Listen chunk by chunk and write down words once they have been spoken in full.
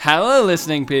Hello,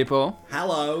 listening people.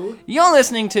 Hello. You're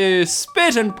listening to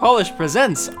Spit and Polish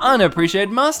Presents Unappreciated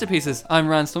Masterpieces. I'm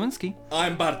Ryan Slawinski.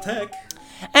 I'm Bartek.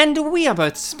 And we are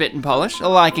both spit and Polish,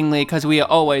 likingly because we are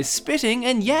always spitting,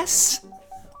 and yes,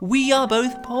 we are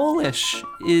both Polish.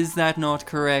 Is that not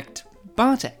correct,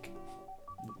 Bartek?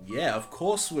 Yeah, of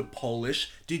course we're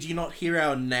Polish. Did you not hear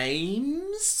our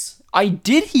names? I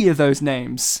did hear those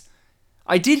names.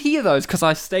 I did hear those because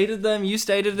I stated them, you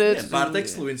stated it. Yeah, Bartek,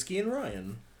 Slawinski, and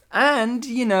Ryan. And,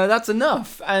 that's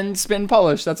enough. And Spit and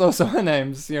Polish, that's also our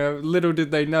names. Little did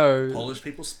they know. Polish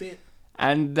people spit.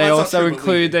 And they Well, also that's not true, but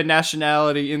include their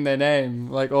nationality in their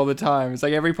name, all the time. It's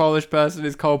like every Polish person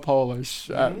is called Polish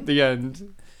at the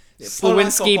end. Yeah,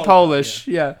 Slawinski Polak or Polish,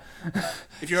 yeah.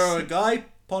 If you're a guy,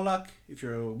 Polak. If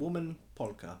you're a woman,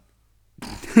 Polka.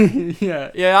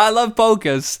 Yeah, I love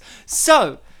polkas.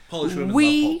 So, Polish women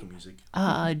we love polka music.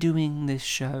 are doing this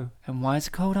show. And why is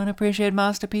it called Unappreciated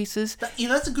Masterpieces?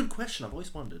 That's a good question. I've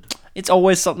always wondered. It's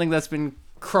always something that's been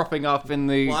cropping up in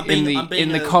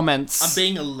the comments. I'm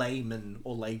being a layman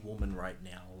or laywoman right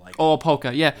now. Or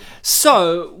polka, yeah.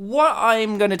 So, what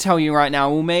I'm going to tell you right now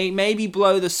will maybe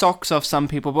blow the socks off some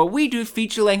people, but we do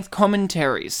feature-length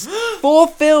commentaries for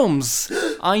films.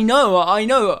 I know.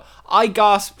 I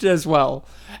gasped as well.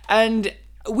 And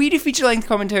we do feature-length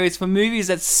commentaries for movies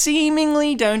that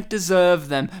seemingly don't deserve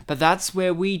them, but that's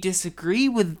where we disagree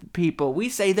with people. We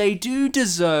say they do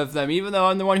deserve them, even though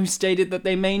I'm the one who stated that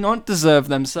they may not deserve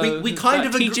them, so we kind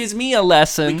of teaches me a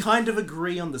lesson. We kind of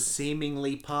agree on the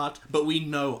seemingly part, but we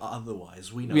know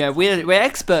otherwise. We know. Yeah, we're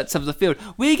experts of the field.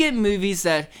 We get movies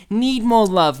that need more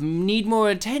love, need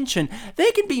more attention. They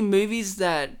can be movies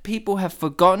that people have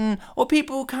forgotten, or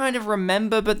people kind of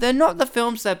remember, but they're not the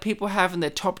films that people have in their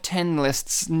top 10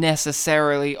 lists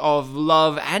necessarily of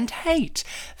love and hate.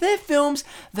 They're films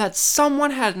that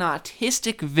someone had an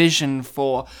artistic vision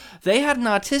for. They had an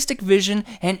artistic vision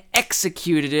and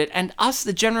executed it, and us,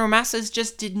 the general masses,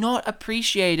 just did not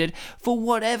appreciate it for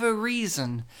whatever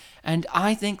reason. And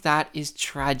I think that is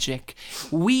tragic.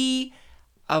 We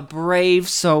are brave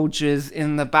soldiers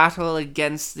in the battle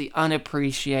against the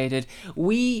unappreciated.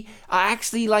 We are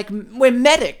actually we're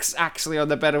medics actually on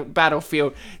the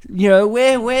battlefield.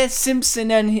 We're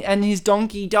Simpson and his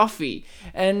donkey Duffy.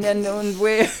 And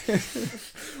we're...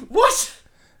 What?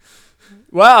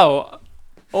 Wow.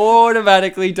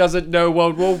 Automatically doesn't know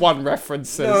World War I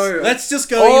references. No, let's just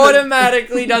go.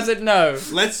 Automatically doesn't know.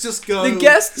 Let's just go. The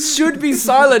guests should be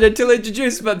silent until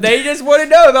introduced, but they just want to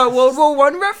know about World War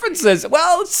I references.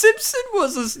 Well, Simpson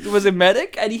was a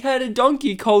medic, and he had a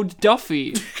donkey called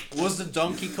Duffy. Was the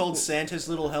donkey called Santa's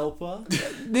little helper?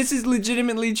 This is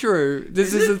legitimately true.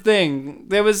 This is a thing.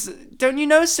 There was... Don't you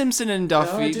know Simpson and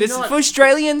Duffy? No, I do not. For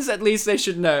Australians, at least they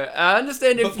should know. I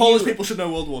understand if But Polish people should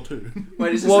know World War II.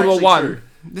 Wait, is this World War actually One. true?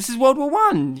 This is World War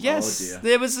One. Yes, Oh,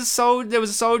 dear. there was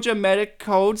a soldier medic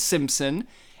called Simpson,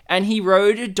 and he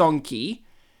rode a donkey,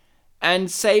 and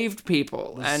saved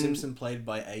people. Was and Simpson played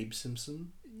by Abe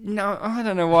Simpson? no, I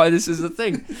don't know why this is a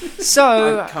thing.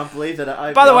 So, I can't believe that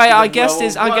I. by the way, our I guest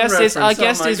is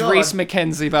Rhys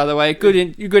McKenzie. By the way, good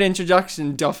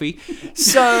introduction, Duffy.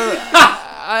 So.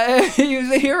 He was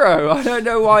a hero. I don't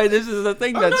know why this is a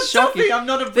thing that's shocking. Duffy, I'm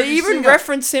not a They British even singer.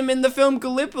 reference him in the film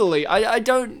Gallipoli. I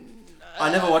don't... I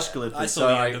never watched Gallipoli, I saw so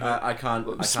the end of it. I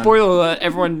can't. Spoiler alert,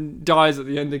 everyone dies at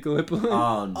the end of Gallipoli.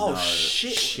 Oh no! Oh,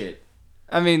 shit.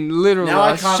 I mean, literal Now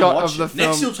I last can't shot watch of the it. film.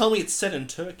 Next, you'll tell me it's set in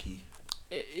Turkey.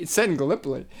 It's set in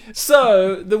Gallipoli.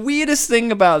 So, the weirdest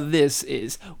thing about this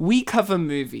is, we cover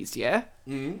movies, yeah?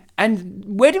 Mm-hmm. And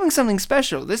we're doing something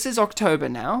special. This is October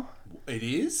now. It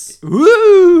is?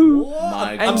 Woo!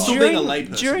 My And I'm God. still being a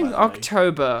layperson, during by the way.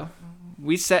 October,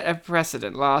 we set a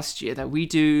precedent last year that we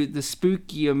do the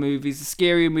spookier movies, the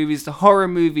scarier movies, the horror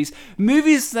movies,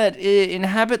 movies that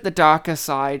inhabit the darker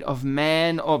side of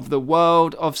man, of the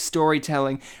world, of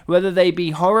storytelling, whether they be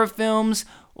horror films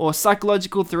or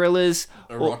psychological thrillers,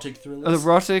 Erotic thrillers?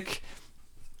 erotic.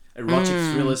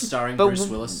 Erotic thrillers starring Bruce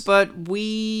Willis. But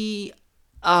we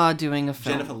are doing a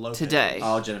film Jennifer Lopez. today.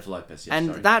 Oh, Jennifer Lopez. Yes, And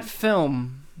sorry. that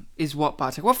film is what,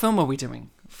 Bartek? What film are we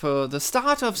doing for the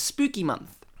start of Spooky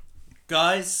Month?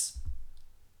 Guys,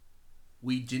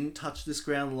 we didn't touch this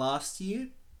ground last year,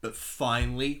 but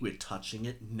finally we're touching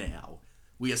it now.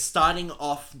 We are starting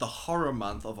off the horror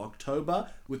month of October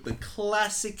with the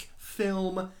classic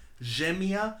film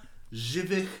Ziemia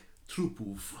Żywych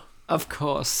Trupów. Of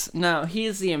course. Now,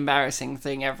 here's the embarrassing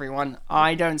thing, everyone.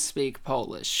 I don't speak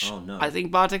Polish. Oh, no. I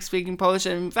think Bartek's speaking Polish,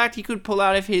 and in fact, he could pull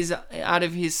out of his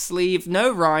sleeve,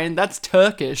 "No, Ryan, that's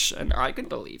Turkish," and I could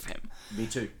believe him. Me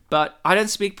too. But I don't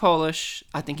speak Polish.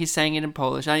 I think he's saying it in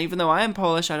Polish. And even though I am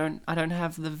Polish, I don't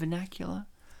have the vernacular.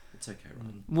 It's okay,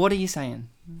 Ryan. What are you saying?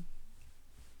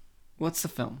 What's the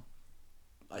film?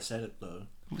 I said it though.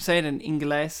 Say it in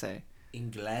Inglese.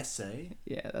 Inglese.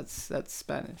 Yeah, that's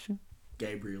Spanish.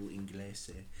 Gabriel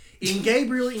Inglese. In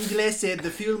Gabriel Inglese,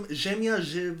 the film Ziemia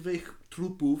żywych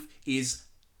trupów is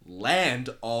Land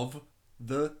of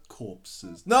the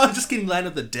Corpses. No, I'm just kidding. Land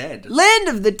of the Dead. Land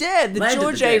of the Dead, the Land of the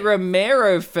George A. Dead.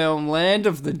 Romero film, Land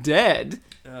of the Dead.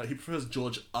 He prefers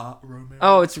George R. Romero.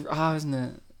 Oh, it's isn't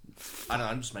it? I know.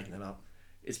 I'm just making that up.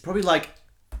 It's probably like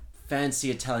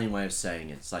fancy Italian way of saying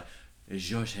it. It's like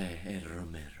Jorge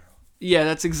Romero. Yeah,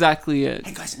 that's exactly it.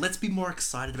 Hey guys, let's be more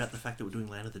excited about the fact that we're doing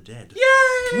Land of the Dead.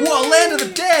 Yay! Whoa, Land of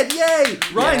the Dead! Yay!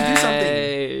 Ryan, do something.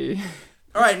 Yay.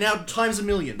 All right, now times a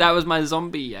million. That was my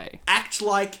zombie yay. Act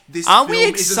like this Aren't film we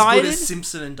is as excited? good as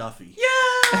Simpson and Duffy.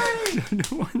 I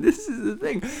don't know why this is the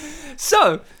thing.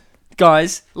 So,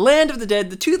 guys, Land of the Dead,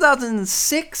 the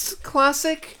 2006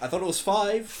 classic, I thought it was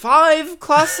 5. 5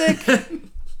 classic.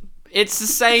 It's the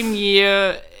same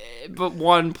year, but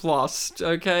 1 plus.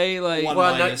 Okay, like 1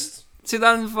 well, no- minus.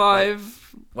 2005.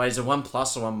 Wait, is it 1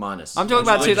 plus or 1 minus? I'm talking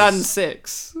about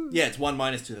 2006. Yeah, it's 1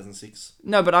 minus 2006.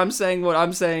 No, but I'm saying what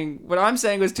I'm saying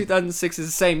was 2006 is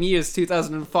the same year as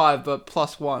 2005, but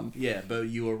plus 1. Yeah, but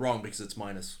you were wrong because it's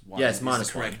minus 1. Yeah, it's is minus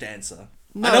the correct answer.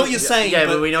 No. I know what you're saying. Yeah,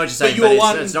 but, but we know what you're saying, But you were but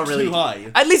one it's not really- too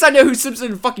high. At least I know who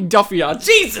Simpson and fucking Duffy are.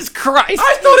 Jesus Christ!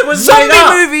 I thought it was zombie made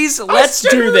up. movies. Let's do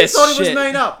genuinely this. thought it was shit.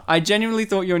 made up. I genuinely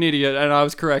thought you were an idiot, and I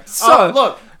was correct. So Oh,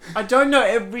 look, I don't know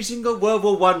every single World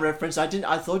War One reference. I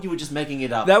thought you were just making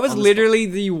it up. that was on the literally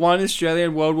the one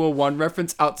Australian World War One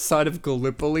reference outside of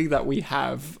Gallipoli that we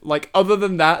have. Like, other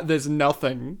than that, there's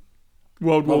nothing.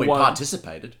 World spot. Well, War we One.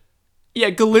 participated. Yeah,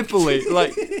 Gallipoli.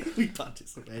 Like, We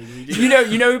participated. We did.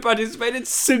 you know who participated?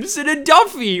 Simpson and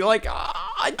Duffy. Like,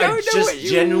 I don't I know just what you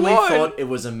genuinely want. thought it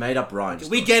was a made-up rhyme.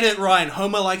 We get it, Ryan.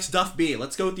 Homer likes Duff beer.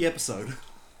 Let's go with the episode.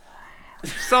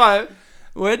 So,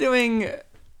 we're doing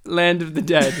Land of the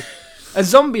Dead, a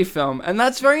zombie film, and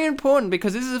that's very important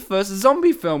because this is the first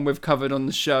zombie film we've covered on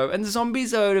the show, and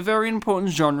zombies are a very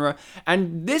important genre,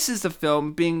 and this is the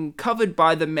film being covered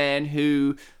by the man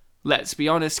who, let's be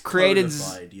honest, created...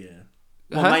 Codified, yeah.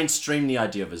 Well, Huh? mainstream the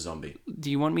idea of a zombie.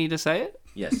 Do you want me to say it?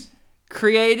 Yes.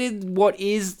 Created what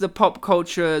is the pop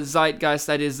culture zeitgeist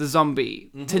that is the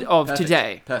zombie of Perfect.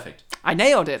 today. Perfect. I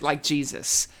nailed it like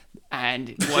Jesus.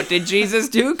 And what did Jesus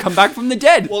do? Come back from the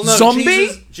dead. Well, no, Zombie?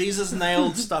 Jesus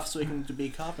nailed stuff so he can be a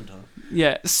carpenter.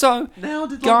 Yeah, so,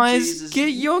 Nailed it like guys, Jesus. get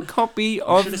your copy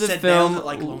of should've the said film nailed it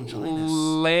like Longinus.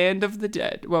 Land of the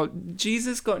Dead. Well,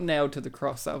 Jesus got nailed to the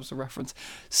cross. That was a reference.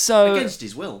 So, Against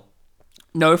his will.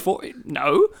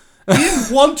 no. You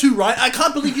didn't want to, right? I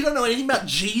can't believe you don't know anything about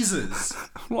Jesus.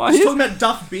 Why? He's Is, talking about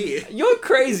Duff beer. you're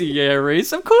crazy, yeah,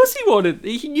 Reese. Of course he wanted.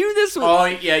 He knew this was... Oh,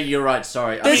 yeah, you're right.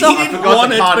 Sorry. I There's mean, a- He I didn't forgot want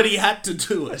the it, part. but he had to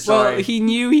do it. well, sorry. he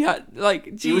knew he had,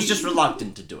 like... He was just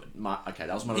reluctant to do it. Okay,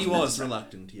 that was what I He meant to was say.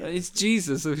 reluctant, yeah. It's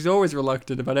Jesus, so he's always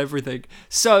reluctant about everything.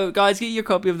 So, guys, get your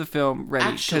copy of the film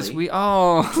ready. Because Actually- we...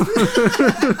 Oh...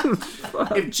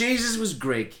 If Jesus was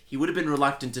Greek, he would have been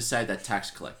reluctant to say that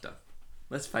tax collector.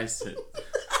 Let's face it.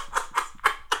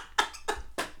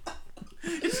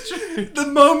 It's true. The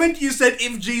moment you said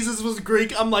if Jesus was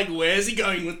Greek, I'm like, where's he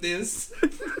going with this?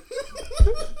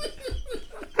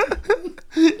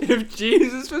 If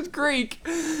Jesus was Greek,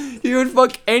 he would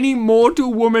fuck any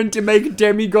mortal woman to make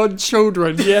demigod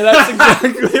children. Yeah, that's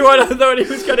exactly what I thought he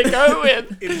was going to go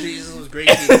with. If Jesus was Greek,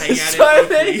 he'd hang out So in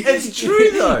many- Oakley. It's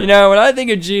true, though. You know, when I think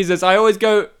of Jesus, I always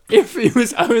go, if he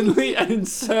was only an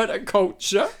insert a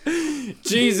culture.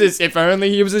 Jesus, if only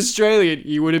he was Australian,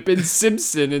 he would have been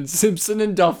Simpson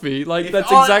and Duffy. Like, that's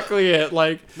oh, exactly it.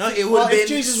 Like, No, it would Well, have if been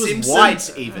Jesus was Simpson.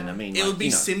 white, even, I mean, It like, would be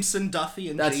you know. Simpson, Duffy,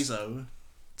 and That's- Jizo.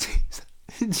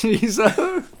 Jesus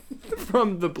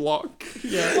from the block.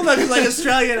 Yeah. Well, no, because like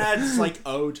Australian adds like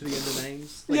O to the end of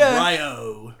names. Like Yeah.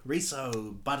 Ryo,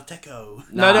 Riso, Barteco.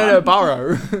 No, borrow.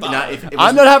 No, if it was,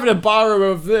 I'm not having a borrow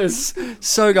of this.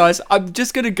 So, guys, I'm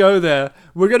just going to go there.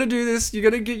 We're going to do this. You're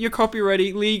going to get your copy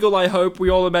ready. Legal, I hope. We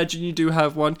all imagine you do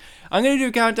have one. I'm going to do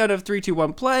a countdown of 3, 2,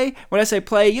 1, play. When I say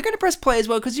play, you're going to press play as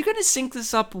well because you're going to sync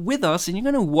this up with us and you're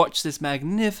going to watch this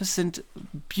magnificent,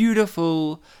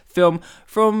 beautiful film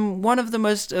from one of the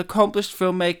most accomplished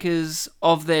filmmakers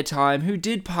of their time who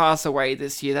did pass away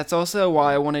this year. That's also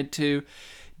why I wanted to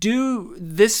do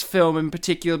this film in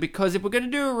particular, because if we're going to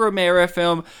do a Romero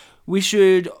film, we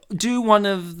should do one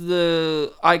of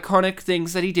the iconic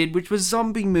things that he did, which was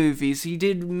zombie movies. He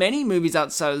did many movies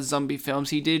outside of the zombie films.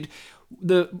 He did,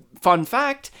 the fun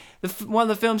fact, one of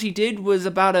the films he did was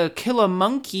about a killer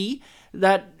monkey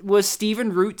that was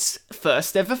Stephen Root's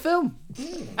first ever film.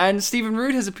 And Stephen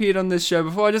Root has appeared on this show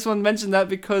before. I just want to mention that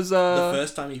because... The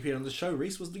first time he appeared on the show,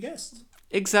 Reese was the guest.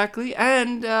 Exactly.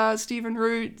 And Stephen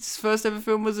Root's first ever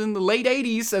film was in the late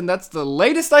 80s, and that's the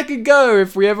latest I could go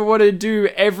if we ever want to do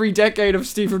every decade of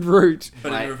Stephen Root.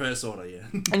 But Right. in reverse order, yeah.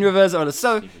 In reverse order.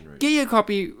 So, Stephen Root. get your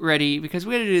copy ready, because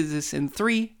we're going to do this in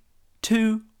 3,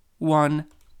 2, 1,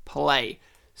 play.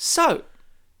 So,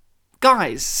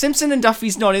 guys, Simpson and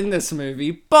Duffy's not in this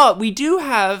movie, but we do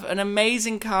have an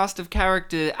amazing cast of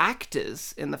character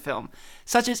actors in the film,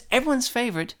 such as everyone's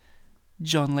favourite,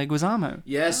 John Leguizamo.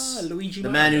 Yes, Luigi the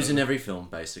man Mario. who's in every film,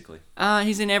 basically.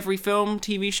 He's in every film,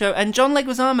 TV show, and John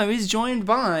Leguizamo is joined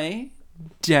by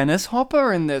Dennis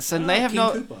Hopper in this, and they have King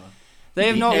not Koopa. they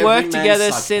have The not everyman worked together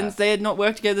psychopath. since they had not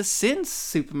worked together since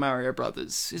Super Mario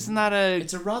Brothers. Isn't that a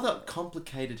It's a rather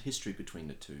complicated history between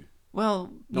the two.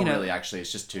 well, Not you know, really, actually.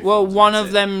 It's just two. well, films, and one that's of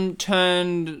it. them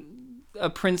turned a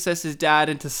princess's dad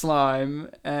into slime,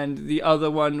 and the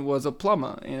other one was a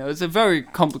plumber. You know, it's a very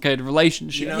complicated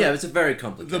relationship. You know, Yeah, it's a very The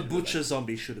complicated. butcher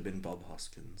zombie should have been Bob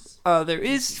Hoskins. There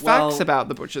is facts Well- about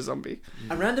the butcher zombie.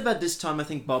 Around about this time, I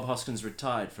think Bob Hoskins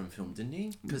retired from film, didn't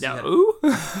he? 'Cause he had- No,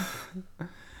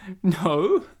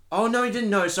 no. Oh, no, he didn't.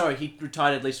 No, sorry. He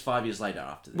retired at least 5 years later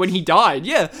after this. When he died,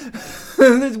 yeah.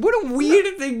 What a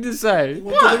weird thing to say.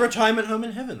 Went to the retirement home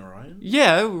in heaven, Orion.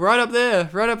 Yeah, right up there,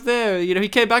 right up there. You know, he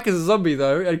came back as a zombie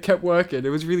though, and kept working. It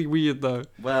was really weird though.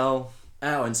 Well,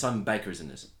 and Simon Baker's in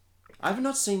this. I have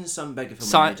not seen the Simon Baker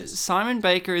film in ages. Simon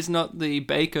Baker is not the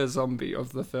Baker zombie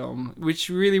of the film, which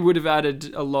really would have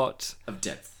added a lot Of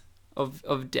depth.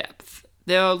 of depth.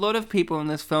 There are a lot of people in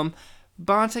this film.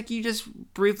 Bartek, you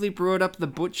just briefly brought up the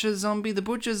Butcher Zombie. The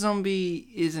Butcher Zombie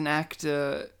is an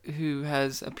actor who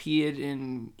has appeared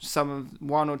in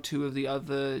one or two of the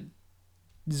other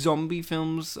zombie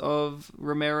films of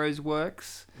Romero's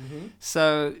works.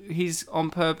 So he's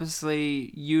on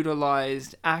purposely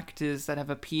utilized actors that have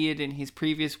appeared in his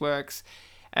previous works,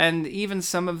 and even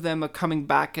some of them are coming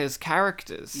back as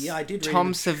characters. Yeah, I did read Tom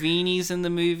the- Savini's in the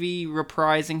movie,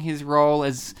 reprising his role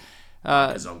as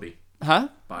A zombie. huh?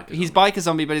 Biker He's zombie. biker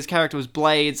zombie, but his character was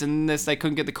Blades, and in this they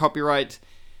couldn't get the copyright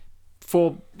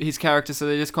for his character, so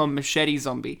they just call him Machete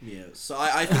Zombie. Yeah, so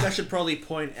I think I should probably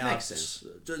point out, Makes sense.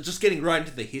 just getting right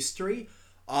into the history.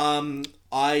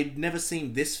 I'd never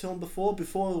seen this film before.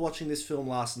 Before watching this film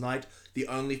last night, the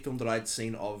only film that I'd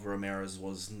seen of Romero's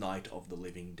was Night of the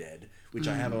Living Dead, which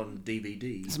I have on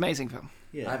DVD. It's an amazing film.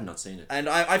 Yeah, I have not seen it. and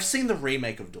I've seen the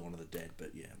remake of Dawn of the Dead,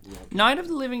 but yeah. we won't- Night of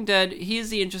the Living Dead, here's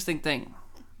the interesting thing.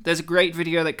 There's a great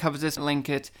video that covers this, link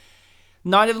it.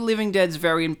 Night of the Living Dead's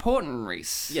very important,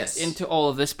 Reese. Yes. Into all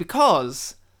of this,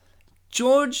 because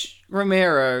George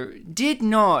Romero did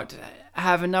not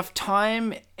have enough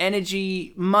time,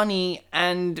 energy, money,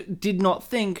 and did not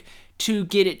think to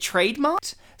get it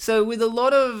trademarked. So with a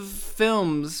lot of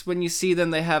films, when you see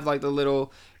them, they have like the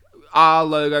little R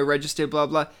logo registered, blah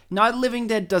blah. Night of the Living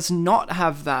Dead does not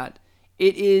have that.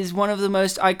 It is one of the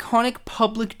most iconic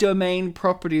public domain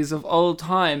properties of all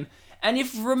time. And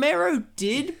if Romero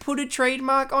did put a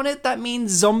trademark on it, that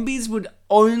means zombies would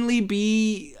only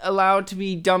be allowed to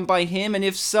be done by him. And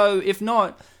if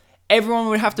not, everyone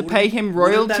would have to pay him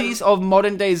wouldn't that- royalties of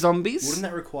modern day zombies. Wouldn't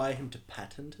that require him to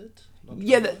patent it? Not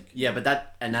Yeah, trademark? Yeah, but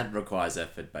that requires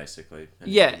effort, basically. And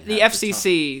Yeah, you the have time.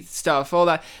 FCC stuff, all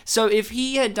that. So if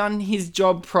he had done his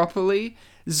job properly,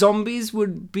 zombies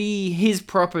would be his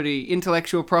property,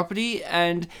 intellectual property,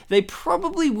 and they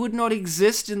probably would not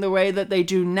exist in the way that they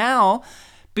do now,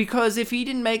 because if he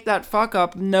didn't make that fuck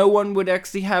up, no one would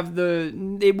actually have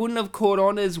it wouldn't have caught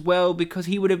on as well, because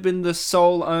he would have been the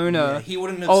sole owner Yeah, he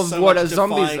wouldn't have of so what much a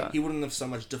zombies defined, are. He wouldn't have so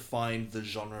much defined the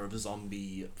genre of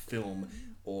zombie film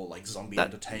or like zombie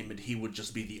entertainment. He would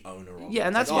just be the owner of it. Yeah,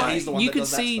 and It's that's like, why he's the one you that could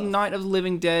does that see stuff. Night of the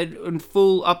Living Dead in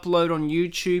full upload on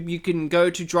YouTube. You can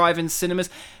go to drive-in cinemas.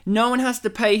 No one has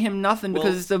to pay him nothing,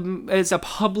 because it's a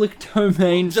public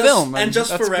domain film. And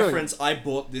just that's for good. reference, I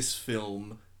bought this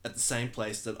film at the same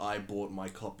place that I bought my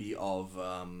copy of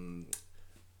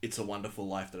It's a Wonderful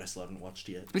Life that I still haven't watched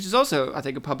yet. Which is also, I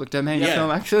think, a public domain Yeah.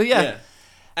 film, actually. Yeah.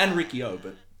 And Ricky O,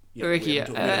 but yeah, Ricky, we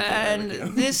haven't talked about Ricky O.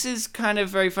 and this is kind of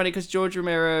very funny because George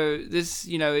Romero,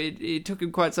 it took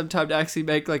him quite some time to actually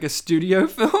make like a studio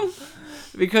film,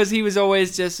 because he was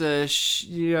always just a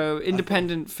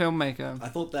independent filmmaker. I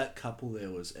thought that couple there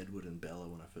was Edward and Bella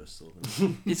when I first saw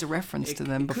them. It's a reference to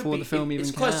them It could before be- the film even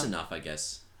It's came close out. enough, I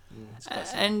guess.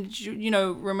 And, you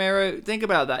know, Romero, think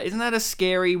about that. Isn't that a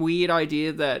scary, weird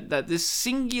idea that this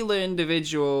singular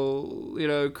individual, you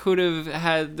know, could have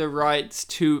had the rights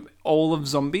to all of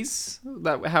zombies?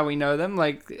 That how we know them?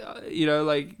 Like, you know,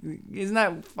 like, isn't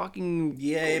that fucking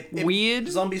weird?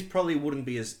 Zombies probably wouldn't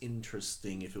be as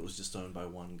interesting if it was just owned by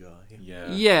one guy.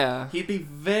 Yeah. He'd be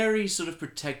very sort of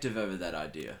protective over that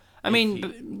idea. I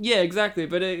mean, yeah, exactly.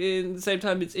 But at the same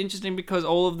time, it's interesting because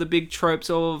all of the big tropes,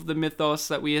 all of the mythos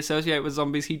that we associate with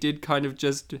zombies, he did kind of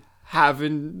just have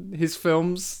in his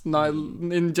films,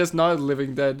 in just Night of the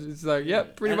Living Dead. It's like,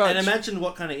 yep, pretty much. And imagine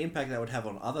what kind of impact that would have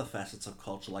on other facets of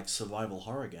culture, like survival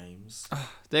horror games.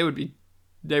 They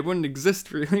wouldn't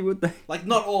exist, really, would they? Like,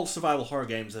 not all survival horror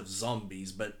games have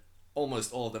zombies, but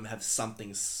almost all of them have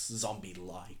something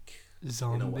zombie-like.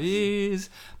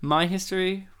 Zombies. My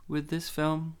history with this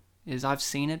film is I've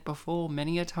seen it before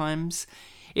many a times.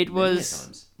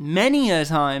 Many a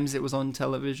times it was on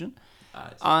television.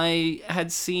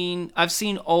 I've seen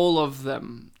all of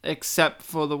them except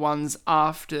for the ones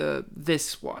after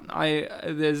this one.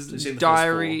 There's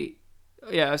Diary.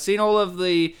 Yeah, I've seen all of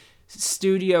the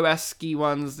studio-esque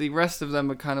ones. The rest of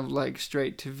them are kind of like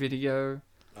straight to video.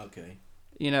 Okay.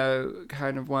 You know,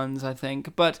 kind of ones, I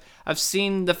think. But I've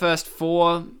seen the first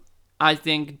 4. I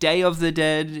think Day of the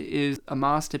Dead is a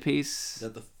masterpiece. Is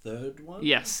that the third one?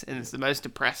 Yes, and it's the most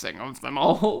depressing of them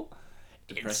all.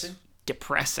 Depressing? It's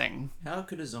depressing. How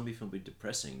could a zombie film be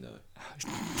depressing, though?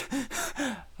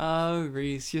 Oh,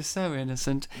 Reese, you're so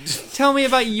innocent. Tell me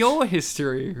about your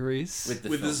history, Reese.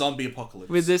 With the zombie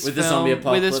apocalypse. With this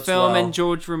film and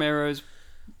George Romero's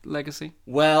legacy.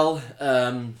 Well,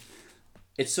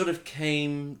 it sort of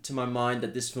came to my mind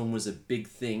that this film was a big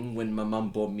thing when my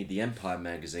mum bought me the Empire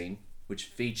magazine, which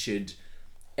featured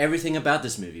everything about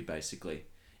this movie, basically.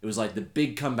 It was like the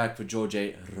big comeback for George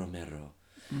A. Romero.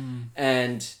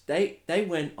 And they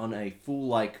went on a full,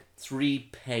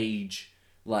 3-page,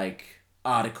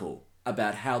 article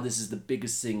about how this is the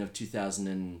biggest thing of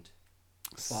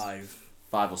 2005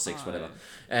 or 6, whatever.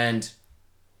 And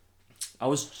I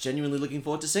was genuinely looking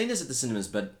forward to seeing this at the cinemas,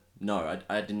 but no,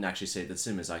 I didn't actually see it at the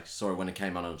cinemas. I saw it when it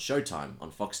came on Showtime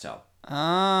on Foxtel.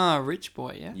 Ah, rich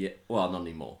boy, yeah? Yeah, well, not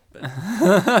anymore, but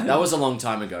that was a long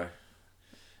time ago.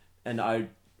 And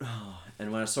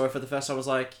when I saw it for the first time, I was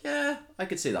like, yeah, I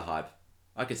could see the hype.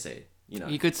 I could see it, you know.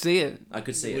 You could see it. I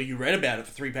could see Well, it. you read about it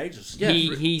for 3 pages. Yeah.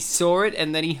 He saw it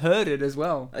and then he heard it as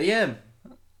well. Yeah.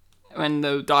 When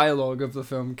the dialogue of the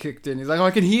film kicked in, he's like, oh,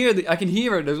 I can hear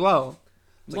it as well.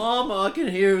 Mom, I can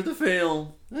hear the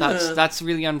film. That's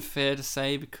really unfair to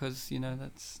say because, you know,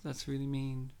 that's really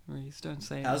mean. Reese, don't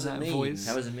say it How's in it that mean? voice.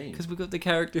 How does it mean? Because we've got the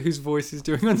character whose voice he's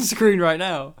doing on screen right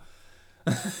now.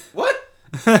 What?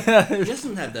 He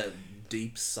doesn't have that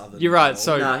deep southern You're right, drawl.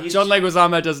 so Nah, John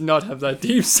Leguizamo does not have that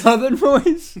deep southern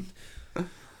voice.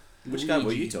 Which guy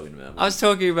were you talking about? I was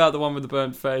talking about the one with the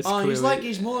burnt face. Oh, clearly.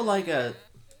 he's more like a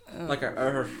like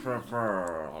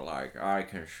I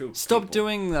can shoot. Stop people.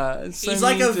 doing that. It's so He's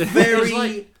like mean a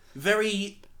to-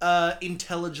 very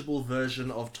intelligible version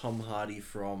of Tom Hardy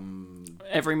from...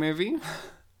 every movie.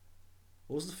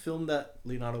 What was the film that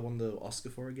Leonardo won the Oscar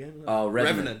for again? Oh,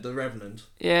 Revenant. The Revenant.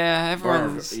 Yeah,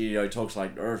 everyone's You know, he talks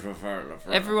like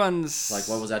everyone's like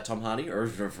what was that, Tom Hardy?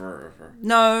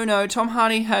 No, Tom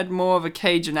Hardy had more of a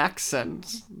Cajun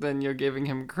accent than you're giving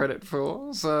him credit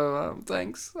for. So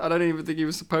thanks. I don't even think he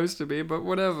was supposed to be, but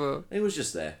whatever. He was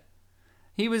just there.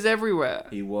 He was everywhere.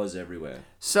 He was everywhere.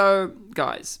 So,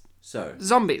 guys, So,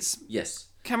 zombies. yes.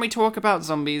 Can we talk about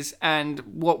zombies and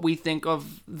what we think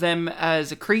of them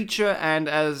as a creature and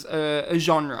as a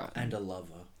genre? And a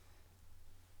lover.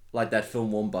 Like that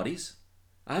film Warm Bodies.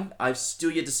 I've still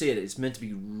yet to see it. It's meant to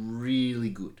be really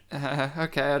good.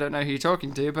 Okay, I don't know who you're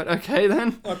talking to, but okay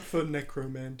then. I prefer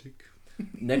Necromantic.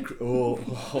 Oh.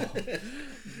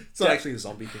 It's not actually a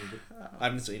zombie thing, but I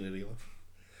haven't seen it either.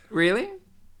 Really?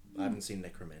 I haven't seen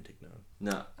Necromantic, no.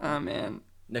 No. Oh man.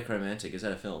 Necromantic, is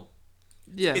that a film?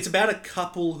 Yeah. It's about a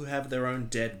couple who have their own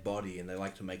dead body and they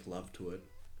like to make love to it.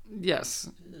 Yes.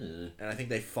 And I think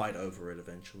they fight over it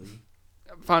eventually.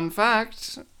 Fun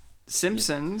fact.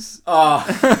 Simpsons. Oh.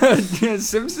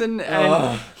 Simpson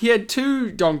and he had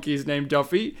 2 donkeys named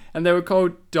Duffy, and they were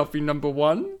called Duffy number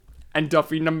 1 and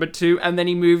Duffy number 2, and then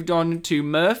he moved on to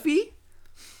Murphy.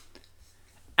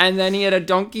 And then he had a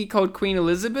donkey called Queen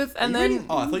Elizabeth, and then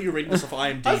Oh, I thought you were reading this off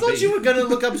IMDb. I thought you were going to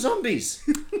look up zombies.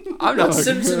 I'm not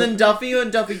Simpson and Duffy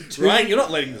and Duffy 2. Right, you're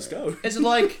not letting this go. Is it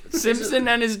like... Simpson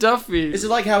and his Duffy. Is it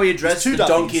like how he addressed There's the 2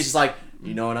 donkeys? Duffys. It's like,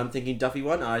 you know what I'm thinking, Duffy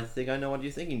 1? I think I know what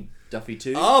you're thinking, Duffy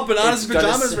 2. Oh, Bananas It's and gonna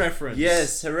Pajamas s- reference.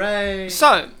 Yes, hooray.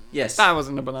 So, Yes. That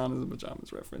wasn't a bananas and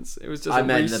pajamas reference. It was just I a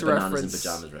made Reese the bananas reference. and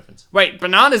pajamas reference. Wait,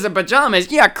 bananas and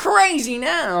pajamas? Yeah, crazy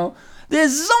now.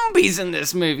 There's zombies in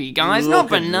this movie, guys, not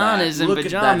Look at bananas that. and Look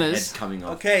at that pajamas. head coming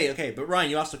off. Okay, but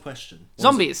Ryan, you asked a question.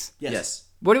 Zombies. Yes.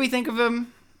 What do we think of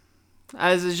them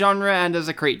as a genre and as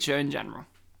a creature in general?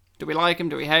 Do we like them?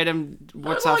 Do we hate them?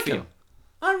 What's I our like feel? 'em.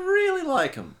 I really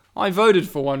like them. I voted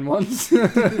for one once.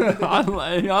 I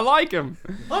like him.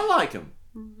 I like them.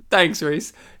 Thanks,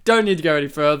 Reese. Don't need to go any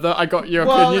further. I got your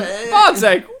Well, opinion.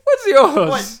 Bartek, what's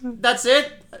yours? What? That's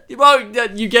it? Well,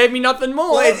 you gave me nothing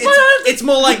more. Well, it's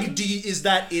more like, is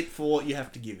that it for what you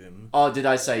have to give him? Oh, did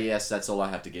I say yes? That's all I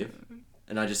have to give?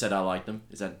 And I just said I like them.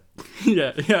 Is that...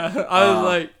 Yeah. I was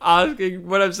like asking.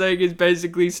 What I'm saying is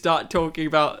basically start talking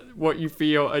about what you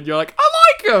feel, and you're like, I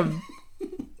like him.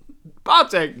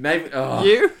 Bartek, Maybe... Oh,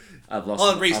 you. I've lost...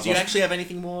 Oh, Reese, I've do you lost- actually have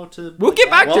anything more to... We'll get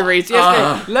back to What? Reese.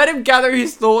 Yes, let him gather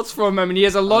his thoughts for a moment. He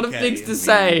has a lot of Okay. things to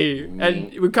say,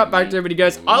 and we cut back to him, and he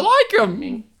goes, "I like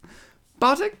him."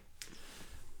 Bartek,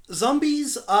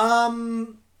 Zombies,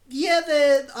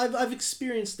 yeah, I've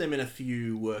experienced them in a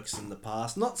few works in the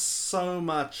past. Not so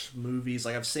much movies.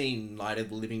 Like, I've seen Night of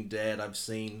the Living Dead. I've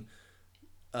seen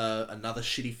another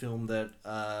shitty film that...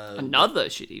 another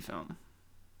shitty film.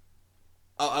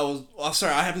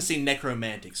 Sorry, I haven't seen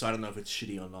Necromantic, so I don't know if it's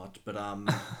shitty or not. But I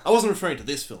wasn't referring to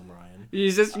this film, Ryan.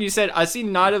 You said I see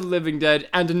Night of the Living Dead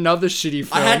and another shitty film.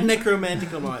 I had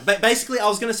Necromantic on my... But basically, I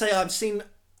was going to say I've seen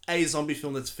a zombie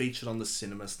film that's featured on the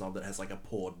Cinema Snob that has like a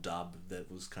poor dub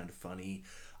that was kind of funny.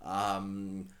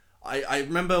 I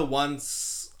remember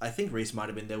once, I think Reese might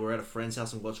have been there, we were at a friend's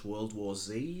house and watched World War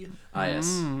Z. Ah,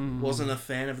 yes. Wasn't a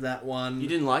fan of that one. You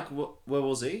didn't like World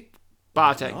War Z?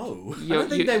 Bartek. No. I don't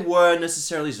think they were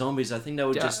necessarily zombies. I think they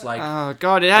were just like... Oh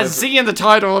god, it has Z in the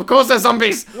title. Of course, they're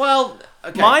zombies. Well,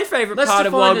 okay. My favorite Let's part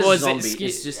of define World War a Z. zombie.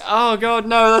 It's just... Oh god,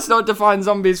 no! Let's not define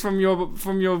zombies from your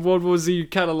World War Z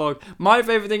catalog. My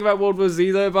favorite thing about World War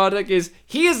Z though, Bartek, is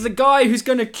he is the guy who's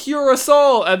gonna cure us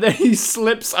all, and then he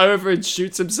slips over and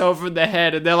shoots himself in the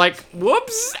head, and they're like,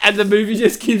 "Whoops!" And the movie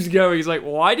just keeps going. He's like,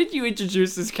 "Why did you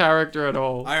introduce this character at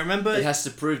all?" I remember... It has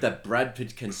to prove that Brad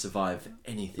Pitt can survive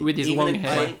anything. With his Even long a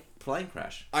hair. plane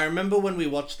crash. I remember when we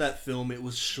watched that film, it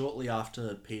was shortly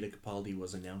after Peter Capaldi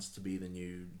was announced to be the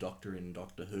new Doctor in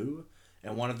Doctor Who,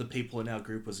 and one of the people in our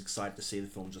group was excited to see the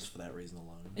film just for that reason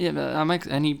alone. Yeah, but that makes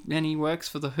and he works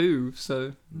for the Who,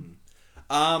 so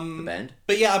The band.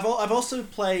 But yeah, I've also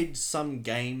played some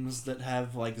games that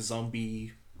have like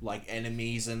zombie like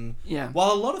enemies, and Yeah.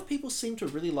 while a lot of people seem to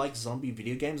really like zombie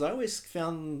video games, I always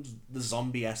found the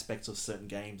zombie aspects of certain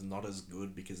games not as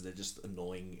good because they're just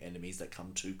annoying enemies that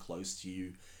come too close to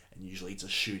you, and usually it's a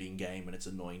shooting game and it's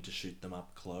annoying to shoot them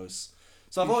up close.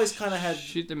 So I've always kind of had...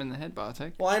 shoot them in the head,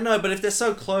 Bartek. Well, I know, but if they're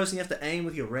so close and you have to aim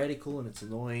with your reticle and it's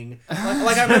annoying...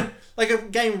 Like I remember, like a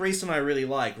game recently I really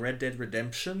like, Red Dead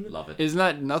Redemption. Love it. Isn't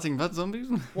that nothing but zombies?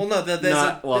 Well, no, there's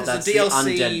that's a the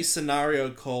DLC Undead. scenario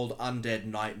called Undead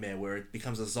Nightmare where it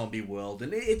becomes a zombie world,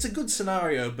 and it's a good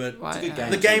scenario, but Why- It's a good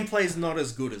game. the gameplay's not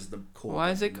as good as the core.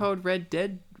 Why is it game. called Red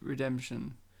Dead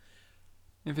Redemption?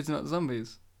 If it's not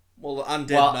zombies. Well,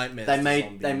 Undead Well, Nightmare.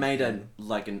 they made an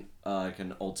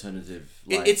alternative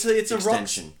like, It's a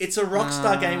extension.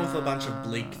 Rockstar game with a bunch of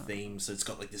bleak themes. So it's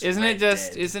got like this. Isn't Red it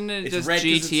just Dead. It's red 'cause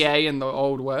GTA in the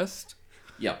Old West?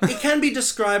 Yeah. It can be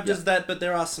described as that, but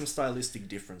there are some stylistic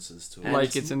differences to it. And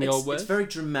Like it's in the Old West? It's a very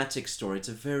dramatic story. It's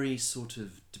a very sort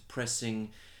of depressing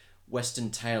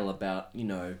Western tale about, you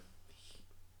know...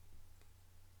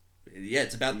 Yeah,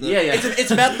 it's about the. Yeah, yeah.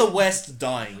 It's about the West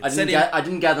dying. I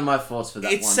didn't gather my thoughts for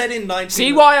that It's one. set in 19.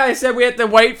 See why I said we had to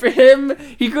wait for him?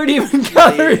 He couldn't even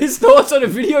gather yeah. his thoughts on a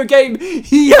video game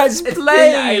he has It's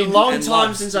played. been a long And time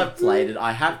loves. since I've played it.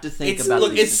 I have to think It's about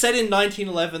look. it. It's set in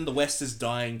 1911. The West is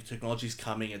dying. Technology's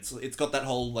coming. It's got that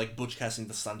whole like Butch Cassidy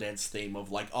the Sundance theme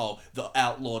of like, oh, the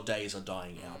outlaw days are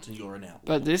dying out, and you're an outlaw.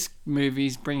 But this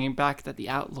movie's bringing back that the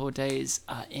outlaw days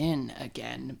are in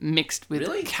again, mixed with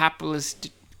Really? capitalist.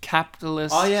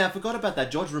 Oh yeah, I forgot about that.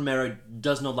 George Romero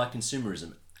does not like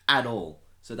consumerism at all.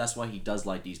 So that's why he does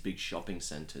like these big shopping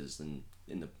centers and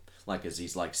in the like as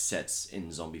these like sets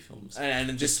in zombie films.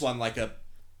 and this one like a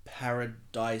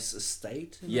paradise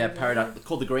estate. Yeah, Paradise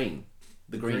called the Green.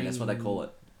 The Green, that's what they call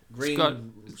it. Green got-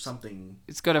 something.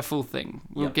 It's got a full thing.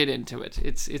 We'll Yep. get into it.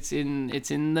 It's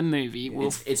in the movie.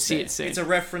 We'll It's see there. it soon. It's a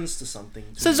reference to something.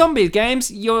 So zombie games,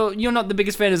 you're not the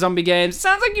biggest fan of zombie games.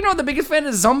 Sounds like you're not the biggest fan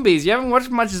of zombies. You haven't watched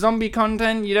much zombie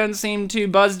content. You don't seem too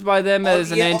buzzed by them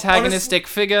as an yeah, antagonistic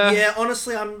figure. Yeah,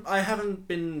 honestly, I haven't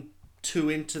been too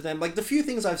into them. Like the few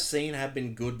things I've seen have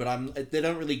been good, but they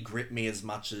don't really grip me as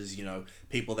much as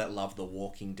people that love The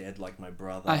Walking Dead, like my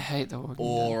brother. I hate The Walking Dead.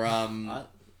 or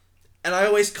And I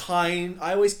always kind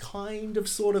of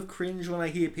sort of cringe when I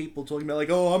hear people talking about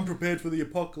like, oh, I'm prepared for the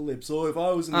apocalypse, or if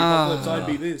I was in the apocalypse, I'd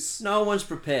be this. No one's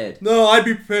prepared. No, I'd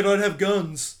be prepared. I'd have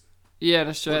guns. Yeah, in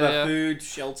Australia. What about food,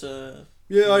 shelter?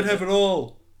 Yeah, I'd have it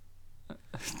all.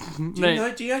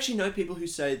 Do you actually know people who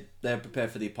say they're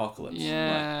prepared for the apocalypse?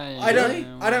 Yeah, I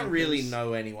yeah. don't really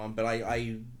know anyone, but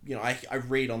I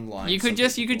read online. You could some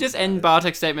just people end about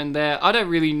Bartek's statement there. I don't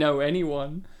really know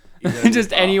anyone. it.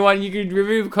 Just anyone. You could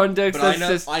remove context. But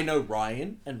That's I know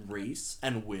Ryan and Reese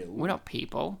and Will we're not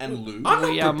people. and Luke I'm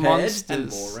We not are prepared. monsters.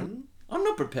 and Lauren I'm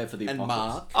not prepared for the and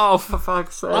apocalypse. Mark Oh, for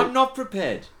fuck's sake! I'm not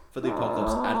prepared for the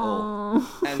apocalypse at all.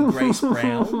 and Grace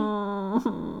Brown.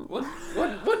 What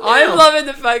now? I'm loving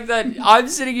the fact that I'm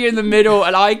sitting here in the middle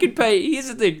and I can pay. Here's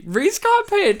the thing: Reese can't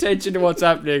pay attention to what's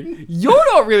happening. You're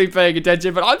not really paying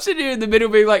attention, but I'm sitting here in the middle,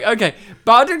 being like, okay,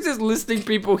 Bartek's just listing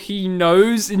people he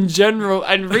knows in general,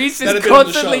 and Reese That is have been on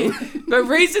the constantly, but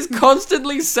Reese is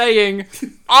constantly saying,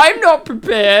 "I'm not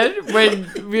prepared."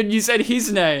 When you said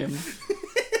his name,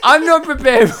 I'm not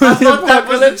prepared for I the thought that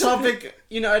was apocalypse. the topic.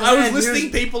 You know, I was listing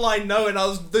people I know, and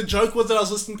the joke was that I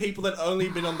was listing people that only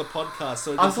been on the podcast,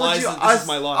 so it implies that this is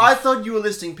my life. I thought you were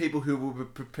listing people who were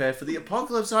prepared for the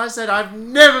apocalypse, and I said I've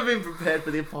never been prepared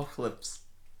for the apocalypse.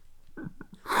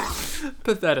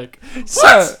 Pathetic.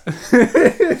 So,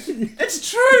 It's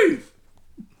true.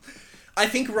 I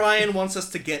think Ryan wants us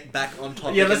to get back on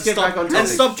topic. Yeah, let's and get back on And topic.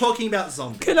 stop talking about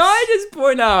zombies. can I just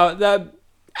point out that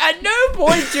at no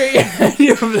point during any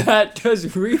of that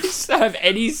does Reese have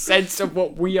any sense of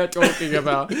what we are talking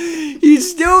about.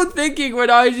 He's still thinking when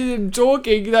I am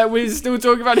talking that we're still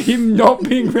talking about him not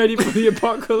being ready for the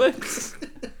apocalypse.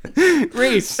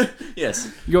 Reese,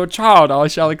 Yes. your child, I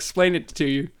shall explain it to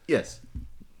you. Yes.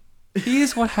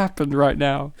 Here's what happened right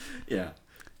now. Yeah.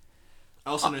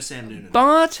 I also know Sam Noonan.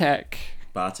 Bartek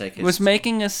Bartek is... was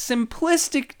making a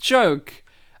simplistic joke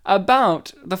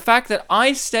about the fact that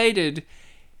I stated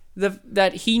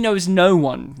that he knows no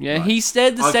one. Yeah, Right. he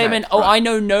said the Okay, statement, "Oh, right. I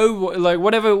know no," like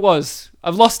whatever it was.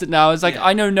 I've lost it now. It's like Yeah.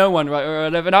 I know no one, right, or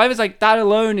whatever. And I was like, that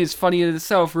alone is funny in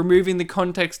itself, removing the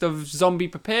context of zombie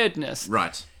preparedness.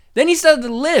 Right. Then he started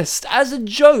to list as a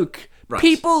joke Right.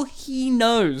 people he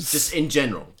knows. Just in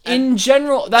general. in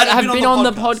general, that have have been on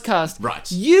the podcast. Right.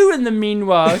 You, in the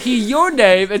meanwhile, hear your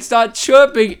name and start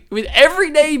chirping with every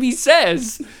name he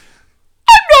says.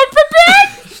 I'm not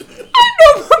prepared! I'm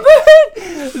not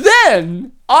prepared!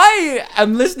 Then, I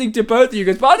am listening to both of you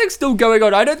because Bartek's still going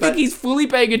on. I don't think he's fully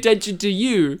paying attention to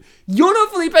you. You're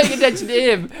not fully paying attention to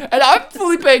him. And I'm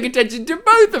fully paying attention to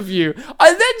both of you.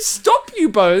 I then stop you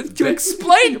both to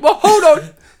explain. Well, hold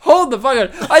on. Hold the fuck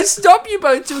on. I stop you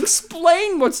both to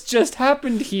explain what's just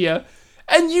happened here.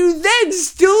 And you then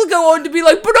still go on to be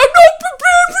like, but I'm not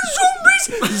prepared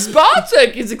for zombies.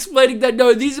 Bartek is explaining that,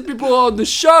 no, these are people on the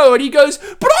show. And he goes,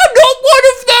 but I'm not one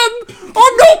of them.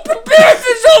 I'm not prepared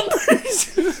for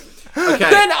zombies. Okay.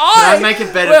 Then Can I make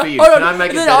it better for you? hold Can on. I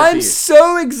make it Then better I'm for you?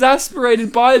 so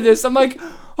exasperated by this. I'm like,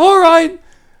 all right,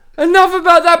 enough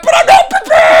about that, but I'm not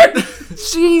prepared.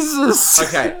 Jesus.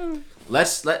 Okay.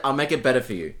 I'll make it better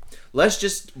for you. Let's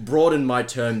just broaden my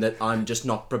term that I'm just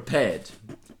not prepared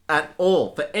at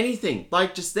all for anything.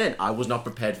 Like just then, I was not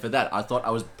prepared for that. I thought I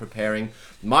was preparing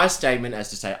my statement as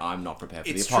to say I'm not prepared for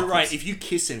It's the true, apocalypse. right? If you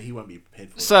kiss him, he won't be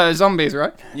prepared for it. So, zombies,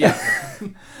 right? Yeah.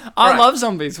 I Right. love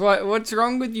zombies. What's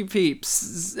wrong with you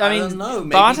peeps? I mean, don't know.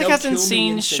 Maybe Bartek they'll hasn't kill me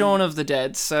seen and Shaun of the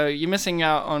Dead, so you're missing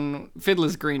out on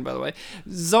Fiddler's Green, by the way.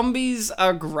 Zombies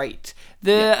are great.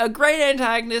 They're a great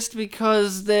antagonist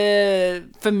because they're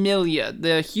familiar.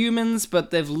 They're humans,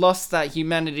 but they've lost that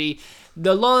humanity.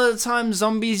 A lot of the time,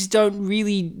 zombies don't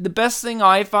really... The best thing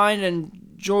I find, and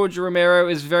George Romero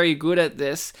is very good at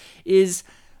this, is...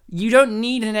 You don't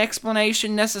need an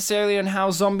explanation necessarily on how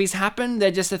zombies happen.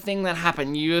 They're just a thing that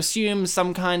happen. You assume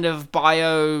some kind of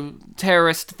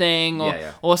bio-terrorist thing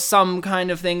or some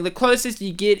kind of thing. The closest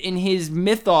you get in his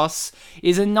mythos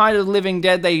is a Night of the Living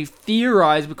Dead. They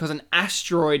theorize because an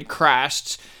asteroid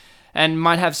crashed and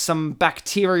might have some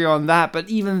bacteria on that, but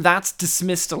even that's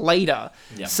dismissed later.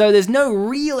 Yeah. So there's no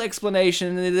real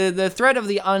explanation. The threat of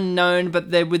the unknown,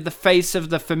 but they're with the face of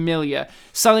the familiar.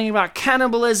 Something about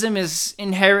cannibalism is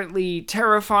inherently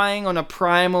terrifying on a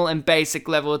primal and basic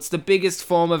level. It's the biggest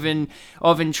form of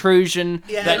intrusion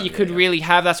that you could really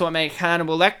have. That's what makes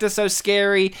Hannibal Lecter so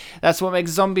scary. That's what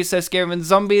makes zombies so scary. When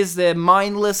zombies, they're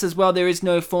mindless as well. There is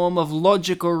no form of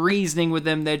logic or reasoning with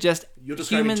them. They're just You're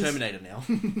describing humans. Terminator now.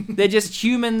 They're just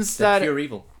humans They're that... pure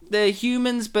evil. They're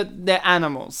humans, but they're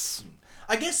animals.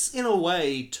 I guess, in a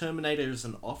way, Terminator is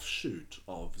an offshoot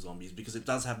of zombies because it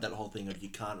does have that whole thing of you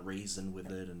can't reason with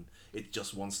it and it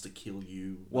just wants to kill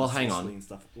you. Well, hang on. ruthlessly and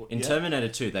stuff. In Yeah. Terminator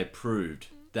 2, they proved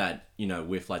that,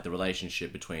 with like the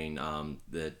relationship between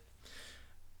the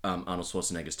Arnold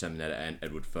Schwarzenegger's Terminator and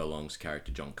Edward Furlong's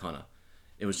character John Connor,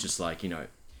 it was just like,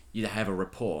 you have a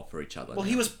rapport for each other. Well,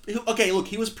 he was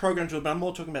programmed to it, but I'm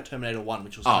more talking about Terminator 1,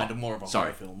 which was kind of more of a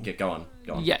horror film. Go on.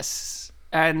 Yes.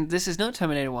 And this is not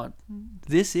Terminator 1.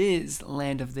 This is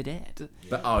Land of the Dead.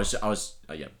 But I was.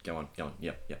 Yeah, go on.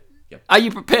 Yep. Are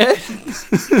you prepared?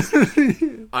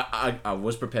 I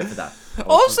was prepared for that.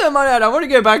 Also, my dad, I want to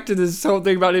go back to this whole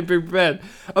thing about him being prepared.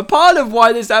 A part of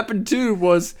why this happened too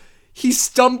was he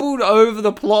stumbled over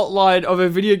the plot line of a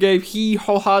video game he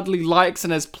wholeheartedly likes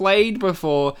and has played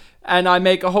before, and I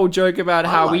make a whole joke about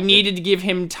how we liked it. needed to give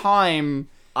him time.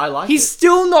 I like He's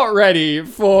still not ready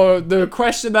for the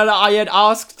question that I had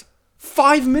asked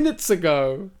 5 minutes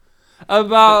ago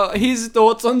about his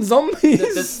thoughts on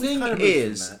zombies. The thing kind of is,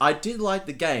 moved from that. I did like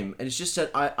the game, and it's just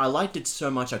that I liked it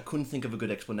so much I couldn't think of a good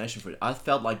explanation for it. I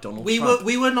felt like Donald Trump.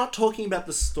 We were not talking about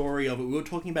the story of it. We were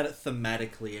talking about it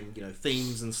thematically, and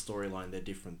themes and storyline. They're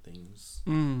different things.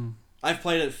 I've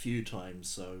played it a few times,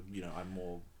 so I'm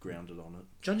more grounded on it.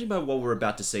 Judging by what we're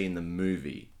about to see in the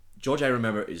movie, George A.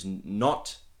 Romero is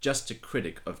not just a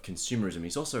critic of consumerism.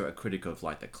 He's also a critic of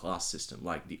like the class system,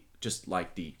 like the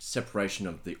separation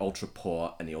of the ultra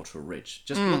poor and the ultra rich.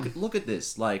 Just look at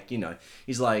this. Like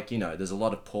he's like there's a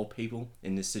lot of poor people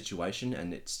in this situation,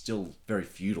 and it's still very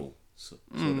feudal, sort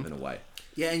of in a way.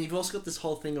 Yeah, and you've also got this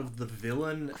whole thing of the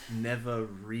villain never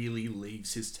really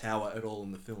leaves his tower at all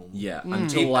in the film. Yeah,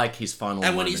 until like his final.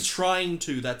 And when he's moments. trying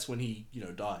to, that's when he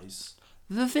dies.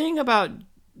 The thing about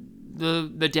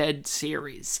the Dead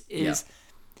series is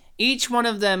each one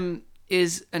of them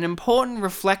is an important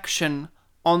reflection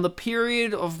on the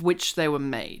period of which they were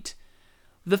made.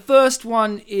 The first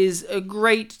one is a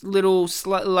great little,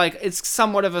 it's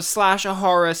somewhat of a slasher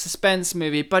horror suspense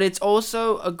movie, but it's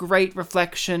also a great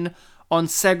reflection on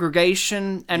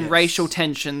segregation and racial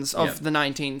tensions of the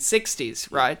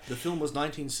 1960s, right? The film was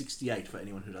 1968, for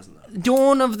anyone who doesn't know.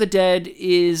 Dawn of the Dead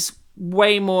is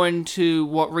way more into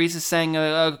what Reese is saying,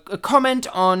 a comment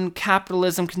on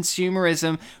capitalism,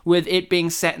 consumerism, with it being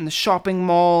set in the shopping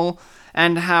mall,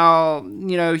 and how,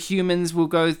 humans will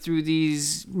go through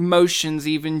these motions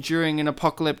even during an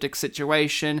apocalyptic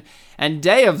situation. And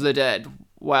Day of the Dead,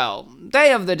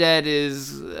 Day of the Dead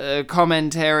is a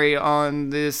commentary on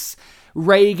this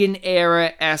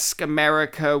Reagan-era-esque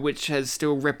America, which has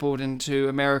still rippled into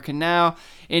America now,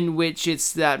 in which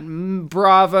it's that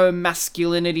bravo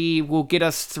masculinity will get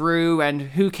us through, and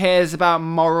who cares about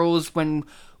morals when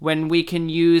we can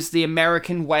use the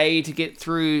American way to get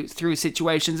through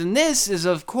situations. And this is,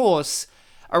 of course,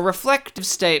 a reflective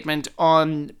statement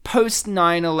on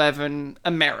post-9/11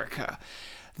 America.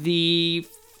 The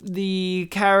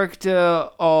character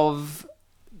of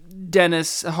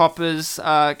Dennis Hopper's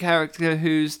character,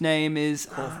 whose name is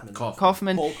Kaufman,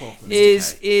 Paul Kaufman.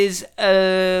 is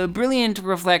a brilliant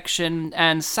reflection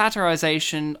and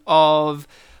satirization of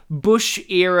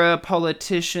Bush-era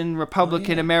politician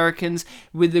Republican Americans,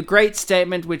 with the great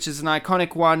statement, which is an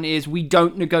iconic one, is "We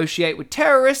don't negotiate with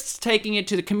terrorists," taking it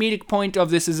to the comedic point of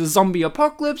this is a zombie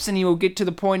apocalypse, and he will get to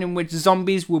the point in which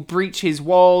zombies will breach his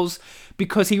walls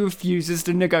because he refuses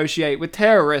to negotiate with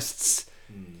terrorists.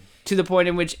 To the point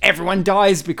in which everyone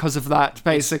dies because of that,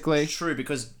 basically. True,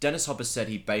 because Dennis Hopper said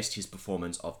he based his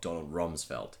performance off Donald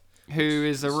Rumsfeld, Who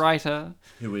is a writer.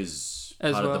 who is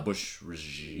As part of well. the Bush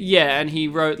regime. Yeah, and he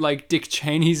wrote, Dick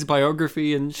Cheney's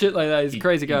biography and shit like that. He's a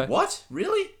crazy guy. What?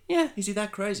 Really? Yeah. Is he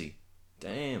that crazy?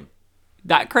 Damn.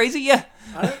 That crazy? Yeah.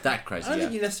 That crazy, I don't yeah.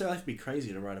 think you necessarily have to be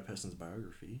crazy to write a person's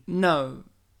biography. No.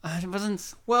 It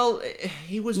wasn't... Well,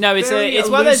 he was No, it's very one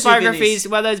of those elusive in biographies,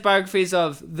 his- one of those biographies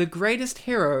of the greatest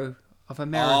hero of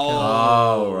America.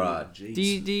 Oh, right.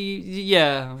 Jeez.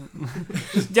 Yeah.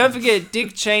 Don't forget,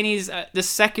 Dick Cheney's the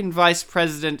second vice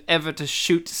president ever to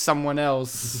shoot someone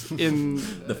else in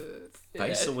The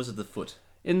face, or was it the foot?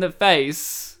 in the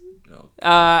face. Oh.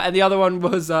 And the other one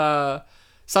was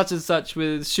such and such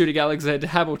with shooting Alexander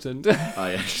Hamilton. Oh,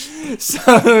 yeah.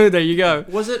 So there you go.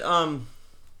 Was it,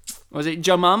 Was it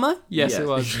Jomama? Yes, Yeah. it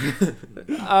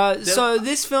was. So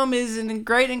this film is a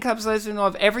great encapsulation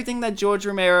of everything that George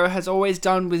Romero has always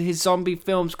done with his zombie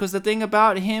films. Because the thing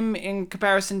about him, in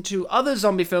comparison to other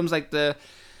zombie films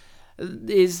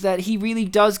is that he really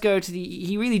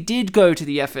did go to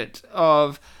the effort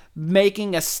of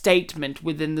making a statement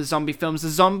within the zombie films. The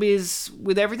zombies,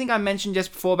 with everything I mentioned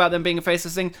just before about them being a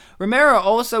faceless thing, Romero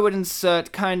also would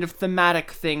insert kind of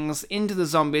thematic things into the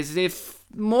zombies. If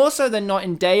more so than not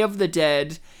in Day of the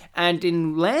Dead and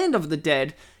in Land of the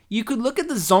Dead, you could look at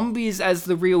the zombies as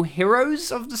the real heroes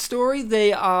of the story.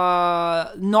 They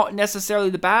are not necessarily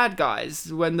the bad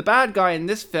guys. When the bad guy in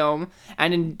this film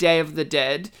and in Day of the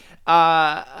Dead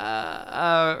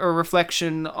a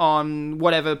reflection on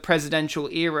whatever presidential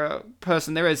era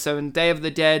person there is. So in Day of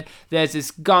the Dead, there's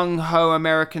this gung-ho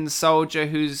American soldier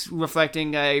who's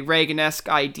reflecting a Reagan-esque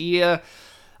idea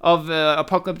of an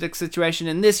apocalyptic situation.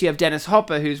 In this, you have Dennis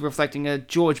Hopper, who's reflecting a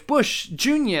George Bush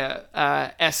Jr.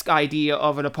 Esque idea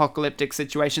of an apocalyptic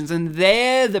situations, and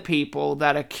they're the people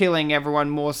that are killing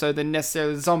everyone more so than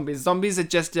necessarily zombies. Zombies are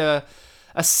just a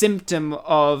symptom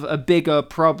of a bigger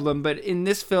problem, but in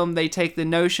this film, they take the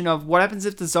notion of what happens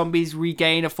if the zombies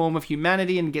regain a form of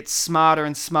humanity and get smarter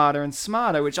and smarter and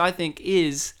smarter, which I think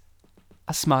is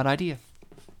a smart idea.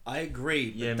 I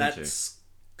agree, but that's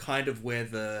kind of where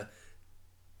the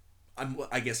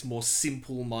I guess more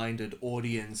simple-minded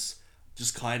audience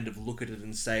just kind of look at it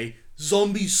and say,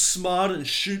 zombies smart and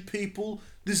shoot people?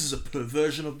 This is a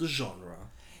perversion of the genre.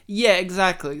 Yeah,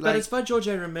 exactly. But it's by George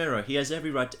A. Romero. He has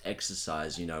every right to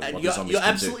exercise, what the zombies You're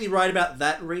can absolutely right about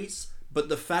that, Reese, but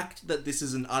the fact that this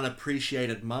is an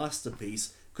unappreciated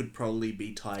masterpiece could probably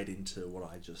be tied into what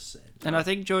I just said. And I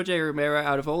think George A. Romero,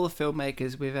 out of all the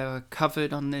filmmakers we've ever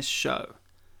covered on this show,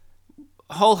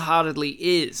 wholeheartedly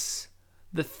is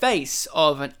the face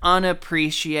of an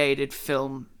unappreciated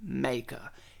filmmaker.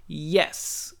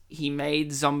 Yes, he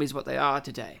made zombies what they are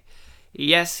today.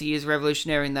 Yes, he is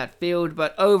revolutionary in that field,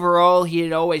 but overall, he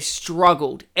had always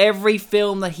struggled. Every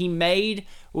film that he made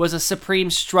was a supreme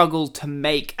struggle to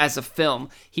make as a film.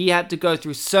 He had to go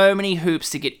through so many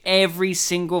hoops to get every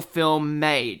single film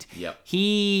made. Yep.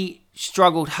 He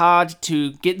struggled hard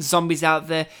to get zombies out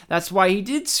there. That's why he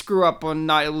did screw up on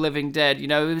Night of the Living Dead. It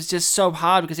was just so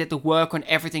hard because he had to work on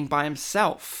everything by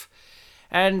himself.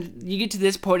 And you get to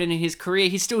this point in his career,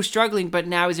 he's still struggling, but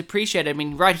now he's appreciated. I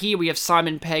mean, right here we have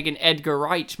Simon Pegg and Edgar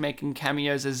Wright making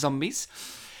cameos as zombies.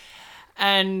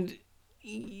 And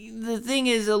the thing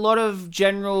is, a lot of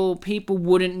general people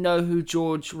wouldn't know who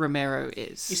George Romero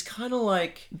is. He's kind of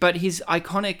like... But he's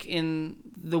iconic in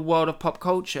the world of pop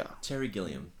culture. Terry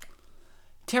Gilliam.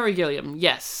 Terry Gilliam,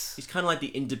 yes. He's kind of like the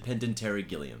independent Terry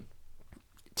Gilliam.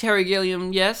 Terry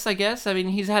Gilliam, yes, I guess. I mean,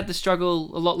 he's had to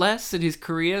struggle a lot less in his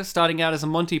career. Starting out as a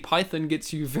Monty Python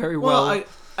gets you very well.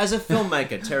 As a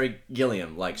filmmaker, Terry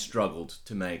Gilliam struggled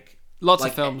to make lots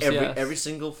of films. Every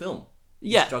single film.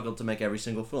 He struggled to make every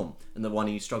single film, and the one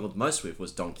he struggled most with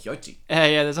was Don Quixote.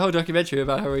 Yeah, there's a whole documentary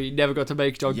about how he never got to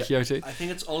make Don Quixote. I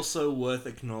think it's also worth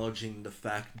acknowledging the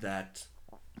fact that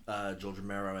George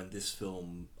Romero and this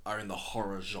film are in the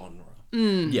horror genre.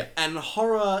 Yeah. And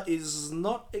horror is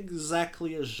not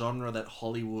exactly a genre that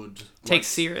Hollywood takes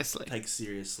seriously.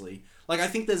 I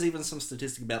think there's even some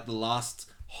statistic about the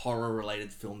last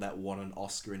horror-related film that won an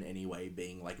Oscar in any way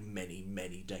being many,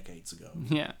 many decades ago.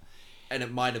 Yeah. And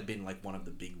it might have been one of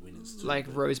the big winners too.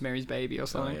 Rosemary's Baby or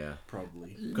something. Oh, yeah.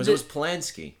 Probably. Because it was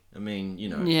Polanski. I mean, you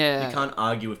can't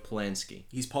argue with Polanski.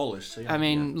 He's Polish, so yeah. I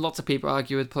mean, lots of people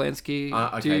argue with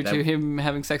Polanski due to him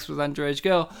having sex with an underage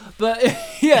girl. But,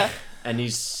 yeah. And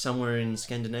he's somewhere in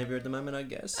Scandinavia at the moment, I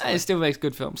guess. He still makes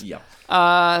good films. Yeah.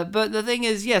 But the thing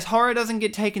is, yes, horror doesn't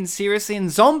get taken seriously, and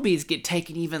zombies get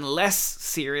taken even less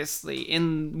seriously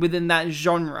within that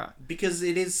genre. Because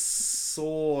it is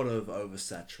sort of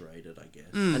oversaturated, I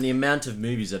guess. And the amount of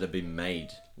movies that have been made,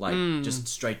 just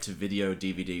straight to video,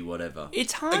 DVD, whatever.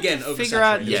 It's hard to figure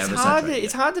out. Yeah,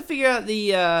 it's hard to figure out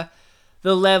the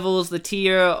levels, the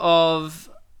tier of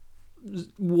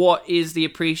what is the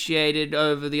appreciated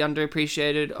over the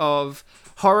underappreciated of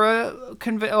horror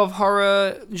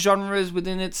genres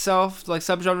within itself,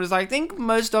 subgenres. I think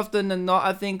most often than not,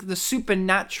 I think the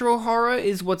supernatural horror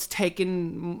is what's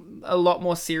taken a lot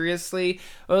more seriously,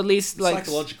 or at least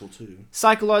psychological too.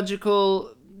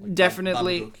 Psychological,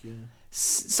 definitely. Babadook, yeah.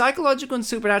 Psychological and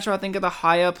supernatural, I think, are the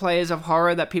higher players of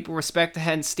horror that people respect.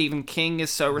 Hence, Stephen King is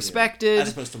so respected.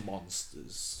 As opposed to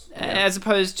monsters. As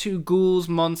opposed to ghouls,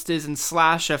 monsters, and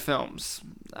slasher films.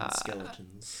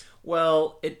 Skeletons.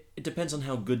 Well, it depends on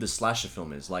how good the slasher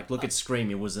film is. Look at Scream.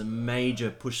 It was a major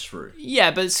push through.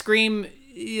 Yeah, but Scream...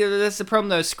 that's the problem,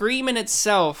 though. Scream in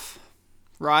itself,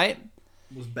 right?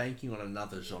 Was banking on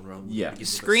another genre. Yeah.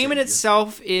 Scream in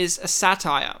itself is a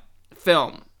satire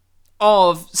film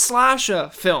of slasher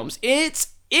films. It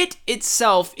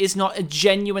itself is not a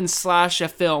genuine slasher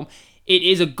film. It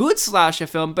is a good slasher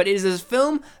film, but it is a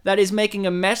film that is making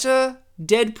a meta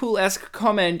Deadpool-esque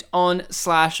comment on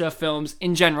slasher films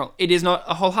in general. It is not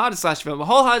a wholehearted slasher film. A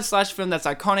wholehearted slasher film that's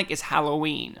iconic is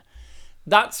Halloween.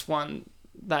 That's that's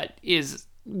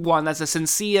a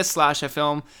sincere slasher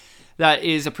film that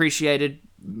is appreciated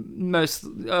most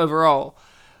overall.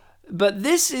 But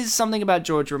this is something about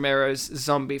George Romero's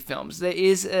zombie films. There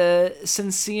is a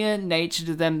sincere nature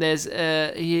to them.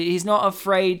 He's not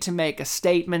afraid to make a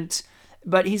statement,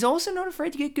 but he's also not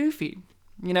afraid to get goofy.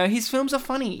 You know, his films are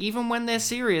funny, even when they're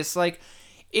serious. Like,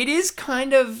 it is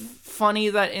kind of funny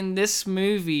that in this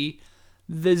movie,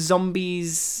 the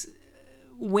zombies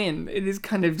win. It is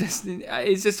kind of just,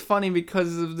 it's just funny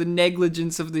because of the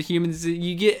negligence of the humans.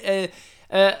 You get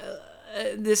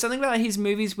there's something about his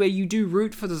movies where you do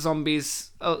root for the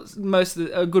zombies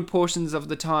good portions of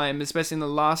the time, especially in the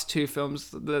last two films,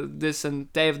 this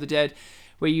and Day of the Dead,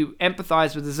 where you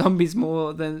empathize with the zombies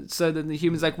more than the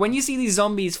humans. Like, when you see these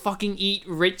zombies fucking eat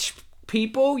rich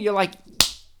people, you're like,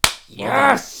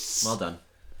 yes! Well done.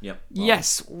 Yep.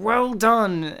 Yes, well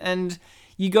done. And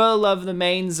you gotta love the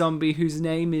main zombie whose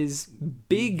name is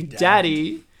Big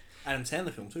Daddy. Adam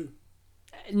Sandler film too.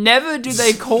 Never do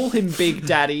they call him Big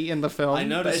Daddy in the film. I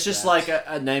noticed. But it's just like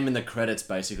a name in the credits,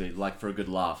 basically, like for a good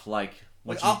laugh. Like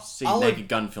what you see Naked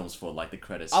Gun films for, like the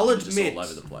credits. I'll just admit, all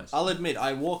over the place. I'll admit,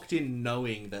 I walked in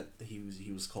knowing that he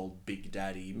was called Big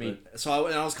Daddy. So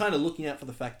I was kind of looking out for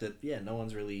the fact that no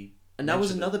one's really. And that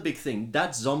was another big thing.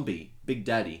 That zombie, Big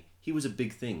Daddy, he was a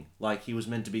big thing. Like he was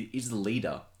meant to be. He's the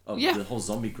leader of the whole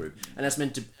zombie group, and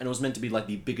it was meant to be like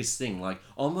the biggest thing. Like,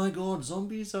 oh my god,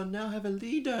 zombies now have a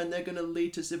leader, and they're gonna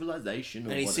lead to civilization.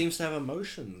 And he seems to have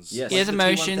emotions. Yes, he has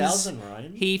emotions.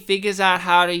 Ryan. He figures out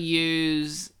how to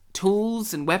use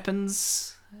tools and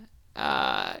weapons,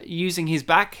 using his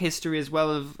back history as well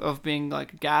of being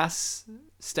like a gas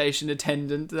station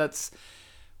attendant. That's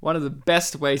one of the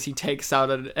best ways he takes out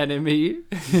an enemy.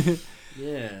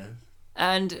 Yeah.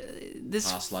 And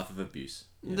this past life of abuse.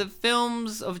 Yeah. The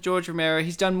films of George Romero,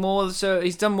 he's done more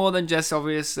than just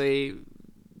obviously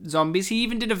zombies. He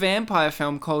even did a vampire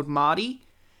film called Marty.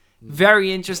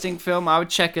 Very interesting film. I would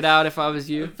check it out if I was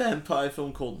A you. vampire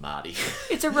film called Marty.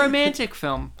 It's a romantic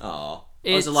film. Oh.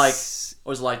 It's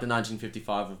Was it like the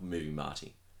 1955 movie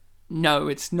Marty? No,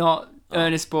 it's not.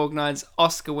 Ernest Borgnine's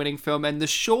Oscar-winning film, and the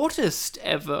shortest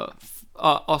ever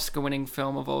Oscar-winning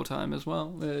film of all time as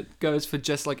well. It goes for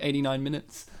just like 89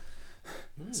 minutes.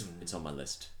 It's on my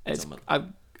list. I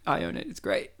own it. It's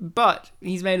great. But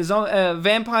he's made a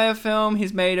vampire film.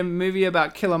 He's made a movie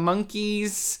about killer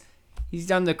monkeys. He's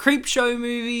done the Creepshow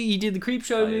movie. He did the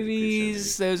Creepshow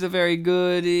movies. Those are very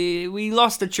good. We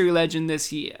lost a true legend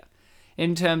this year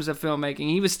in terms of filmmaking.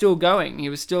 He was still going. He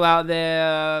was still out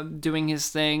there doing his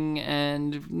thing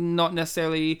and not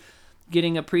necessarily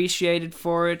getting appreciated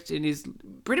for it in his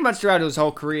pretty much throughout his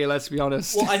whole career, let's be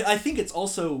honest. Well, I think it's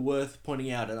also worth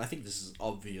pointing out, and I think this is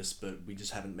obvious, but we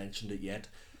just haven't mentioned it yet.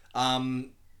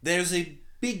 There's a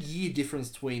big year difference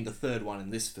between the third one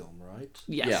and this film, right?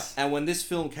 Yes. Yeah. And when this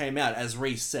film came out, as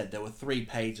Reese said, there were 3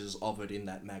 pages of it in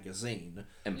that magazine.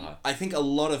 Empire. I think a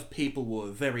lot of people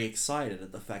were very excited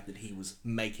at the fact that he was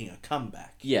making a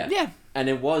comeback. Yeah. Yeah. And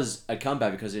it was a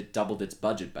comeback because it doubled its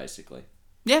budget, basically.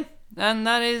 Yeah, and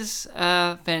that is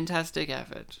a fantastic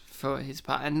effort for his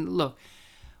part. And look,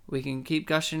 we can keep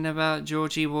gushing about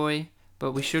Georgie Boy,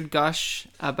 but we should gush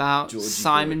about Georgie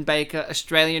Simon Boy. Baker,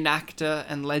 Australian actor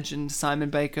and legend Simon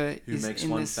Baker. Who makes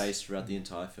one face throughout the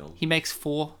entire film. He makes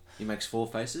 4. He makes 4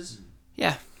 faces?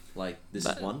 Yeah. Like, this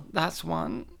is one? That's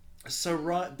one. So,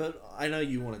 right, but I know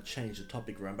you want to change the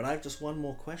topic around, but I have just one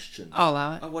more question. I'll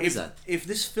allow it. Oh, what is that? If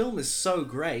this film is so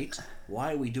great,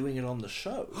 why are we doing it on the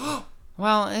show?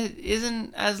 Well, it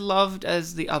isn't as loved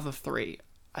as the other 3,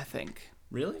 I think.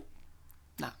 Really?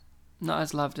 No, not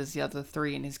as loved as the other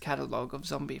 3 in his catalogue of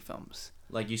zombie films.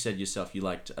 Like you said yourself, you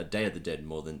liked A Day of the Dead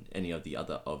more than any of the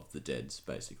other of the Deads,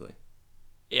 basically.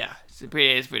 Yeah, it's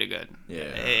pretty good.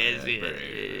 Yeah.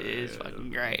 It's fucking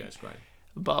great. That's great.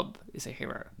 Bob is a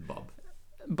hero. Bob.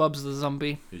 Bob's the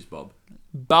zombie. Who's Bob?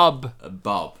 Bob.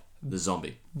 Bob, the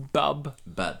zombie. Bub.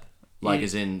 Bub. Like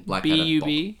as in Blackadder.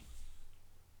 B-U-B.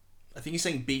 I think he's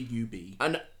saying B-U-B.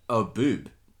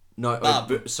 Boob. No,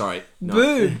 Bub. Sorry. No.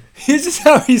 Boo. This is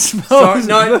how he Sorry, smells.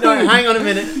 no, boob. hang on a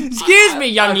minute. Excuse me,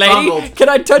 young I lady. fumbled. Can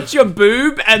I touch your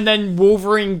boob? And then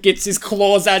Wolverine gets his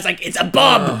claws out. It's like, it's a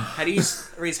bub. How do you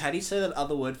say that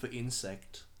other word for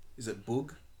insect? Is it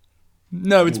bug?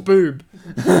 No, it's boob.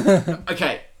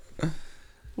 Okay.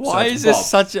 Why it's is this Bob.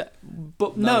 such a...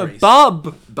 no, Reese.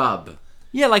 bub. Bub.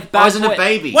 Yeah, like I bad wasn't boy. a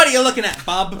baby. What are you looking at,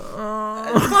 bub?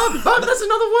 Bub, that's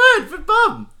another word for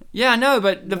bub. Yeah, I know,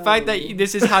 but the fact that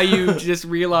this is how you just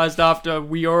realised after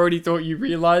we already thought you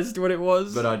realised what it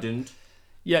was. But I didn't.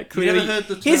 Yeah, clearly. never heard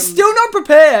the term- He's still not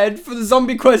prepared for the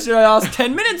zombie question I asked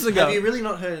 10 minutes ago. Have you really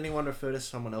not heard anyone refer to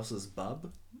someone else as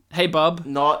bub? Hey, bub.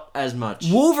 Not as much.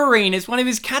 Wolverine is one of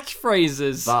his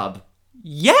catchphrases. Bub.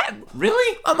 Yeah.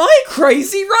 Really? Am I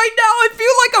crazy right now? I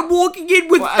feel like I'm walking in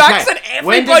with facts that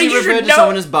When everybody does he refer should to know.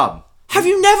 someone as bub? Have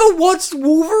you never watched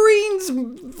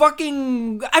Wolverine's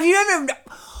fucking... Have you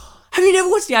never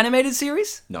watched the animated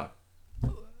series? No.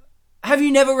 Have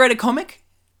you never read a comic?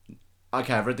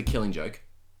 Okay, I've read The Killing Joke.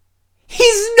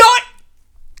 He's not...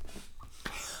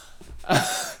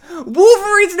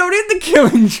 Wolverine's not in The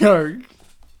Killing Joke.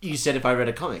 You said if I read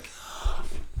a comic.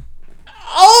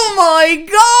 Oh my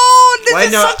god! This Wait,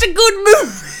 is no. such a good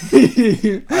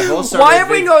movie! I've also Why read have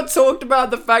we the- not talked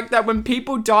about the fact that when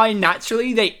people die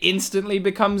naturally, they instantly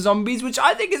become zombies, which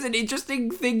I think is an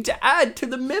interesting thing to add to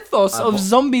the mythos of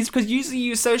zombies, because usually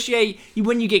you associate,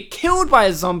 when you get killed by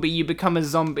a zombie, you become a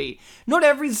zombie. Not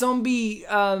every zombie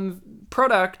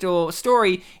product or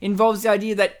story involves the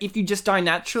idea that if you just die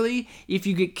naturally, if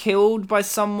you get killed by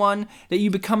someone, that you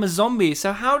become a zombie.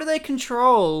 So how do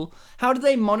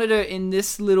they monitor in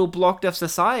this little blocked off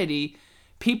society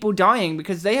people dying?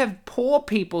 Because they have poor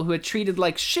people who are treated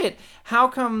like shit. How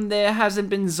come there hasn't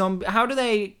been how do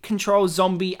they control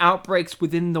zombie outbreaks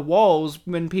within the walls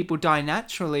when people die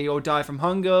naturally or die from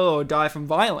hunger or die from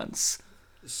violence?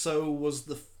 So was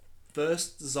the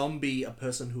first zombie a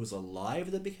person who was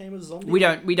alive that became a zombie? We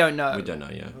don't know. We don't know,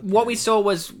 yeah. What we saw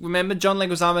was, remember, John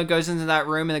Leguizamo goes into that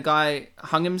room and the guy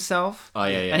hung himself? Oh,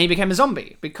 yeah. And he became a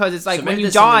zombie. Because it's like, So when maybe you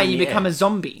there's something die, in you the become air. a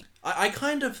zombie. I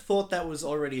kind of thought that was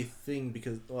already a thing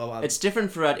because... It's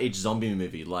different throughout each zombie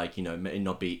movie. Like, it may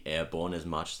not be airborne as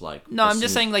much. Like, No, as I'm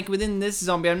just soon- saying, like, within this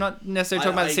zombie, I'm not necessarily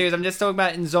talking about the series, I'm just talking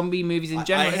about in zombie movies in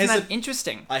general. Isn't that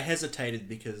interesting? I hesitated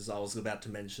because I was about to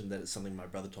mention that it's something my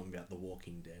brother told me about The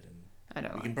Walking Dead, and I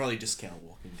don't we know. can probably discount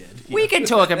Walking Dead. We can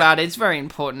talk about it. It's very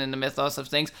important in the mythos of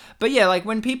things. But yeah, like,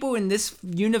 when people in this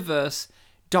universe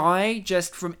die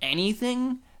just from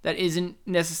anything that isn't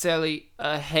necessarily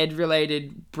a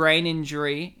head-related brain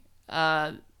injury,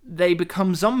 they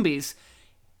become zombies.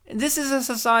 This is a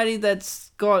society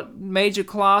that's got major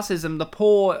classism. The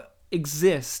poor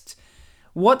exist.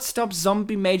 What stops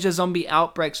major zombie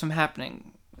outbreaks from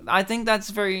happening? I think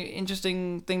that's a very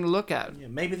interesting thing to look at. Yeah,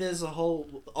 maybe there's a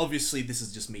whole... Obviously, this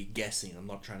is just me guessing. I'm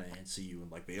not trying to answer you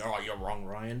and be, oh, you're wrong,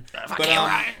 Ryan.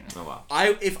 Ryan. Oh,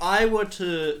 wow. If I were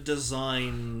to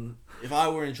design... If I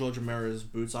were in George Romero's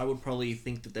boots, I would probably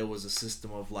think that there was a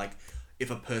system of, like,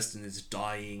 if a person is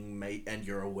dying and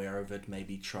you're aware of it,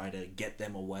 maybe try to get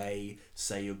them away,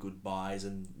 say your goodbyes,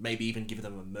 and maybe even give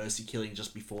them a mercy killing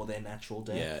just before their natural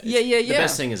death. Yeah. The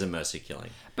best thing is a mercy killing.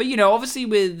 But, you know, obviously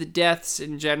with the deaths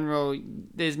in general,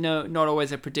 there's not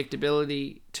always a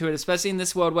predictability to it, especially in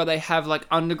this world where they have, like,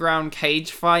 underground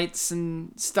cage fights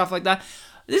and stuff like that.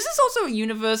 This is also a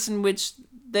universe in which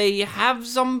they have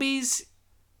zombies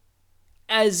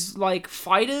as, like,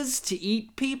 fighters to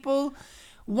eat people.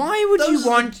 Why would you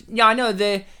want... Yeah, I know,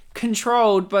 they're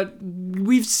controlled, but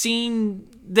we've seen...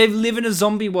 They live in a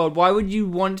zombie world. Why would you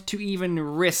want to even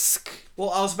risk... Well,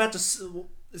 I was about to...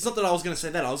 It's not that I was going to say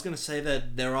that. I was going to say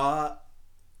that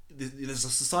there's a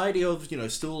society of,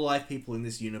 still alive people in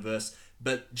this universe,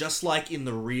 but just like in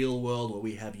the real world where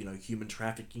we have, human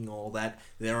trafficking, all that,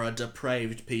 there are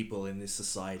depraved people in this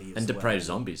society as And well. depraved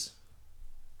zombies.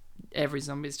 Every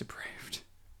zombie's depraved.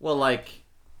 Well, like,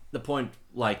 the point,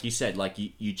 like you said, like,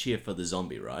 you cheer for the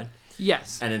zombie, right?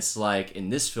 Yes. And it's like, in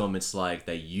this film, it's like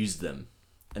they use them.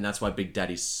 And that's why Big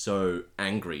Daddy's so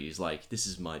angry. He's like,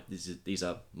 these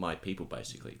are my people,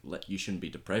 basically. You shouldn't be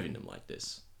depraving them like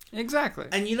this. Exactly.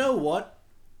 And you know what?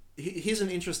 Here's an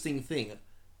interesting thing.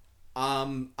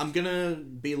 I'm gonna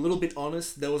be a little bit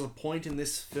honest. There was a point in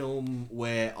this film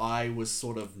where I was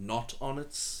sort of not on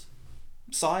its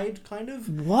side, kind of.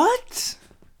 What?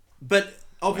 But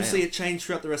obviously Wow. it changed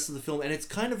throughout the rest of the film, and it's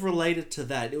kind of related to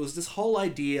that. It was this whole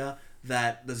idea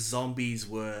that the zombies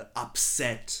were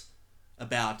upset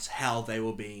about how they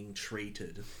were being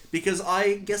treated. Because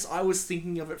I guess I was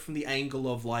thinking of it from the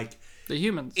angle of, like, The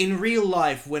humans. in real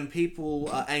life, when people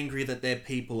are angry that their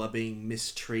people are being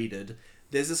mistreated,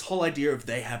 there's this whole idea of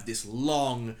they have this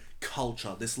long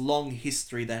culture, this long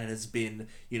history that has been,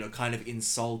 kind of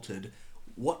insulted.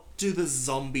 What do the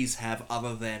zombies have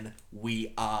other than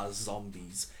we are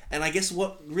zombies? And I guess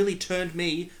what really turned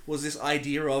me was this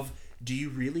idea of, do you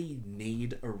really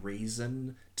need a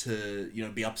reason to,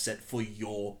 be upset for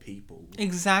your people?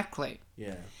 Exactly.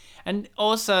 Yeah. And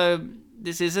also,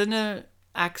 this isn't an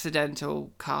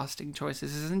accidental casting choice.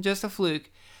 This isn't just a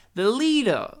fluke. The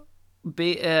leader,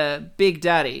 Big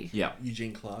Daddy, Yeah.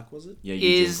 Eugene Clark, was it? Yeah,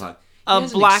 Eugene Is Clark. a He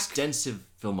has black- an extensive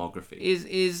filmography.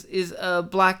 is a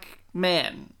black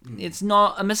man. It's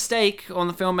not a mistake on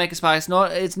the filmmaker's part.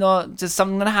 It's not just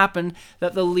something that happened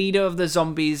that the leader of the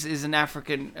zombies is an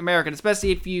African American,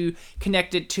 especially if you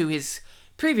connect it to his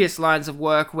previous lines of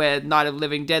work where Night of the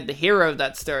Living Dead, the hero of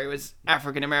that story, was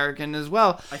African American as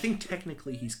well. I think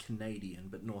technically he's Canadian,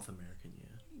 but North American,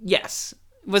 yeah. Yes.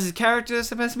 Was his character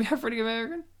supposed to be African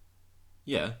American?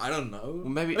 Yeah. I don't know. Well,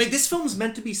 maybe. I mean, this film's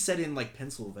meant to be set in, like,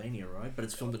 Pennsylvania, right? But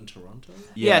it's filmed in Toronto?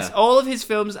 Yeah. Yes, all of his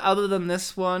films, other than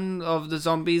this one of the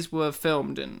zombies, were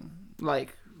filmed in,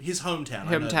 like, His hometown.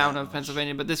 I know hometown that of much.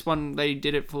 Pennsylvania, but this one, they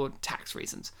did it for tax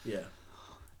reasons. Yeah.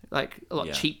 Like, a lot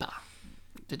Yeah. cheaper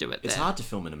to do it It's there. hard to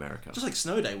film in America. Just like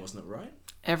Snow Day, wasn't it, right?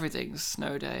 Everything's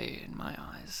snow day in my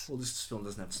eyes. Well, this film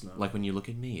doesn't have snow. Like when you look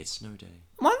at me, it's snow day.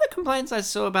 One of the complaints I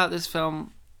saw about this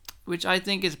film, which I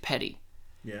think is petty,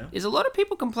 Yeah. is a lot of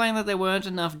people complain that there weren't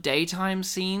enough daytime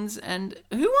scenes, and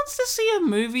who wants to see a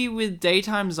movie with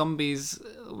daytime zombies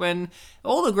when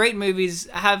all the great movies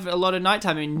have a lot of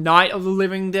nighttime? I mean, Night of the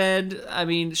Living Dead, I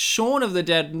mean, Shaun of the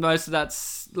Dead, most of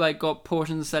that's, like, got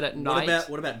portions set at night.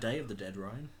 What about Day of the Dead,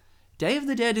 Ryan? Day of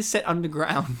the Dead is set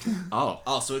underground. Oh.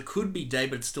 Oh, so it could be day,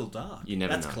 but it's still dark. You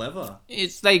never That's know. clever.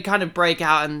 They kind of break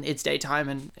out and it's daytime,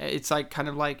 and it's like kind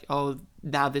of like, oh,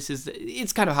 now this is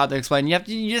it's kind of hard to explain.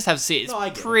 You just have to see it. It's No, I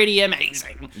get it. pretty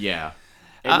amazing. Yeah.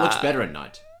 It looks better at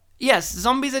night. Yes,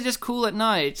 zombies are just cool at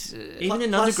night. Even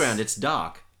in plus- underground, it's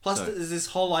dark. Plus, So- there's this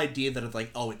whole idea that it's like,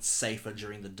 oh, it's safer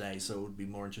during the day, so it would be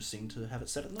more interesting to have it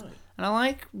set at night. And I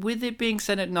like, with it being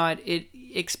set at night, it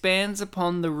expands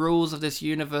upon the rules of this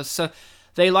universe. So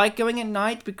they like going at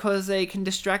night because they can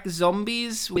distract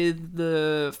zombies with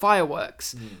the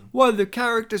fireworks. One of the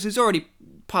characters who's already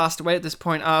passed away at this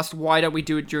point asked, why don't we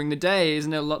do it during the day?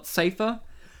 Isn't it a lot safer?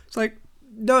 It's like,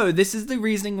 no, this is the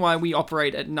reasoning why we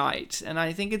operate at night. And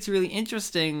I think it's really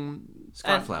interesting.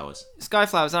 Skyflowers.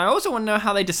 Skyflowers. And I also want to know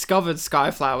how they discovered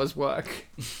Skyflowers work.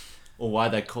 Or why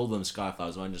they call them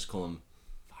Skyflowers. Why don't you just call them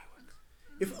fireworks?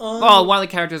 If Oh, one of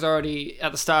the characters already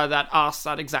at the start of that asked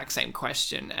that exact same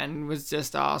question and was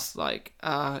just asked like,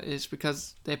 it's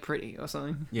because they're pretty or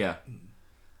something. Yeah.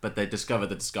 But they discovered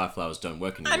that Skyflowers don't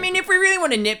work anymore. I mean, if we really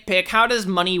want to nitpick, how does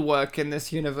money work in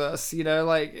this universe? You know,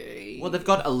 like, Well, they've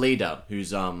got a leader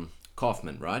who's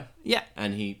Kaufman, right? yeah,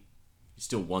 And he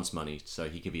still wants money, so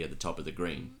he could be at the top of the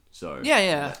green. So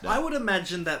yeah. I would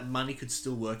imagine that money could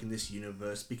still work in this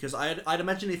universe, because I'd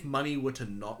imagine if money were to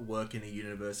not work in a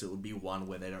universe, it would be one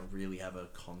where they don't really have a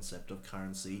concept of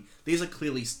currency. These are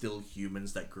clearly still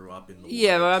humans that grew up in the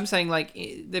Yeah, world. but I'm saying like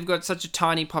they've got such a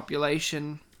tiny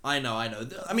population. I know. I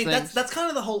mean, Things. that's kind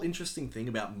of the whole interesting thing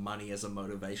about money as a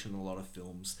motivation in a lot of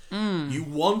films. Mm. You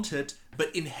want it,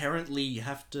 but inherently you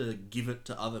have to give it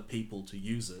to other people to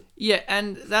use it. Yeah,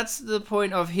 and that's the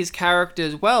point of his character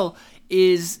as well,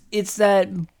 is it's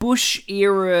that Bush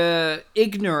era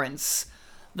ignorance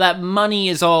that money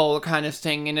is all kind of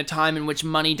thing in a time in which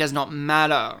money does not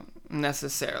matter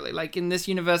necessarily. Like in this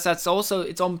universe, that's also,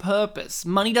 it's on purpose.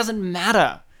 Money doesn't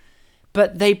matter,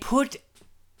 but they put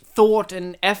thought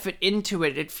and effort into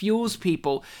it. It fuels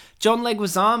people. John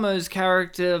Leguizamo's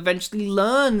character eventually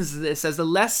learns this as a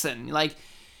lesson. Like,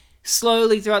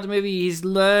 slowly throughout the movie, he's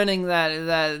learning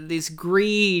that this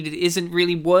greed isn't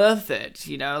really worth it.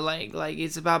 You know, like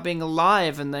it's about being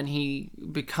alive, and then he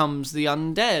becomes the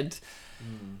undead.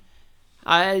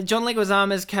 John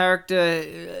Leguizamo's character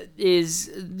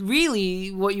is really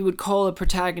what you would call a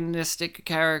protagonistic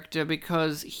character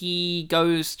because he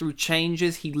goes through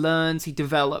changes, he learns, he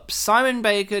develops. Simon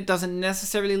Baker doesn't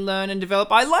necessarily learn and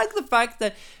develop. I like the fact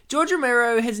that George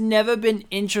Romero has never been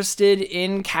interested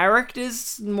in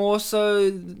characters, more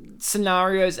so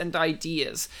scenarios and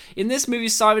ideas. In this movie,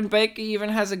 Simon Baker even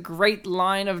has a great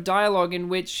line of dialogue in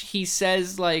which he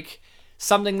says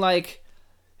something like,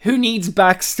 who needs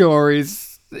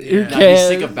backstories? Who Now, cares? he's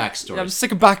sick of backstories. I'm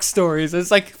sick of backstories.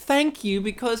 It's like, thank you,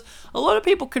 because a lot of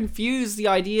people confuse the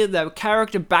idea that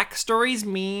character backstories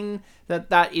mean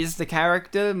that is the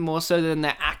character more so than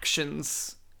their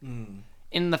actions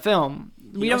in the film.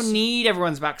 We don't need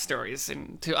everyone's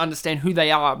backstories to understand who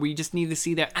they are. We just need to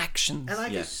see their actions. And I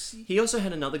Yeah. guess He also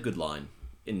had another good line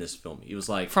in this film. He was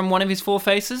like, From one of his four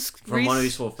faces? From one of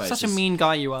Reese? his four Such a faces. mean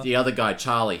guy you are. the other guy,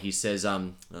 Charlie, he says,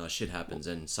 shit happens.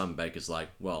 And some Baker's like,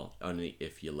 well, only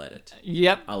if you let it.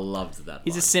 Yep. I loved that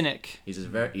He's line. a cynic. He's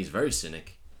very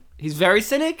cynic. He's very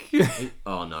cynic?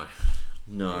 Oh, no.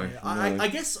 No. I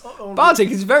guess Bartek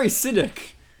is very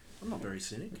cynic. I'm not very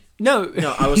cynic. No.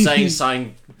 No, I was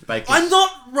saying Baker.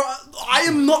 I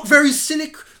am not very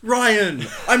cynic, Ryan.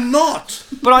 I'm not.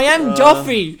 But I am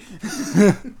Duffy.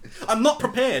 I'm not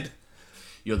prepared.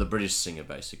 You're the British singer,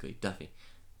 basically. Duffy.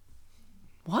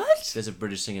 What? There's a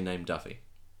British singer named Duffy.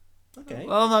 Okay.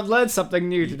 Well, I've learned something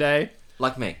new today.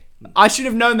 Like me. I should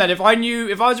have known that. If I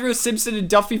was a real Simpson and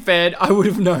Duffy fan, I would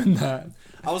have known that.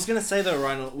 I was gonna say though,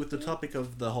 Ryan, with the topic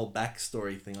of the whole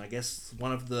backstory thing, I guess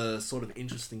one of the sort of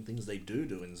interesting things they do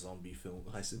in zombie film,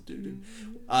 I said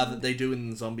that they do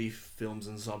in zombie films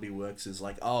and zombie works is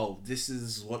like, oh, this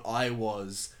is what I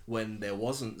was when there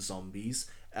wasn't zombies.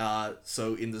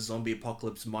 So in the zombie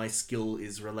apocalypse, my skill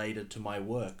is related to my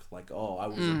work. Like, oh, I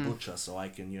was a butcher, so I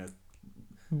can,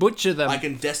 Butcher them. I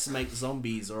can decimate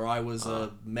zombies, or I was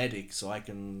a medic, so I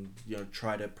can,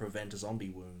 try to prevent zombie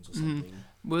wounds or something.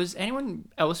 Was anyone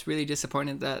else really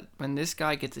disappointed that when this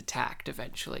guy gets attacked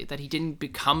eventually, that he didn't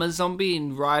become a zombie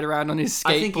and ride around on his skateboard?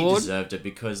 I think he deserved it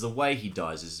because the way he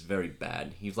dies is very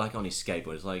bad. He's like on his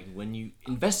skateboard. It's like when you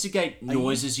investigate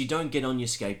noises, you don't get on your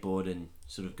skateboard and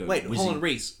sort of go Wait, whizzing. hold on,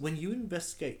 Reese. When you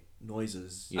investigate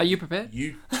noises, Are you prepared?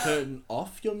 you turn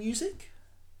off your music?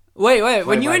 Wait.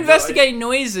 When you wait, investigate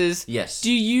noises, Yes. do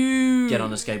you Get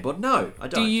on a skateboard? No, I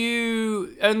don't. Do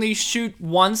you only shoot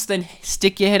once, then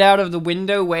stick your head out of the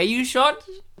window where you shot?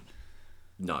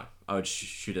 No, I would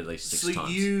shoot at least 6 So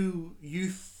times. you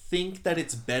think that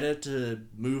it's better to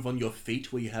move on your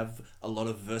feet where you have a lot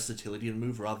of versatility to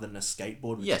move rather than a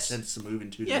skateboard which Yes. tends to move in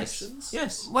two Yes. directions?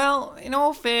 Yes. Well, in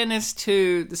all fairness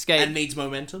to the And needs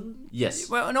momentum? Yes.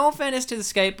 Well, in all fairness to the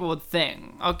skateboard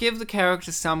thing, I'll give the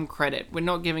character some credit. We're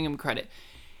not giving him credit.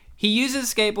 He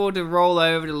uses the skateboard to roll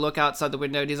over to look outside the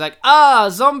window, and he's like,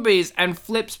 zombies, and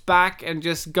flips back and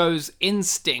just goes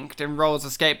instinct and rolls the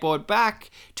skateboard back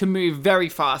to move very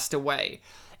fast away.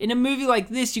 In a movie like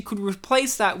this, you could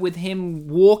replace that with him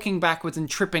walking backwards and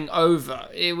tripping over.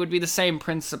 It would be the same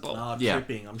principle. Yeah.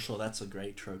 Tripping. I'm sure that's a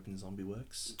great trope in zombie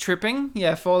works. Tripping?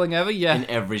 Yeah, falling over? Yeah. In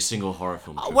every single horror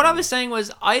film. What I was saying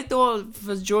was, I thought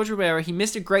for George Romero, he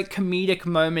missed a great comedic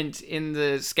moment in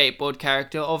the skateboard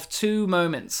character of 2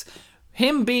 moments.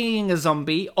 Him being a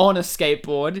zombie on a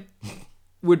skateboard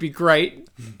would be great.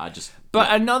 But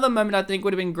another moment I think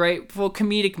would have been great for a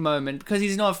comedic moment, because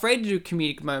he's not afraid to do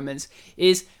comedic moments,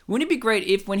 is wouldn't it be great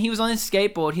if when he was on his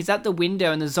skateboard, he's at the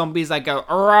window and the zombies like go,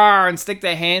 "Arrgh," and stick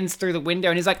their hands through the window,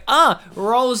 and he's like,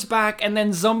 rolls back, and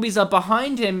then zombies are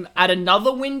behind him at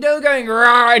another window going,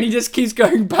 "Arrgh," and he just keeps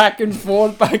going back and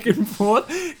forth,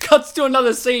 cuts to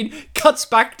another scene, cuts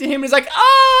back to him, and he's like,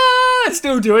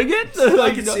 still doing it.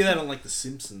 I can see that on like The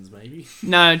Simpsons, maybe.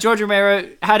 No, George Romero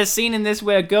had a scene in this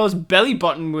where a girl's belly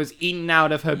button was eaten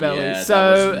out of her belly. Yeah, that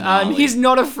so was gnarly. he's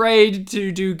not afraid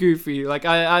to do goofy. Like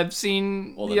I've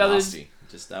seen Or the the others, nasty.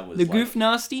 Just that was the like, goof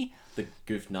nasty. The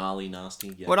goof gnarly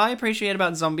nasty. Yeah. What I appreciate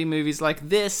about zombie movies like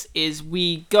this is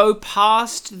we go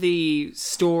past the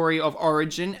story of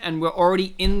origin and we're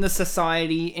already in the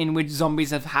society in which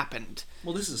zombies have happened.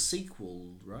 Well, this is a sequel,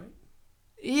 right?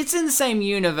 It's in the same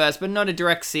universe, but not a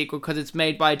direct sequel because it's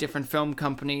made by a different film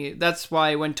company. That's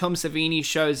why when Tom Savini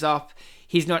shows up,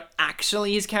 he's not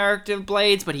actually his character of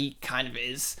Blades, but he kind of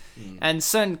is. And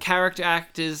certain character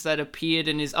actors that appeared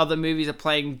in his other movies are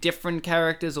playing different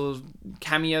characters or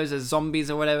cameos as zombies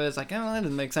or whatever. It's like, that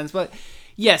doesn't make sense. But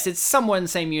yes, it's somewhat in the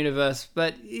same universe.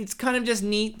 But it's kind of just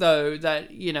neat, though, that,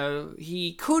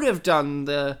 he could have done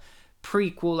the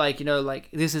prequel, like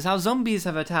this is how zombies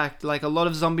have attacked, like a lot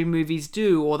of zombie movies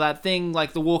do, or that thing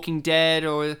like The Walking Dead,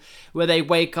 or where they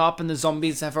wake up and the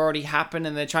zombies have already happened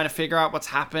and they're trying to figure out what's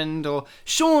happened, or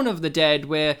Shaun of the Dead,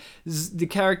 where the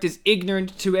character's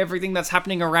ignorant to everything that's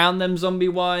happening around them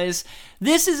zombie-wise.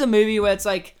 This is a movie where it's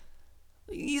like,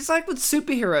 it's like with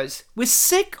superheroes. We're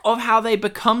sick of how they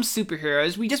become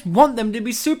superheroes. We just want them to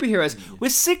be superheroes. We're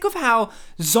sick of how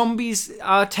zombies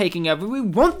are taking over. We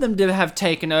want them to have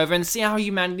taken over and see how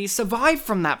humanity survived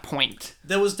from that point.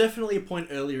 There was definitely a point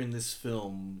earlier in this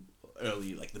film,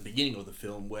 like the beginning of the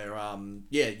film, where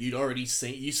you'd already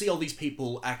you see all these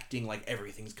people acting like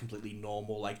everything's completely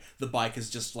normal, like the bikers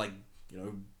just like,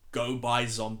 go by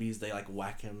zombies, they like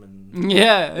whack him, and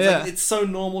it's so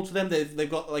normal to them. They've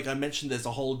got, like I mentioned, there's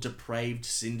a whole depraved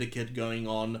syndicate going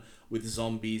on with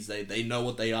zombies. They know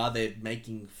what they are. They're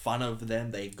making fun of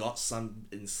them. They got some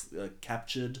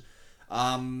captured.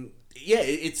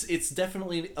 It's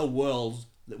definitely a world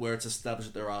where it's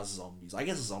established that there are zombies. I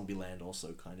guess Zombieland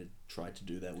also kind of tried to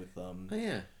do that with Oh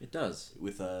yeah, it does.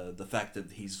 with the fact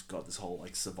that he's got this whole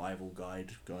like survival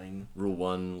guide going. Rule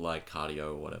 1, like cardio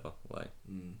or whatever. Like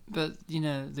But,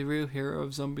 the real hero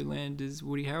of Zombieland is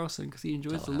Woody Harrelson because he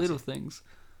enjoys the little things.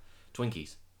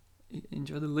 Twinkies.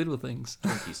 Enjoy the little things.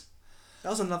 Twinkies. That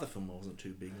was another film I wasn't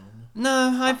too big on.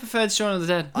 No, I preferred Shaun of the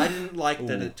Dead. I didn't like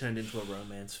that it turned into a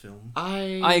romance film.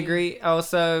 I agree.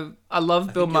 Also, I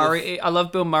love Bill think Murray. I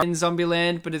love Bill Murray in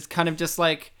Zombieland, but it's kind of just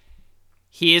like,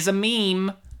 here's a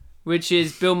meme, which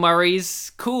is Bill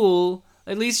Murray's cool.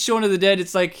 At least Shaun of the Dead,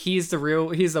 it's like he's the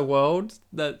world.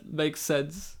 That makes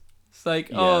sense. It's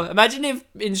like, oh, Yeah. imagine if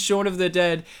in Shaun of the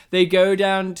Dead they go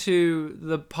down to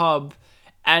the pub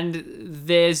and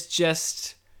there's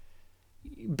just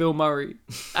Bill Murray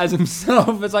as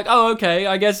himself. It's like, oh, okay,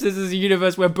 I guess this is a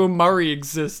universe where Bill Murray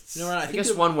exists. You know what, I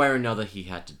guess one way or another he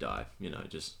had to die.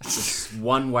 Just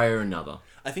one way or another.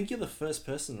 I think you're the first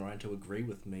person, Ryan, to agree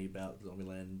with me about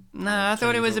Zombieland. Nah, I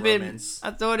thought it was a bit. I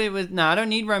thought it was. Nah, I don't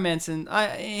need romance, and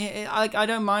I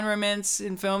don't mind romance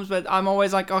in films, but I'm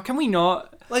always like, oh, can we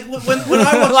not? Like when I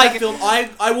watched Like- that film,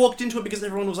 I walked into it because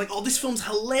everyone was like, "Oh, this film's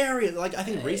hilarious!" Like I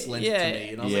think Reese lent it yeah. to me,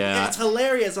 and I was Yeah. like, "Yeah, it's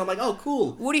hilarious." I'm like, "Oh,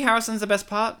 cool." Woody Harrelson's the best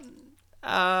part.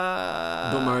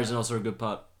 Bill Murray's also a good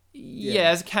part. Yeah,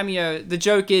 as a cameo, the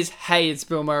joke is, hey, it's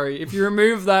Bill Murray. If you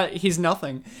remove that, he's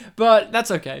nothing. But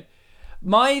that's okay.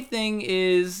 My thing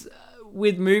is,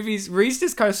 with movies, Reese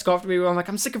just kind of scoffed at me where I'm like,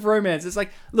 I'm sick of romance. It's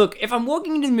like, look, if I'm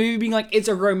walking into the movie being like, it's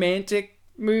a romantic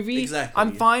movie, Exactly.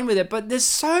 I'm fine with it. But there's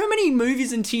so many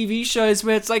movies and TV shows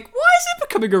where it's like, why is it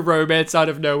becoming a romance out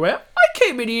of nowhere? I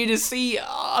came in here to see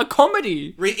a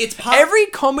comedy. It's part. Every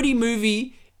comedy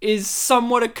movie is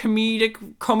somewhat a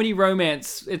comedy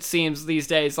romance, it seems, these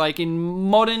days. Like in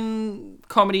modern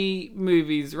comedy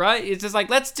movies, right? It's just like,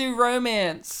 let's do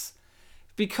romance.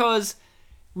 Because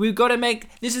we've got to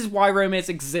make... This is why romance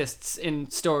exists in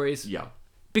stories. Yeah.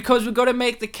 Because we've got to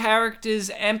make the characters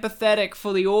empathetic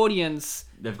for the audience.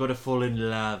 They've got to fall in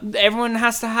love. Everyone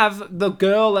has to have the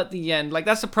girl at the end. Like,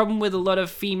 that's the problem with a lot of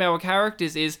female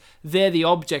characters is they're the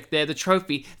object, they're the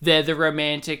trophy, they're the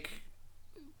romantic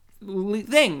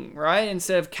thing, right?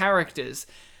 Instead of characters.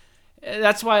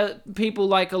 That's why people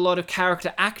like a lot of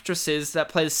character actresses that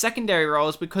play the secondary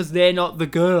roles, because they're not the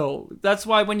girl. That's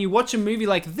why when you watch a movie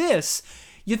like this,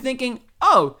 you're thinking,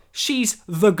 oh, she's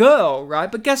the girl,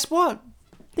 right? But guess what?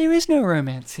 There is no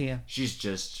romance here. She's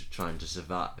just trying to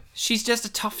survive. She's just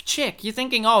a tough chick. You're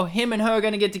thinking, oh, him and her are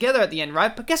going to get together at the end,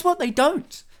 right? But guess what? They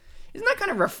don't. Isn't that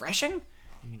kind of refreshing?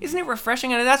 Isn't it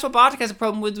refreshing? And that's what Bartek has a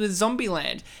problem with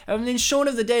Zombieland. And in Shaun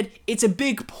of the Dead, it's a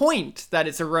big point that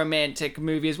it's a romantic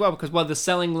movie as well, because one of the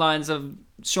selling lines of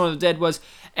Shaun of the Dead was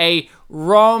a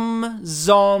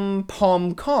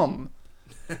rom-zom-pom-com.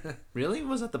 Really?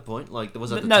 Was that the point? Like,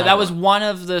 was that the No, that was tagline? one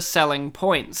of the selling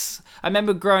points. I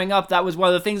remember growing up, that was one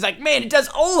of the things like, man, it does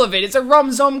all of it. It's a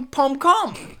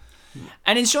rom-zom-pom-com.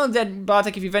 And in Shaun of the Dead,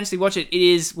 Bartek, if you eventually watch it, it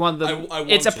is one of the... I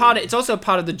want it's a to. part. It's also a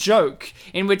part of the joke,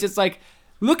 in which it's like,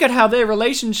 look at how their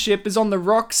relationship is on the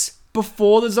rocks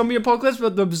before the zombie apocalypse,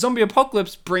 but the zombie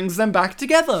apocalypse brings them back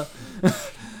together.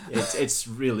 It's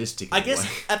realistic. I in a guess way.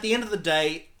 at the end of the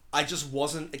day, I just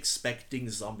wasn't expecting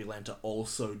Zombieland to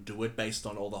also do it based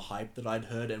on all the hype that I'd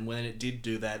heard, and when it did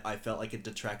do that, I felt like it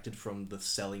detracted from the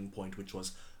selling point, which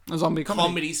was A zombie comedy.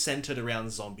 comedy centered around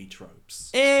zombie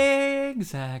tropes.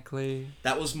 Exactly.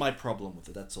 That was my problem with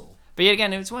it, that's all. But yet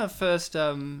again, it was one of the first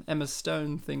Emma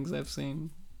Stone things I've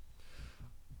seen.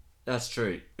 That's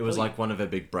true. It was Probably- like one of her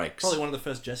big breaks. Probably one of the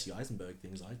first Jesse Eisenberg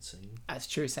things I'd seen. That's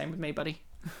true. Same with me, buddy.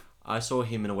 I saw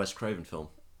him in a Wes Craven film.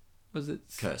 Was it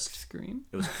Cursed. Scream?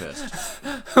 It was Cursed.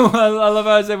 I love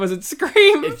how I said, was it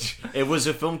Scream? It was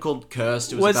a film called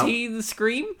Cursed. It was Was about... he the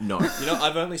Scream? No. You know,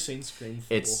 I've only seen Scream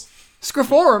 4. It's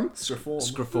Screforum.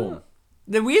 Screform.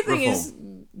 The weird thing is,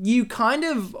 you kind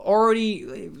of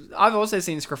already... I've also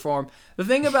seen Screforum. The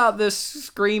thing about the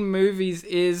Scream movies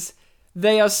is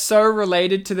they are so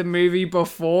related to the movie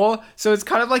before, so it's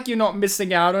kind of like you're not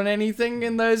missing out on anything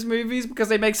in those movies because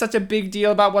they make such a big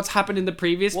deal about what's happened in the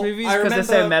previous Well, movies I because they're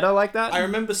so remember- meta like that. I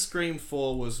remember Scream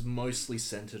 4 was mostly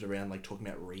centered around like talking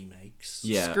about remakes.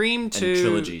 yeah. Scream and 2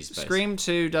 trilogies. Basically. Scream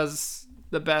 2 does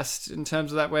the best in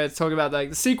terms of that, where it's talking about like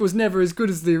the sequel's never as good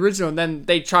as the original, and then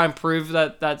they try and prove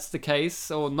that that's the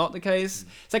case or not the case.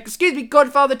 It's like, excuse me,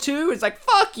 Godfather 2? It's like,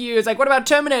 fuck you. It's like, what about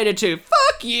Terminator 2?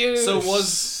 Fuck you. So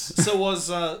was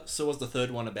the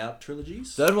third one about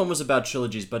trilogies? Third one was about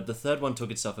trilogies, but the third one took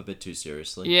itself a bit too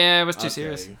seriously. Yeah, it was too Okay.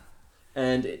 serious.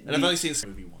 And, And I've only seen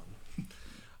movie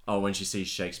 1. when she sees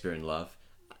Shakespeare in Love,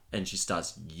 and she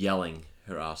starts yelling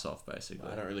her ass off, basically.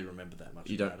 I don't really remember that much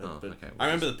You about don't- it. oh, But okay, well, I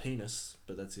remember the penis,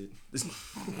 but that's it.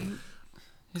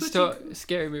 It's still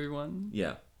Scary Movie 1.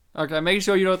 Yeah. Okay, make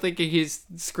sure you're not thinking he's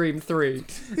Scream 3.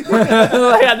 Like,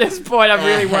 at this point, I'm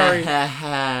really worried.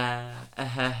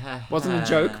 Wasn't a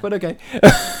joke, but okay.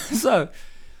 So,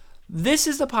 this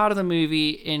is the part of the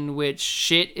movie in which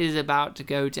shit is about to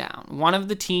go down. One of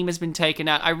the team has been taken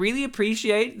out. I really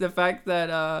appreciate the fact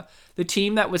that the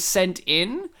team that was sent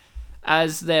in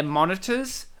as their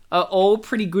monitors are all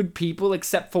pretty good people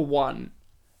except for one,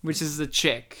 which is the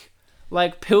chick.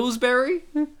 Like Pillsbury?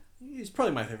 He's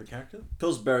probably my favorite character.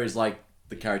 Pillsbury's like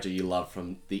the character you love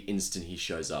from the instant he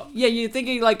shows up. Yeah, you're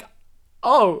thinking like,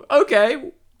 oh,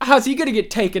 okay, how's he gonna get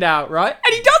taken out, right?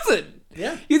 And he doesn't.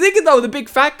 Yeah. You thinking though the big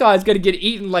fat guy's gonna get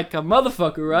eaten like a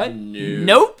motherfucker, right? No.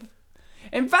 Nope.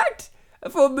 In fact,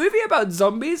 for a movie about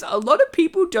zombies, a lot of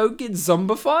people don't get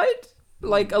zombified.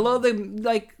 Like a lot of them,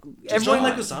 like John everyone,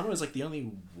 Leguizamo is like the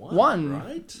only one,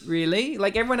 right? really.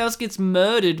 Like everyone else gets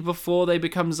murdered before they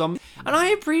become zombies, and I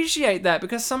appreciate that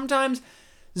because sometimes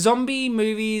zombie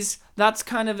movies, that's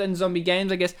kind of, and zombie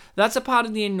games, I guess, that's a part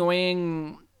of the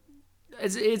annoying.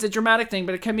 It's a dramatic thing,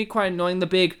 but it can be quite annoying. The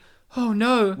big, oh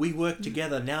no. We work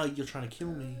together. Now you're trying to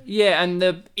kill me. Yeah, and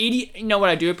the idiot. You know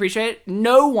what I do appreciate?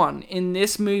 No one in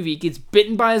this movie gets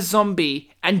bitten by a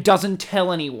zombie and doesn't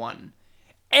tell anyone.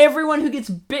 Everyone who gets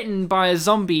bitten by a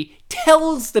zombie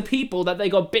tells the people that they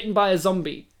got bitten by a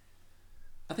zombie.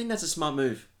 I think that's a smart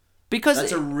move. Because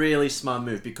That's a really smart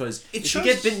move because It if shows-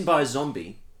 you get bitten by a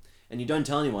zombie and you don't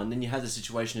tell anyone, then you have the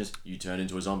situation is you turn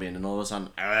into a zombie and then all of a sudden,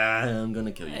 I'm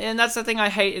gonna kill you. and that's the thing I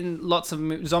hate in lots of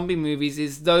zombie movies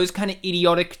is those kind of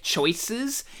idiotic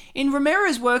choices. In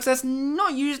Romero's works, that's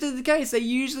not usually the case. They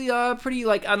usually are pretty,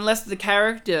 like, unless the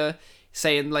character,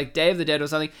 say in like Day of the Dead or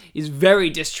something, is very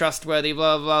distrustworthy,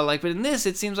 blah blah. Like, but in this,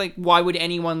 it seems like why would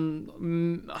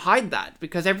anyone hide that?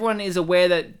 Because everyone is aware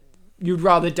that you'd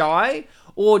rather die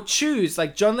or choose.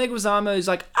 Like John Leguizamo is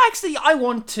like, actually, I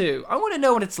want to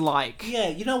know what it's like. Yeah,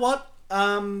 you know what?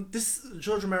 This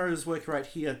George Romero's work right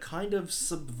here kind of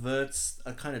subverts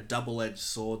a kind of double-edged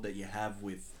sword that you have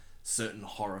with certain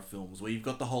horror films, where you've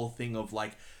got the whole thing of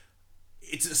like,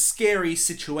 it's a scary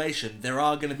situation. There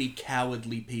are going to be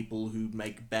cowardly people who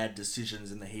make bad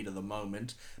decisions in the heat of the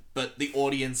moment, but the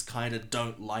audience kind of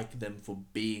don't like them for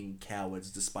being cowards,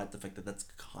 despite the fact that that's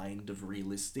kind of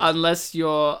realistic. Unless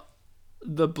you're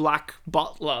the Black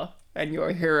Butler and you're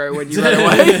a hero when you run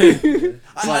away.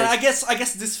 I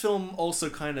guess this film also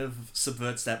kind of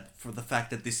subverts that for the fact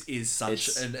that this is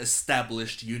such an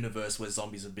established universe where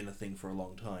zombies have been a thing for a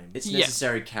long time. It's Yeah.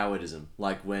 necessary cowardism,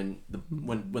 like when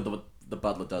the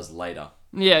butler does later.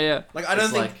 yeah. Like, I don't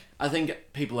It's think... like I think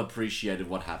people appreciated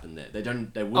what happened there. They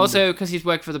wouldn't Also, because he's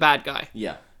worked for the bad guy.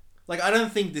 yeah. Like, I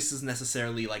don't think this is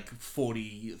necessarily, like,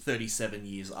 37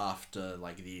 years after,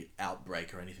 like, the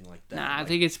outbreak or anything like that. Nah, I Like,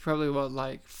 think it's probably, what,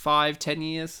 like 5-10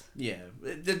 years? Yeah.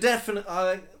 The definite...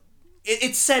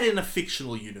 it's set in a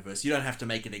fictional universe. You don't have to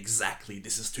make it exactly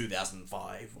this is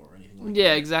 2005 or anything like Yeah,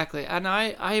 that. exactly. And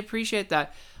I appreciate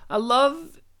that. I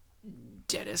love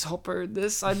Dennis Hopper in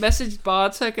this. I messaged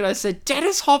Bartek and I said,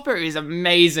 Dennis Hopper is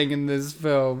amazing in this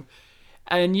film.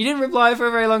 And you didn't reply for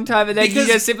a very long time, and then Because-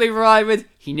 you just simply replied with,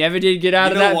 he never did get out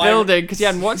You of know that why? building because he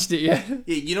hadn't watched it yet.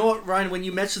 Yeah, you know what, Ryan? When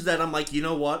you mentioned that, I'm like, you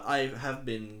know what? I have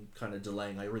been kind of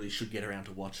delaying. I really should get around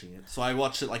to watching it. So I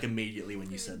watched it, like, immediately when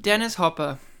you said that. Dennis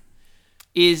Hopper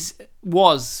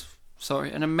was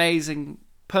an amazing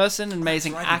person, an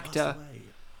amazing That's right, he actor. passed away.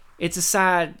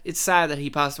 It's sad that he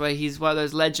passed away. He's one of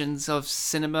those legends of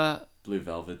cinema. Blue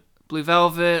Velvet, Blue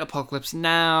Velvet, Apocalypse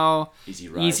Now, Easy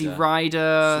Rider. Easy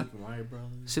Rider, Super Mario Brothers.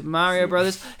 Super Mario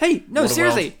Brothers. Hey, no, Waterworld.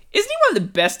 seriously, isn't he one of the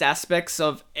best aspects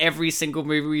of every single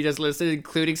movie we just listed,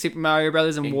 including Super Mario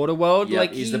Brothers and Waterworld? Yeah,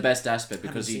 like he's the best aspect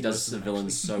because Haven't he seen does most of the them,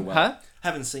 villains so well. Huh?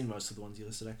 Haven't seen most of the ones you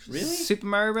listed, actually. Really? Super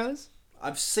Mario Brothers?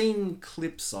 I've seen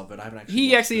clips of it. I haven't actually. He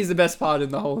watched actually it. is the best part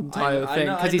in the whole entire I thing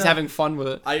know- because I he's know. having fun with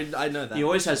it. I know that. He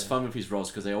always has yeah. fun with his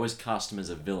roles because they always cast him as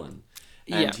a villain.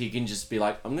 And Yeah. he can just be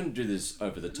like, I'm going to do this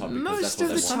over the top because Most that's of what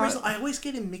the they For some want. reason, I always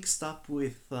get him mixed up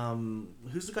with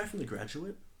who's the guy from The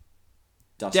Graduate?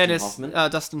 Dustin Dennis, Hoffman.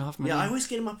 Dustin Hoffman. Yeah, I always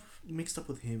get him mixed up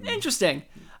with him. Interesting.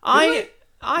 Really?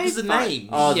 I Because the find- name.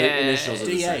 Oh, Yeah. the initials are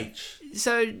the same. DH.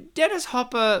 So Dennis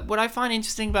Hopper, what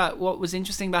was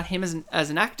interesting about him as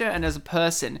an actor and as a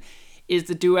person, is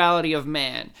the duality of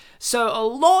man. So a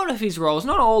lot of his roles,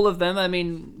 not all of them, I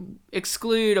mean,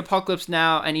 exclude Apocalypse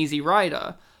Now and Easy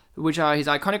Rider, which are his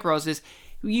iconic roles,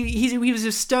 he was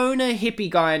a stoner hippie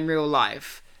guy in real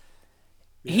life.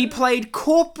 He played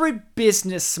corporate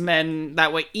businessmen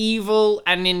that were evil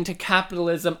and into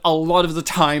capitalism a lot of the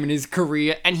time in his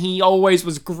career, and he always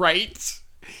was great.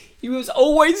 He was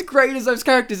always great as those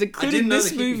characters, I including didn't know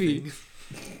this the hippie movie. thing.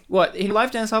 What, in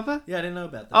Life, Dennis Hopper? Yeah, I didn't know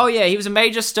about that. Oh yeah, he was a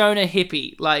major stoner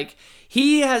hippie. Like,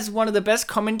 he has one of the best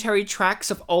commentary tracks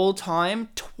of all time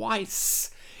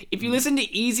twice. If you listen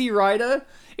to Easy Rider,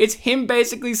 it's him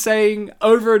basically saying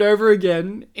over and over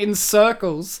again in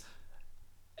circles,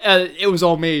 it was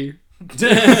all me.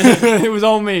 It was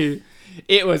all me.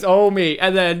 It was all me.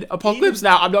 And then Apocalypse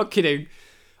Now, I'm not kidding.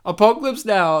 Apocalypse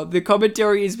Now, the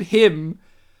commentary is him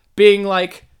being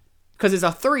like, because it's a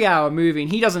 3-hour movie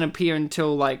and he doesn't appear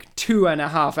until like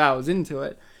 2.5 hours into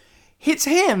it. It's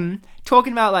him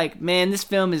talking about like, man, this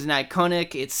film is an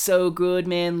iconic. It's so good,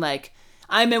 man. Like,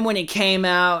 I remember when it came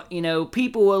out,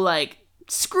 people were like,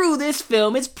 screw this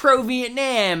film, it's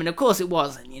pro-Vietnam, and of course it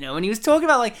wasn't, and he was talking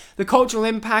about, like, the cultural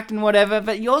impact and whatever,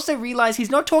 but you also realize he's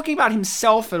not talking about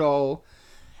himself at all,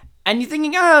 and you're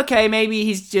thinking, oh, okay, maybe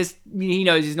he's just, he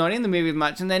knows he's not in the movie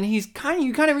much, and then you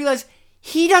kind of realize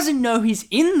he doesn't know he's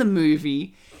in the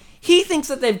movie. He thinks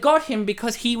that they've got him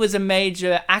because he was a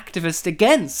major activist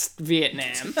against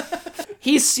Vietnam.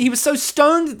 He was so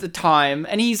stoned at the time,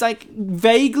 and he's like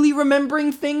vaguely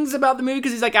remembering things about the movie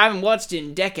because he's like, I haven't watched it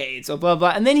in decades, or blah blah.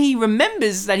 And then he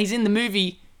remembers that he's in the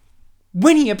movie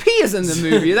when he appears in the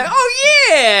movie. He's like, oh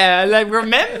yeah, like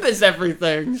remembers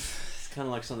everything. It's kind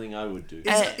of like something I would do.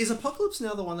 Is Apocalypse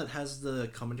Now the one that has the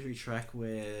commentary track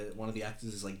where one of the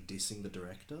actors is like dissing the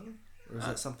director? Or is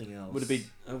that something else? Would it be?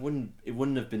 It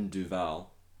wouldn't have been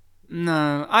Duval.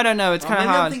 No, I don't know. It's kind of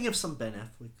maybe hard. I'm thinking of some Ben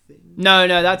Affleck thing. No,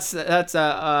 that's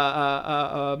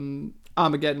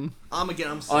Armageddon.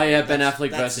 Armageddon. I'm Oh sorry. yeah, Ben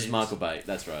Affleck That's versus it. Michael Bay.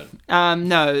 That's right.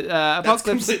 Apocalypse.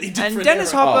 completely And different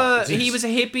Dennis era. Hopper, Oh, he was a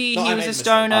hippie, No, I he was made a a mistake.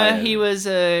 stoner, Oh, yeah. he was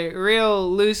a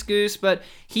real loose goose, but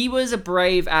he was a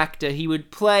brave actor. He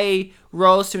would play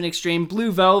roles to an extreme.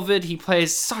 Blue Velvet, he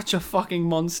plays such a fucking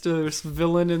monstrous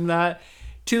villain in that.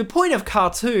 To the point of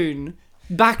cartoon,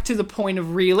 back to the point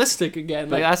of realistic again.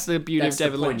 Like, that's the beauty That's of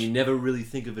David the point. Lynch. You never really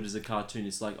think of it as a cartoon.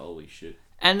 It's like, holy shit.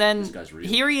 And then This guy's real.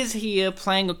 here he is here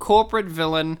playing a corporate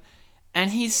villain,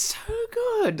 and he's so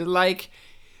good. Like,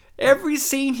 every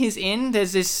scene he's in,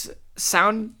 there's this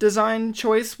sound design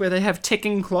choice where they have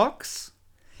ticking clocks.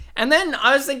 And then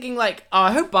I was thinking, like, oh,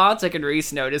 I hope Bartek and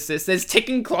Reese notice this. There's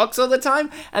ticking clocks all the time.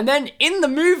 And then in the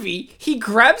movie, he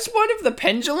grabs one of the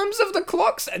pendulums of the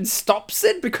clocks and stops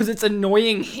it because it's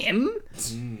annoying him.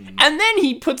 And then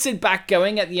he puts it back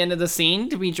going at the end of the scene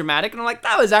to be dramatic. And I'm like,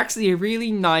 that was actually a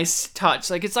really nice touch.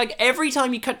 Like, it's like every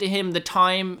time you cut to him, the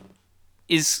time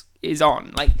is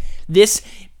on. Like, this...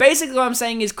 Basically what I'm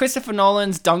saying is Christopher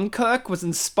Nolan's Dunkirk was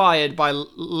inspired by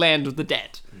Land of the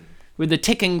Dead. With the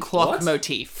ticking clock What?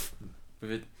 motif.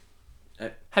 With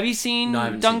it, Have you seen No, I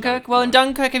haven't seen Dunkirk? Dunkirk, Well, in no.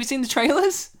 Dunkirk, have you seen the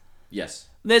trailers? yes.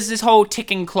 There's this whole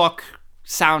ticking clock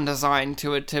sound design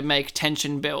to it to make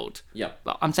tension build. Yep.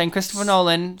 But I'm saying Christopher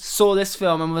Nolan saw this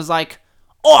film and was like,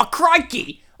 oh,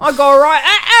 crikey, I got right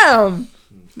I am.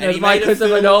 That's he my made a Christopher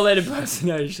film- Nolan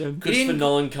impersonation. Christopher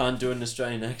Nolan can't do an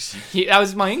Australian accent. That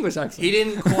was my English accent. He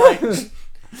didn't quite.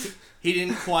 He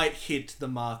didn't quite hit the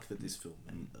mark that this film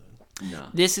made, though. No.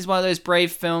 This is one of those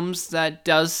brave films that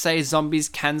does say zombies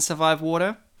can survive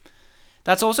water.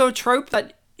 That's also a trope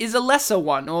that is a lesser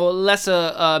one, or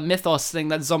lesser mythos thing,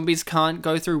 that zombies can't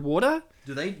go through water.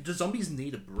 Do zombies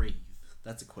need to breathe?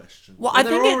 That's a question. Well, Well, I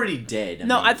think they're it- already dead.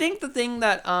 No, mean, I think the thing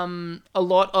that a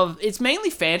lot of it's mainly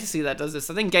fantasy that does this.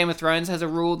 I think Game of Thrones has a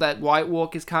rule that White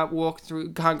Walkers can't go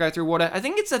through water. I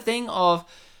think it's a thing of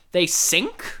they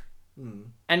sink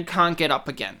and can't get up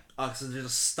again. Oh, so they're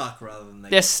just stuck rather than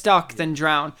They're stuck then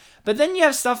drown. But then you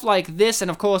have stuff like this, and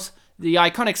of course the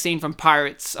iconic scene from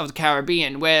Pirates of the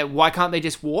Caribbean, where why can't they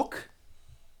just walk?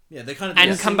 Yeah, they kind of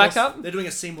And come back up? They're doing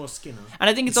a Seymour Skinner. And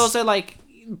I think it's also like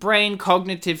brain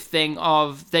cognitive thing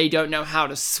of they don't know how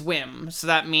to swim, so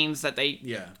that means that they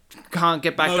Yeah, can't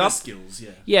get back motor up. skills. Yeah,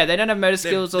 Yeah, they don't have motor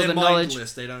skills or they're the knowledge.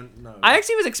 mindless. They don't know. I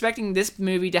actually was expecting this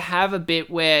movie to have a bit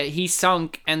where he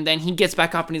sunk and then he gets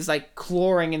back up and he's like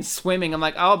clawing and swimming. I'm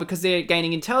like, oh, because they're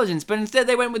gaining intelligence. But instead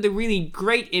they went with a really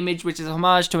great image, which is a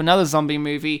homage to another zombie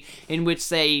movie in which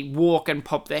they walk and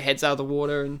pop their heads out of the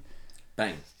water. And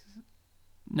Bang.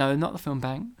 no, not the film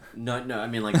Bang. No, I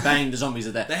mean like bang. The zombies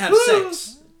are there. They have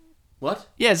sex. What?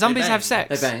 Yeah, zombies bang. have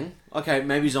sex. They bang. Okay,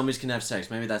 maybe zombies can have sex.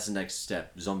 Maybe that's the next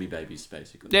step. Zombie babies,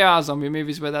 basically. There are zombie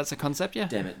movies where that's a concept, yeah.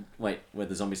 Damn it! Wait, where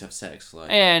the zombies have sex? Like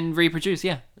And reproduce,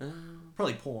 yeah.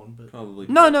 Probably porn, but probably.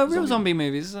 No, real zombie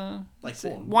movies. like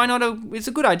porn. Why not? It's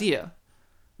a good idea.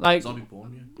 Like, Zombie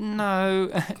porn. Yeah.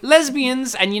 no.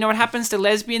 Lesbians, and you know what happens to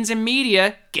lesbians in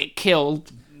media? Get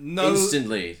killed. No,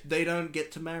 Instantly. they don't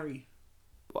get to marry.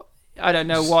 I don't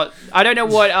know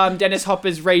what Dennis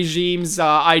Hopper's regime's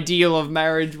ideal of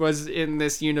marriage was in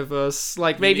this universe.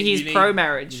 Like maybe You he's need-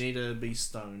 pro-marriage. You need to be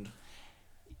stoned.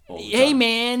 all the Hey time.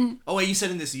 man, Oh wait, you said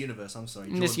in this universe. I'm sorry.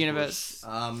 In this George universe.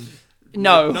 Bush.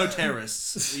 No. No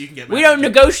terrorists. You can get. we married. don't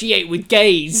negotiate with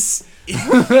gays.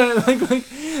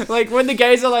 like when the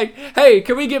gays are like, "Hey,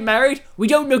 can we get married?" We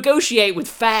don't negotiate with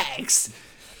fags.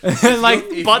 And like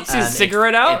if- butts his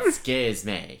cigarette out. It scares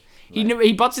me.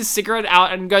 He butts his cigarette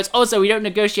out and goes, "Also, we don't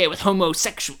negotiate with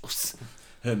homosexuals."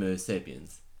 Homo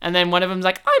sapiens. And then one of them's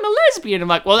like, I'm a lesbian. I'm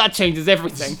like, well, that changes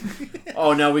everything.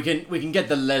 Oh no, we can get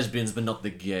the lesbians, but not the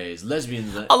gays.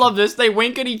 Lesbians. I love this. They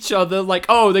wink at each other like,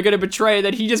 oh, they're going to betray.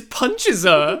 Then he just punches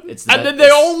her. It's and the- then they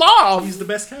all laugh. He's the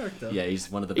best character. Yeah, he's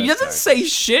one of the best. He doesn't characters. say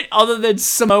shit other than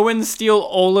Samoans steal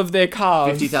all of their cars.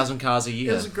 50,000 cars a It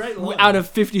year. was a great line. Out of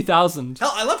 50,000.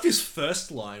 Hell, I loved his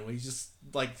first line where he just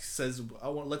like says,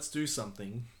 let's do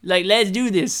something. Like, let's do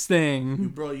this thing.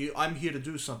 Bro, I'm here to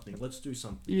do something. Let's do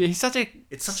something. Yeah, he's such a...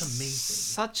 It's such a meme thing.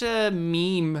 Such a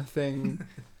meme thing.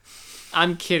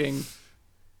 I'm kidding.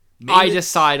 Meme I is-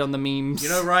 just side on the memes. You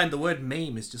know, Ryan, the word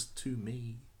meme is just too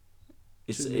me.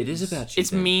 It is about you. it's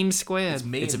Dan. meme squared. It's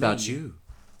me. It's and about me. you.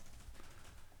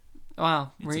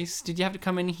 Wow, Reese, did you have to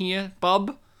come in here,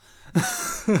 Bob?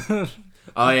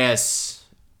 Oh yes.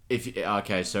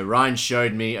 Okay, so Ryan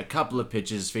showed me a couple of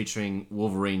pictures featuring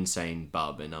Wolverine saying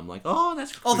 "bub," and I'm like, oh,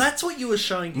 that's Oh, that's what you were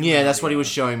showing him. yeah, that's what he was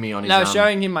showing me on his. No,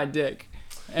 showing him my dick.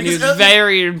 And he Because was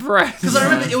very impressed. Because I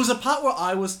remember it was a part where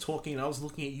I was talking and I was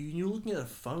looking at you and you were looking at a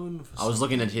phone. For I was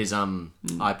looking at his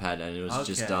iPad and it was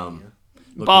just Okay. looking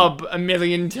Bob a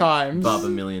million times. Bub a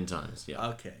million times. Yeah,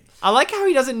 Okay. I like how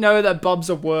he doesn't know that Bob's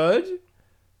a word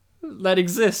that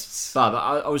exists. Bub.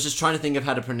 I was just trying to think of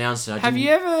how to pronounce it. Have you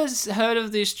ever heard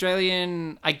of the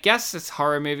Australian, I guess it's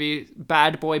horror movie,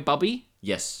 Bad Boy Bubby?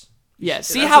 Yes. Yeah,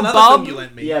 see That's how another Bob... thing you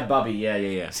lent me. Yeah, Bubby.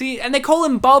 Yeah. See, and they call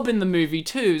him Bob in the movie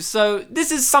too, so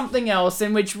this is something else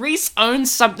in which Reese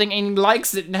owns something and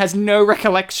likes it and has no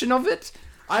recollection of it.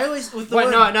 I always with the Wait,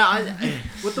 word, no.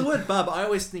 with the word bub, I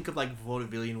always think of like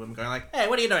vaudevillian women going like, "Hey,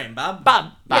 what are you doing, bub?"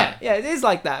 Bub. Bub. Yeah, it is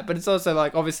like that, but it's also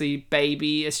like obviously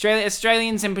baby.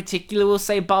 Australians in particular will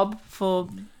say bub for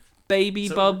baby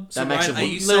bub. That makes Ryan, it are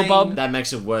you little saying, bub. That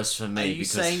makes it worse for me Are you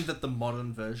because saying that the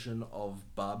modern version of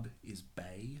bub is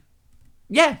bay?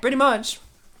 Yeah, pretty much.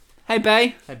 Hey,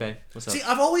 Bay. Hey, babe, what's up? See,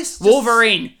 I've always just,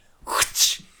 Wolverine.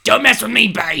 Don't mess with me,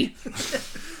 Bay.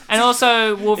 And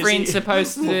also, Wolverine's Is he-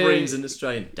 supposed to... Wolverine's an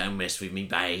Australian. Don't mess with me,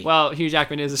 babe. Well, Hugh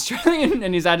Jackman is Australian,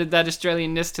 and he's added that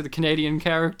Australianness to the Canadian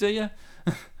character, yeah.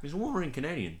 Is Wolverine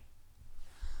Canadian?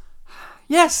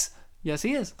 Yes. Yes,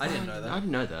 he is. I didn't know I that.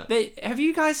 didn't know that. Have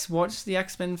you guys watched the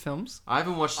X-Men films? I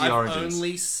haven't watched the I've Origins.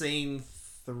 only seen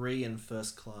 3 in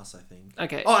first class, I think.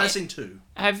 Okay. Oh, I've seen 2.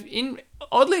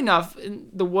 Oddly enough, in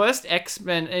the worst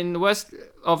X-Men, in the worst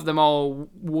of them all,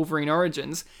 Wolverine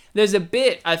Origins, there's a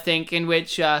bit, I think, in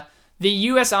which the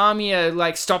US Army are,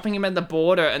 like, stopping him at the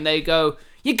border, and they go,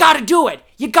 you gotta do it!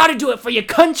 You gotta do it for your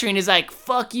country! And he's like,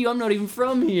 fuck you, I'm not even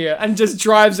from here, and just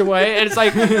drives away, and it's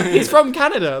like, he's from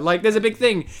Canada. Like, there's a big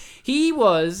thing. He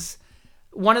was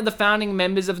one of the founding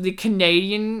members of the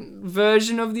Canadian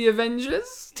version of the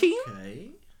Avengers team. Okay.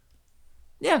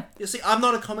 Yeah. You see, I'm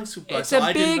not a comics book guy, It's so a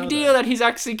I didn't big know deal that he's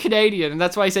actually Canadian, and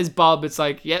that's why he says Bob. It's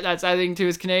like, yeah, that's adding to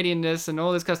his Canadianness and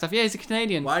all this kind of stuff. Yeah, he's a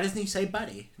Canadian. Why doesn't he say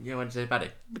buddy? Yeah, what did you say about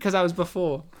it? Because I was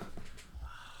before.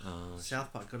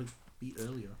 South Park, gotta be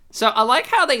earlier. So I like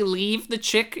how they leave the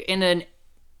chick in an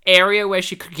area where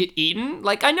she could get eaten.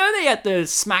 Like, I know they had to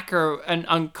smack her and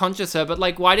unconscious her, but,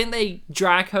 like, why didn't they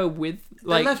drag her with,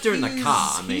 like... They left her in the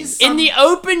car. I mean, he's- in the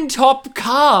open top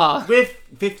car! with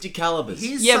 50 calibers.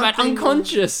 He's Yeah, but something-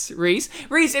 unconscious, Reese.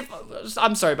 Reese,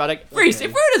 I'm sorry, Bartek. Reese,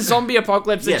 if we're in a zombie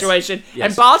apocalypse Yes, situation yes.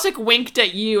 and Bartek winked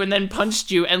at you and then punched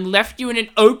you and left you in an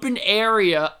open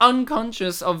area,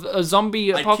 unconscious of a zombie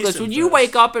kiss apocalypse, him would you first.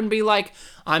 wake up and be like,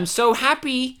 I'm so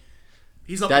happy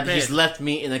He's not That prepared. he's left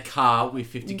me in a car with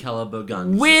 50 caliber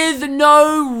guns. with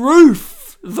no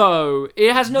roof, though?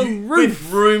 It has no roof.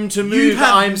 With room to move. You'd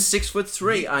have- I'm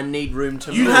 6'3". I need room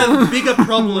to You move. have bigger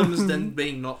problems than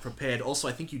being not prepared. Also,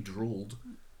 I think you drooled.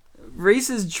 Reese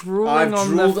is drooling I've on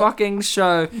drooled- the fucking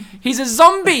show. He's a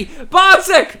zombie!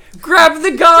 Bartek, grab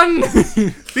the gun!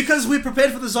 Because we're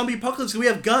prepared for the zombie apocalypse. We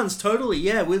have guns, totally.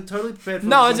 Yeah, we're totally prepared for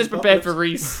No, the I was zombie just prepared for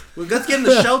apocalypse. Reese. Well, let's get in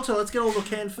the shelter. Let's get all the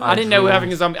canned food. I didn't know we were drooled.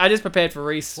 having a zombie. I just prepared for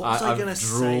Reese. What was I I've gonna say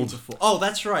drooled. before? Oh,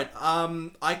 that's right.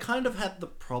 I kind of had the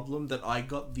problem that I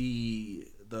got the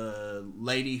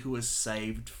lady who was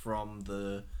saved from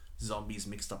the zombies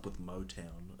mixed up with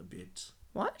Motown a bit.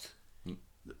 What?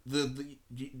 The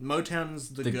Motown's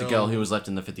the The girl who was left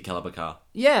in the 50 caliber car.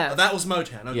 Yeah. Oh, that was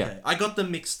Motown. Okay, Yeah. I got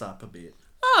them mixed up a bit.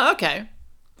 Oh, okay.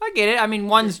 I get it. I mean,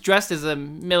 one's dressed as a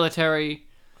military,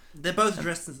 They're both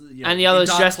dressed as, and the other's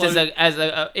dark dressed clothes. as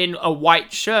a in a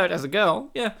white shirt as a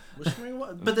girl. Yeah. Was she wearing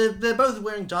what? But they're both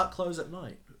wearing dark clothes at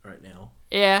night right now.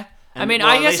 Yeah. I And, mean, well,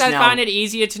 I at guess least I now- find it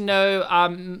easier to know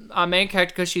our main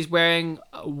character because she's wearing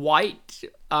white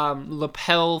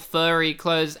lapel furry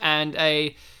clothes and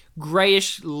a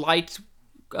grayish light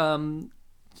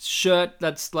shirt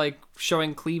that's like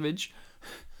showing cleavage.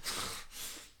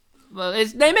 Well,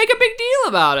 they make a big deal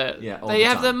about it. Yeah, all they the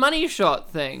have the time. money shot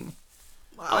thing.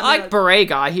 I mean, like Beret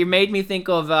Guy. He made me think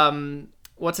of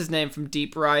what's his name from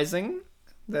Deep Rising,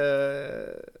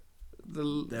 There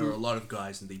were a lot of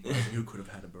guys in Deep Rising who could have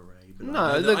had a beret, but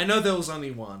No, I know there was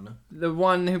only one. the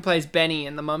one who plays Benny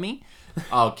in The Mummy.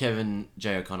 Oh, Kevin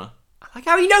J. O'Connor. I like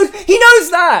how he knows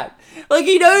that. Like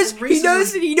he knows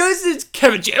it's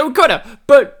Kevin J. O'Connor,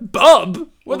 but Bob.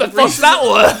 What the fuck's that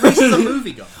word? Reese is a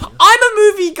movie guy. I'm a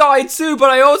movie guy too, but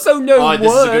I also know Oh, words.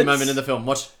 this is a good moment in the film.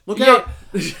 Look Yeah. out!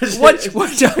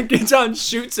 Watch gets on,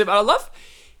 shoots him. I love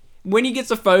when he gets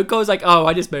a phone call. It's like, oh,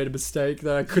 I just made a mistake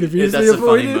that I could have Yeah, easily that's a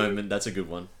funny avoided. moment. That's a good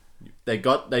one. They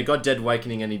got Dead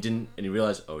Awakening, and he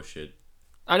realized, oh shit.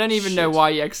 I don't even know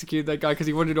why he executed that guy because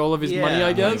he wanted all of his money.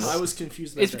 I guess I was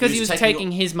confused about it's that. because he was taking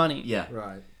taking his money. Yeah.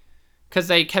 Right. Because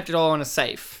they kept it all in a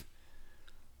safe.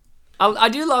 I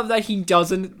do love that he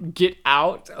doesn't get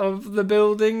out of the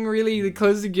building, really. The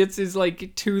closest he gets is,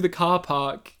 like, to the car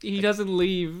park. He doesn't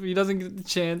leave. He doesn't get the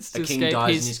chance to A king escape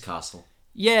dies in his castle.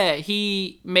 Yeah,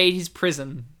 he made his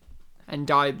prison and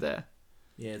died there.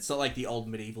 Yeah, it's not like the old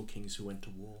medieval kings who went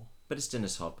to war. But it's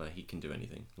Dennis Hopper. He can do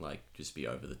anything. Like, just be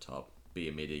over the top. Be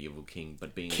a medieval king,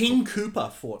 but being... King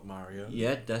Koopa fought Mario.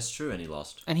 Yeah, that's true, and he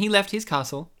lost. And he left his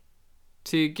castle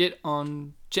to get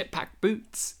on jetpack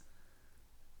boots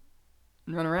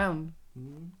and run around.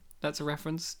 That's a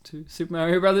reference to Super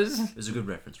Mario Brothers. It was a good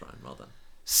reference, Ryan. Well done.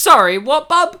 Sorry, what,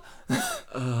 bub?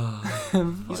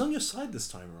 He's on your side this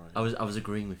time, Ryan. I was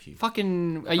agreeing with you.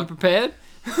 Fucking, are you prepared?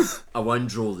 I won't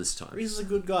draw this time. Reese is a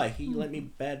good guy. He let me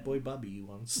Bad Boy Bubby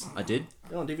once. I did?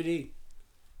 On DVD.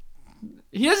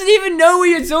 He doesn't even know what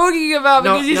you're talking about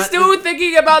because he's still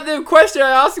thinking about the question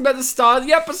I asked him at the start of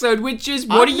the episode, which is,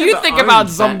 what do you think about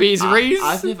zombies, Reese?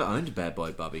 I've never owned Bad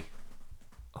Boy Bubby.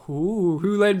 Ooh,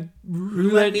 who let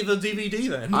me the DVD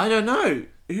then? I don't know.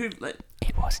 Who let...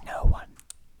 It was no one.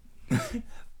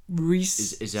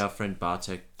 Reese. Is our friend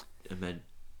Bartek a man?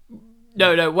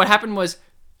 No. What happened was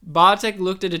Bartek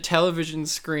looked at a television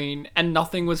screen and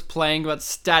nothing was playing but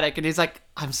static, and he's like,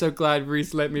 "I'm so glad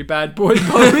Reese let me Bad Boy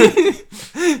Bubby."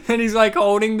 And he's like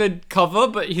holding the cover,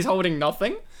 but he's holding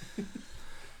nothing.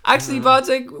 Actually,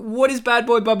 Bartek, what is Bad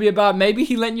Boy Bubby about?Maybe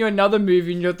he lent you another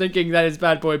movie and you're thinking that is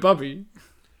Bad Boy Bubby.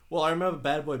 Well, I remember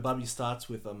Bad Boy Bubby starts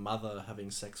with a mother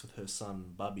having sex with her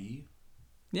son, Bubby.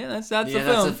 Yeah, that's Yeah, the that's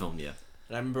film. a film, yeah.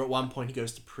 And I remember at one point he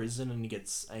goes to prison and he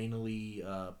gets anally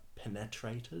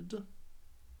penetrated.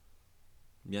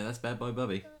 Yeah, that's Bad Boy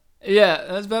Bubby. Yeah,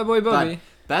 that's Bad Boy Bubby.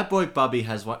 But Bad Boy Bubby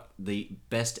has the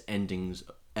best endings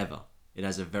ever. It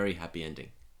has a very happy ending.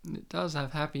 It does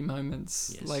have happy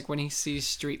moments. Yes. Like when he sees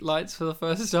streetlights for the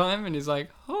first time and he's like,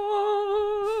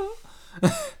 oh.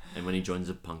 And when he joins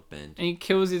a punk band, And he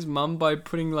kills his mum by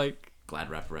putting like Glad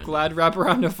wrap around. glad wrap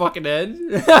around her fucking head.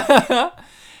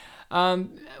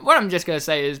 What I'm just gonna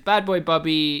say is Bad Boy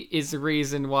Bubby is the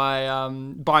reason why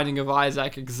Binding of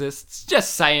Isaac exists.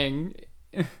 Just saying.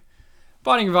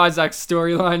 Binding of Isaac's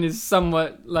storyline is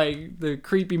somewhat like the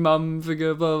creepy mum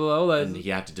figure, blah blah blah. And he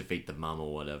had to defeat the mum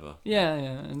or whatever. Yeah,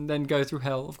 and then go through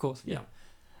hell, of course. Yeah.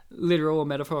 Literal or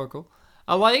metaphorical.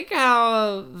 I like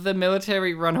how the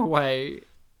military run away.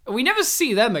 We never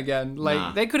see them again. Like,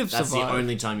 Nah, they could have That's survived. the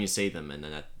only time you see them, and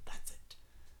then that's it.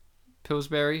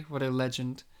 Pillsbury, what a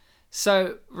legend.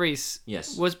 So, Reese.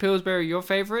 Yes. Was Pillsbury your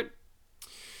favourite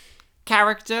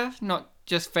character? Not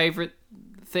just favourite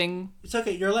thing? It's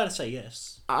okay, you're allowed to say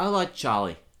yes. I like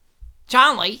Charlie.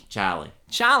 Charlie? Charlie.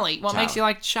 What makes you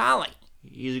like Charlie?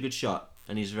 He's a good shot,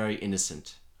 and he's very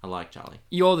innocent. I like Charlie.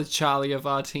 You're the Charlie of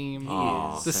our team.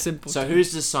 Oh, The simple. So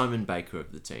who's the Simon Baker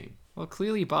of the team? Well,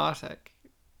 clearly Bartek.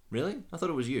 Really? I thought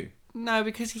it was you. No,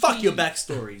 because he... Fuck your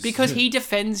backstories. Because he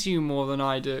defends you more than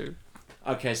I do.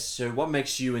 Okay, so what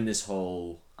makes you in this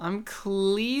whole... I'm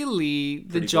clearly the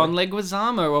Pretty John boy.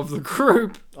 Leguizamo of the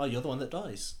group. Oh, you're the one that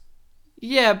dies.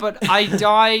 Yeah, but I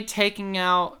die taking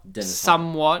out Dennis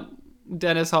somewhat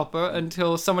Dennis Hopper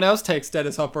until someone else takes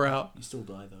Dennis Hopper out. You still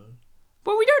die, though.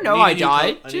 Well, we don't know need I a new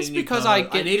died, co- just need a new because co- I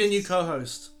get... I need a new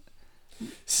co-host.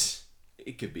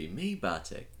 It could be me,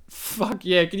 Bartek. Fuck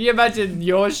yeah, can you imagine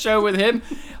your show with him?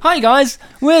 Hi guys,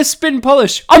 we're Spin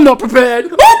Polish. I'm not prepared.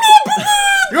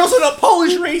 You're also not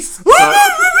Polish, Reese!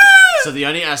 So the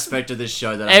only aspect of this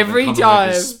show that Every I have in common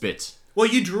with time. is spit. Well,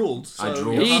 you drooled. So I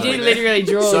drooled. you're He halfway did there. literally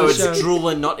draw So the it's show. drool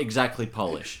and not exactly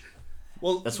Polish.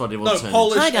 Well, That's what it will no, turn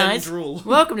Polish Hi and guys, drool.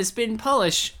 welcome to Spin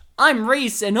Polish. I'm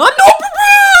Reese and I'm not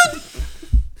prepared.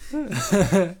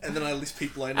 And then I list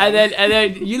people I know. And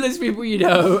then you list people you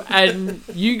know, and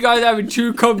you guys having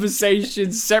two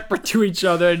conversations separate to each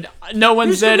other, and no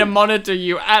one's there to monitor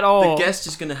you at all. The guest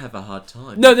is going to have a hard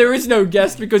time. No, there is no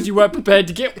guest because you weren't prepared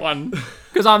to get one.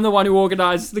 Because I'm the one who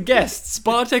organised the guests.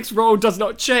 Bartek's role does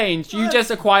not change. You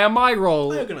just acquire my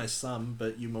role. I organise some,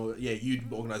 but you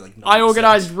organise like 90%. I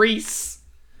organised Reese.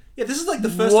 Yeah, this is like the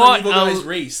first What time you've organised else?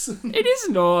 Reese. It is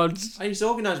not. He's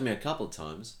organised me a couple of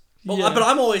times. Well, Yeah. but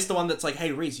I'm always the one that's like,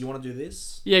 hey, Reese, you want to do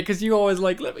this? Yeah, because you always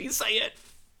like, let me say it.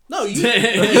 No, you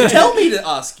tell me to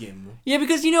ask him. Yeah,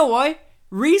 because you know why?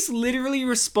 Reese literally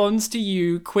responds to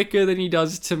you quicker than he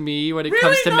does to me when it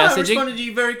comes to I messaging. responded to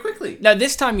you very quickly. No,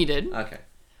 this time you did. Okay.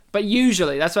 But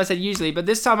usually, that's why I said usually. But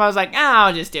this time I was like,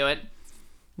 I'll just do it.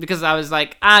 Because I was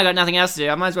like, I got nothing else to do.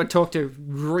 I might as well talk to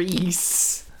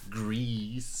Reese.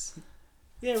 Grease.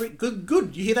 Yeah,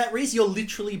 good. You hear that, Reese? You're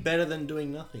literally better than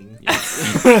doing nothing.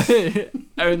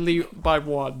 Only by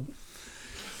one.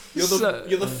 You're the So-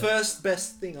 you're the first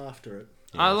best thing after it.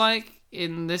 I like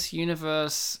in this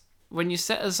universe, when you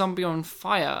set a zombie on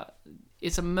fire,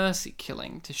 it's a mercy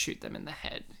killing to shoot them in the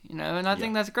head, you know? And I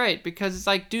think that's great because it's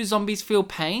like, do zombies feel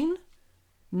pain?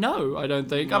 No, I don't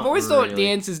think. I've Not always thought the really.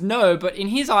 answer is no, but in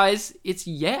his eyes, it's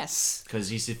yes. Because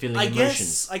he's feeling I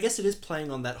emotions. guess it is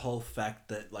playing on that whole fact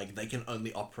that like they can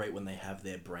only operate when they have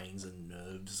their brains and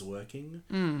nerves working.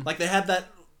 Like they had that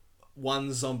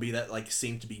one zombie that like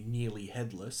seemed to be nearly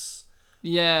headless,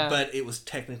 Yeah. but it was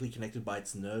technically connected by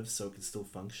its nerves, so it could still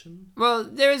function. Well,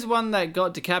 there is one that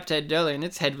got decapitated earlier and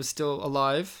its head was still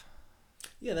alive.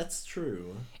 Yeah, that's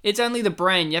true. It's only the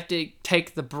brain. You have to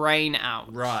take the brain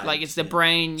out. Right, Like, it's the yeah.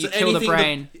 brain, you So kill the anything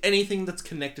brain. anything that's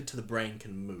connected to the brain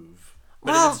can move.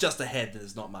 But Well- if it's just a head,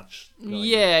 there's not much. going on.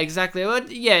 Yeah, exactly. Well,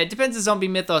 yeah, it depends on zombie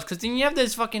mythos, because then you have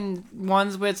those fucking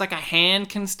ones where it's like a hand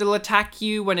can still attack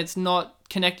you when it's not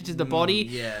connected to the body.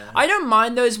 yeah. I don't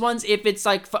mind those ones if it's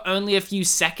like for only a few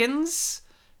seconds.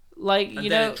 Like, you And know.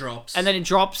 then it drops. And then it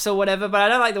drops or whatever, but I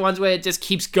don't like the ones where it just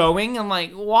keeps going. I'm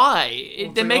like, why?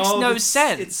 It makes no it's-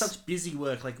 sense. It's such busy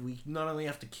work. Like we not only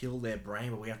have to kill their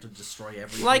brain, but we have to destroy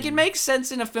everything. Like, it makes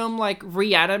sense in a film like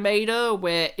Reanimator,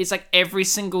 where it's like every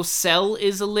single cell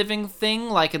is a living thing,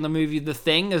 like in the movie The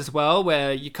Thing as well,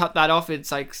 where you cut that off,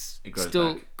 it's like It grows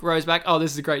still back. grows back. Oh,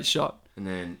 this is a great shot. And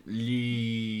then,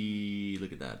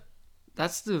 look at that.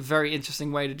 That's the very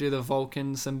interesting way to do the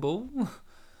Vulcan symbol.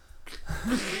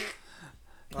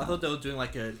 I thought they were doing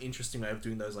like an interesting way of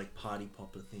doing those like party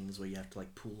popper things where you have to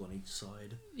like pull on each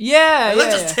side. Yeah,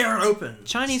 Let's yeah. just tear it open.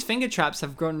 Chinese finger traps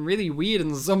have gotten really weird in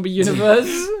the zombie universe.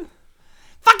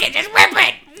 Fuck it, just rip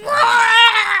it!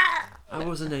 I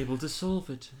wasn't able to solve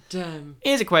it. Damn.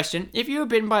 Here's a question. If you were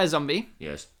bitten by a zombie,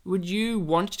 Yes. would you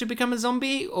want to become a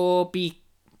zombie or be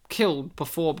killed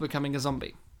before becoming a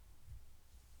zombie?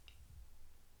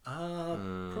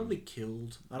 Probably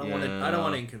killed. I don't want to. I don't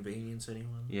want to inconvenience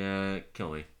anyone. Yeah,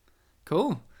 kill me.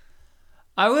 Cool.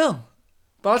 I will.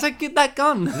 But I'll get that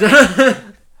gun.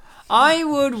 I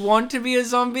would want to be a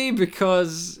zombie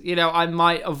because, you know, I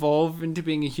might evolve into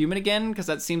being a human again because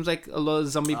that seems like a lot of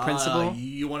zombie principle.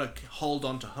 You want to hold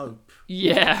on to hope.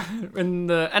 Yeah.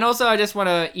 And also I just want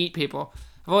to eat people.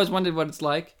 I've always wondered what it's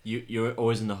like. You're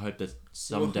always in the hope that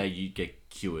someday you get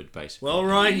cured, basically. Well,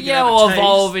 Ryan, you can Yeah, have a or taste.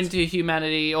 evolve into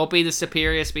humanity or be the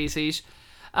superior species.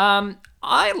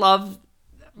 I love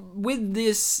with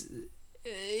this.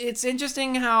 It's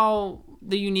interesting how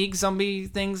the unique zombie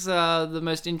things are the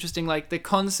most interesting. Like the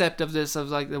concept of this, of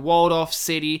like the walled off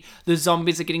city, the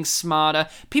zombies are getting smarter.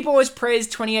 People always praise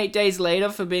 28 Days Later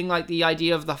for being like the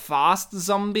idea of the fast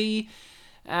zombie.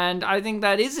 And I think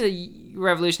that is a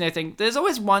revolutionary thing. There's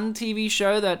always one TV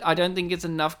show that I don't think gets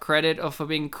enough credit for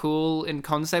being cool in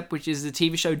concept, which is the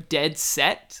TV show Dead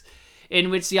Set, in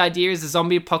which the idea is the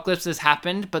zombie apocalypse has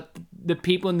happened, but the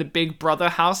people in the Big Brother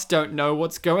house don't know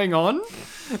what's going on.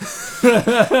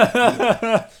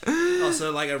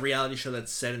 Also, like a reality show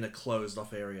that's set in a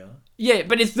closed-off area. Yeah,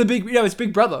 but it's it's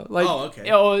Big Brother. Like, Oh,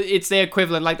 okay. Or it's their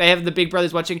equivalent. Like, they have the Big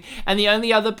Brothers watching, and the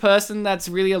only other person that's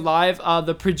really alive are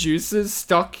the producers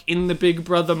stuck in the Big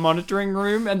Brother monitoring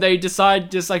room, and they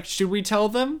decide just like, should we tell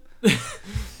them?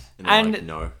 And they're like,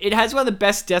 no. It has one of the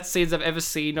best death scenes I've ever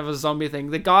seen of a zombie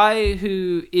thing. The guy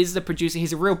who is the producer,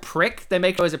 he's a real prick. They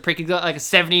make him as a prick. He's got like a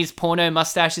 70s porno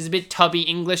mustache. He's a bit tubby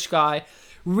English guy.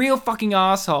 Real fucking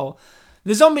asshole.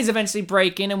 The zombies eventually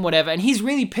break in and whatever, and he's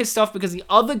really pissed off because the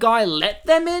other guy let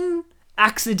them in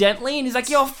accidentally, and he's like,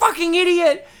 you're a fucking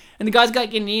idiot! And the guy's got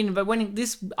getting eaten, but when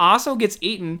this asshole gets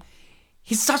eaten,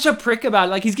 he's such a prick about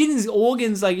it. Like, he's getting his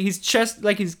organs, like, his chest,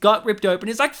 like, his gut ripped open.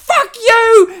 He's like, fuck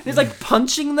you! And he's, like,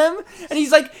 punching them. And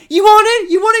he's like, you want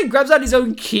it? You want it? He grabs out his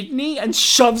own kidney and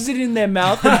shoves it in their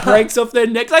mouth and breaks off their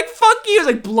neck. Like, fuck you!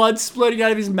 There's, like, blood splurting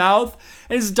out of his mouth.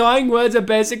 And his dying words are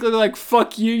basically like,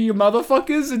 fuck you, you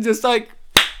motherfuckers. And just, like...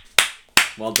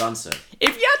 Well done, sir.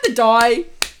 If you had to die,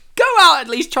 go out at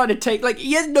least trying to take... Like,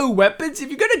 he has no weapons. If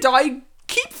you're gonna die,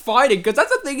 keep fighting. Because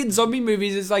that's the thing in zombie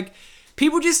movies is, like...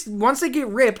 People just, once they get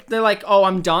ripped, they're like, oh,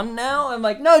 I'm done now? I'm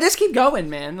like, no, just keep going,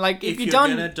 man. Like, if you're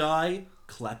done... gonna die,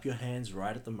 clap your hands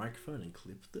right at the microphone and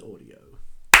clip the audio.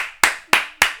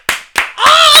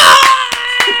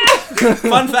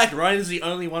 Fun fact, Ryan is the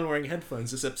only one wearing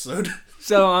headphones this episode.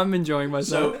 So I'm enjoying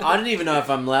myself. So I don't even know if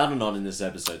I'm loud or not in this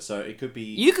episode, so it could be...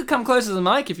 You could come closer to the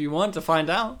mic if you want to find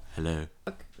out. Hello.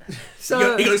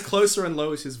 So He goes closer and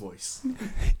lowers his voice.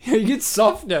 he gets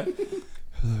softer.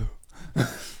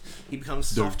 He becomes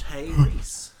soft Hey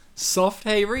Reese. Soft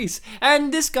Hey Reese.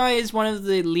 And this guy is one of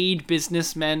the lead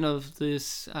businessmen of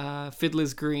this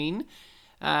Fiddler's Green.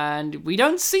 And we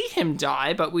don't see him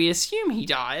die, but we assume he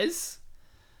dies.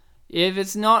 If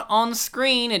it's not on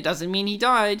screen, it doesn't mean he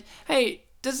died. Hey,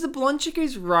 does the blonde chick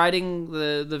who's riding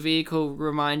the vehicle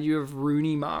remind you of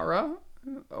Rooney Mara?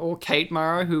 Or Kate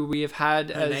Mara, who we have had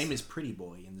Her as... name is Pretty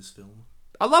Boy in this film.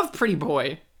 I love Pretty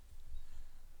Boy.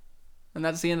 And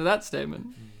that's the end of that statement.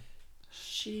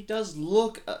 She does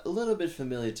look a little bit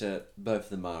familiar to both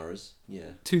the Maras.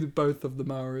 Yeah. To both of the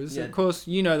Maras. Yeah. Of course,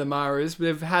 you know the Maras.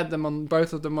 We've had them on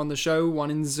both of them on the show,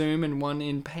 one in Zoom and one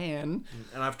in Pan.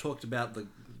 And I've talked about the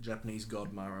Japanese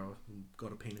god Mara,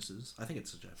 god of penises. I think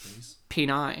it's a Japanese.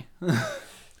 Penai.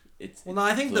 Well, no,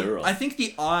 I think plural.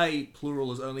 the I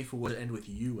plural is only for what end with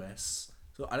US.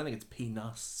 So I don't think it's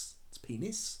penis. It's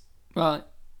penis. Well,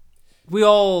 we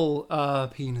all are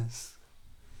penis.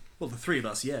 Well, the three of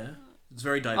us, yeah. It's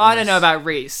very diverse. I don't know about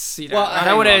Reese. You know, Well, I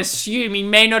hang would on. assume he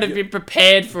may not have been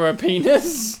prepared for a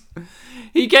penis.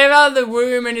 He came out of the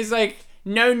womb and he's like,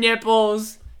 no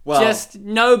nipples. Well- just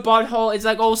no butthole. It's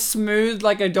like all smooth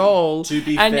like a doll. To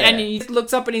be and fair. and he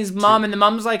looks up at his mum and the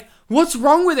mum's like, what's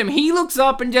wrong with him? He looks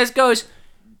up and just goes,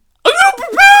 I'm not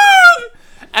prepared!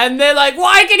 And they're like,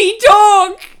 why can he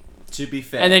talk? To be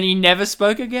fair. And then he never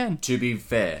spoke again. To be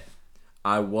fair,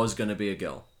 I was going to be a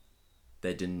girl.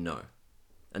 They didn't know.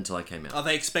 Until I came out. Oh,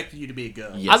 they expected you to be a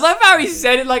girl. Yes. I love how he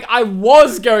said it like I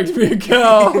was going to be a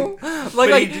girl.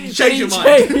 like he changed your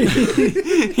mind.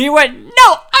 He went, no,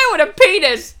 I want a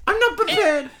penis. I'm not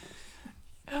prepared.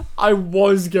 I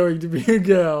was going to be a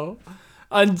girl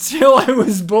until I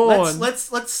was born. Let's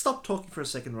stop talking for a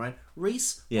second, right?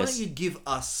 Reese, why Yes. don't you give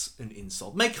us an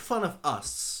insult? Make fun of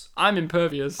us. I'm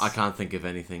impervious. I can't think of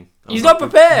anything. He's not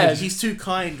prepared. He's too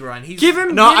kind, Ryan. He's Give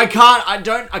him. No, give- I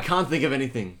can't. I can't think of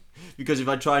anything. Because if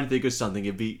I try and think of something,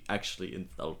 it'd be actually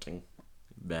insulting.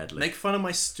 Badly. Make fun of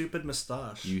my stupid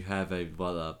moustache. You have a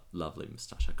rather lovely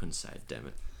moustache. I couldn't say it, damn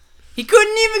it. He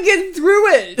couldn't even get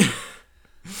through it.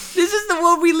 This is the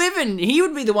world we live in. He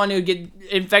would be the one who would get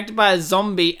infected by a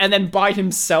zombie and then bite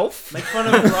himself. Make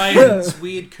fun of Ryan's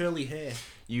weird curly hair.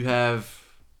 You have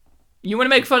You want to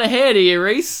make fun of hair, do you,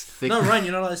 Reese? thick. No, Ryan,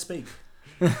 you're not allowed to speak.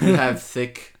 You have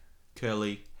thick,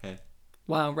 curly hair.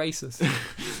 Wow, racist.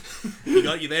 He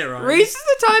got you there, Ryan. Reese is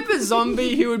the type of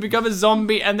zombie who would become a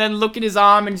zombie and then look at his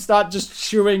arm and start just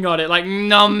chewing on it, like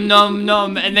nom nom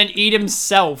nom, and then eat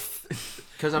himself.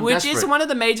 Because I'm Which desperate. is one of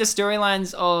the major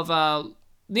storylines of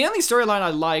the only storyline I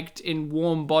liked in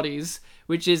Warm Bodies,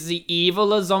 which is the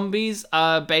eviler zombies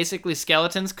are basically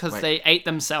skeletons because Wait. they ate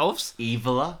themselves.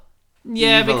 Eviler?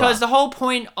 Yeah, Eviler. because the whole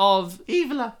point of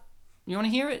Eviler. you want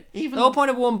to hear it? Eviler. The whole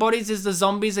point of Warm Bodies is the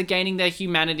zombies are gaining their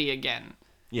humanity again.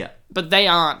 Yeah. But they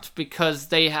aren't because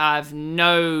they have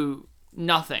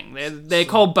nothing. They're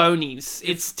called bonies.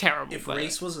 It's terrible. If but-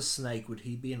 Reese was a snake, would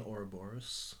he be an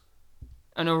Ouroboros?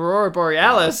 an Aurora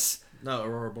Borealis No,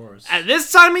 Ouroboros. at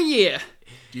this time of year,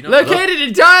 Do you know? located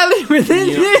entirely within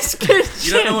this kitchen.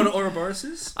 You don't know what an Ouroboros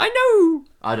is? I know.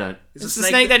 I don't. It's It's the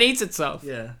snake that eats itself.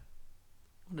 Yeah.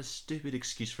 What a stupid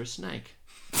excuse for a snake.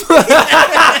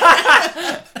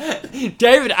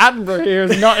 David Attenborough here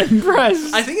is not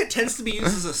impressed. I think it tends to be used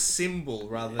as a symbol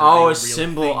rather than Oh, being a real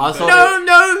symbol. thing, I but- thought-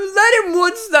 No, let him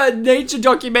watch that nature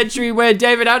documentary where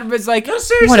David Attenborough's like,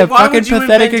 Seriously, what a why fucking would you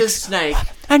pathetic invent a ex- snake?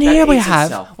 And that here we eats have,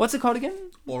 itself? what's it called again?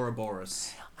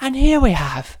 Ouroboros. And here we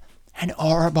have an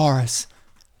Ouroboros.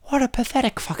 What a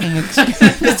pathetic fucking excuse.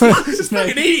 It's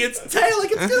fucking idiots. Tail,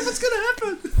 like what's gonna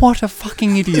happen? What a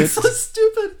fucking idiot. It's so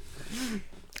stupid.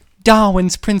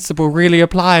 Darwin's principle really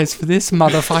applies for this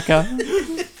motherfucker.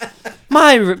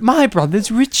 My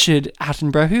brother's Richard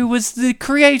Attenborough, who was the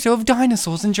creator of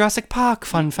dinosaurs in Jurassic Park.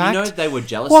 Fun fact. You know they were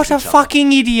jealous What of a each other.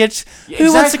 fucking idiot! Yeah, Who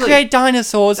wants to exactly. create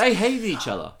dinosaurs? They hated each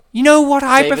other. You know what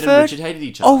I David and preferred? Richard hated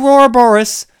each other. Aurora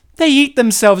Boreas. They eat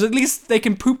themselves. At least they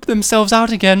can poop themselves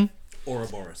out again.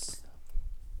 Ouroboros.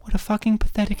 What a fucking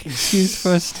pathetic excuse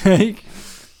for a snake.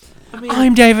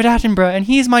 I'm David Attenborough, and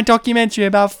here's my documentary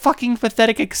about fucking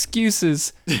pathetic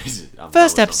excuses.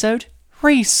 First episode,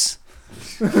 Reese.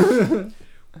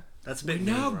 That's a bit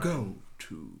Now mean, right? go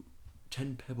to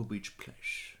 10 Pebble Beach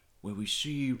Place, where we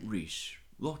see Reese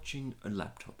watching a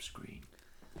laptop screen.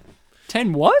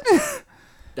 10 what?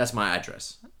 That's my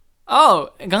address. Oh,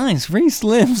 guys, Reese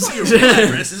lives. Your real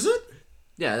address, is it?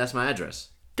 Yeah, that's my address.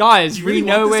 Guys, You really we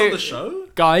know want this where. on the show?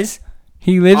 Guys,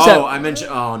 he lives Oh, at. I mentioned.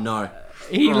 Oh no.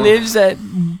 He lives at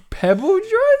Pebble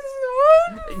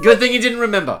Drive. What? Good thing you didn't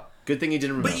remember. Good thing you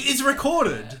didn't But remember. it's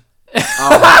recorded. He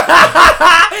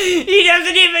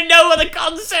doesn't even know what the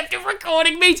concept of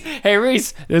recording means. Hey,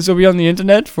 Reese, this will be on the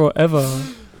internet forever.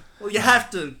 Well, you have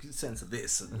to censor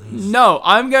this at least. No,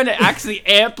 I'm going to actually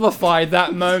amplify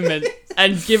that moment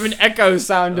and give an echo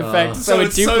sound effect so it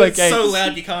it's duplicates. so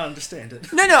loud you can't understand it.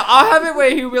 No, I'll have it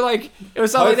where he'll be like, it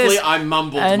was something like Hopefully, this. I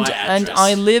mumbled And my address.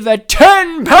 I live at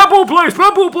 10 Pebble Place,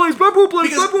 Pebble Place, Pebble Place,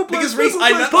 Because- Pebble Place, because Reese, Pebble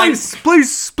I know- Place,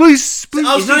 please. I was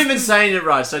He's not conf- even saying it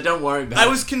right, so don't worry about I it.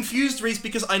 was confused, Reese,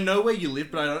 because I know where you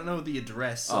live, but I don't know the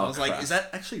address. So Oh, I was like, crap. is that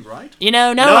actually right? You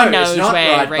know, no No, one knows it's not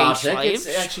where right, Reese Bartek. lives.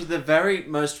 It's actually the very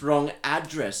most wrong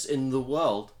address in the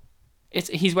world.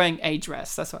 He's wearing a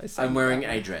dress, that's what I said. I'm wearing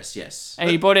a dress, yes. And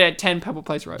he bought it at 10 Pebble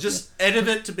Place Road. Just edit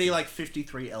it to be like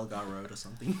 53 Elgar Road or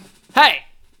something. Hey,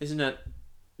 Isn't it?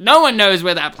 no one knows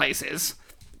where that place is.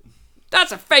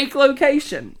 That's a fake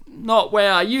location, not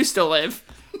where I used to live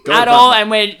Go at Butler. all, and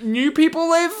where new people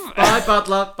live. Bye,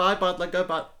 Butler. Bye, Butler. Go,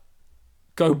 But.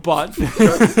 Go butt.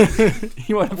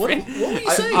 You want to What were you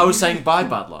saying? I was saying bye,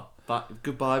 Butler. Bye,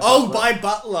 goodbye, Oh, Butler. by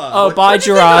Butler. Oh, bye, what do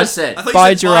you think I Gerard. said? I thought Bye,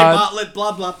 you said Gerard. by Bartlett,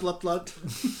 blah, blah, blah, blah.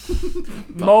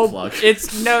 plug.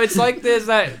 It's like there's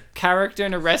that character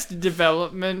in Arrested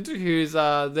Development who's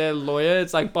their lawyer.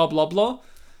 It's like Bob Loblaw.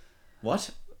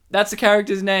 What? That's the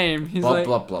character's name. He's Bob, like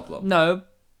blah, blah, blah. no,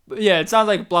 yeah, it sounds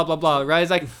like blah blah blah, right?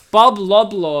 It's like Bob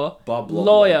Loblaw, Bob Loblaw.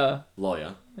 lawyer.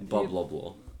 Lawyer. Bob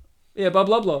Loblaw. Yeah, Bob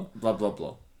Loblaw. Blah, blah,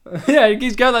 blah. Yeah, it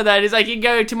keeps going like that. It's like you can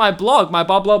go to my blog, my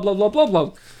Bob blah blah blah blah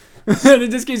blah. And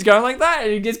it just keeps going like that,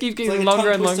 and it just keeps It's getting like a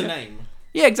longer tongue and twister longer. name.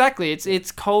 Yeah, exactly.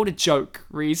 It's called a joke,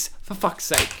 Reese. For fuck's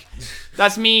sake.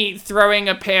 That's me throwing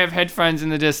a pair of headphones in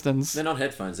the distance. They're not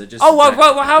headphones, they're just. Oh,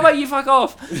 well, how about you fuck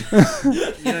off?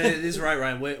 You know, it is right,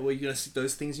 Ryan. Where you gonna stick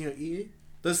those things in your ear?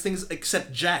 Those things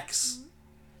except Jack's.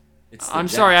 It's the I'm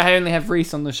Jack. sorry, I only have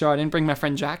Reese on the show. I didn't bring my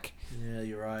friend Jack. Yeah,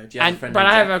 you're right. Do you have a friend But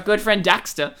named I have Jack? a good friend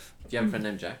Daxter. Do you have a friend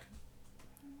named Jack?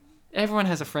 Everyone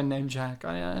has a friend named Jack.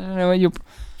 I don't know what you.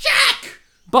 Jack!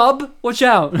 Bub, watch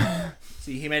out.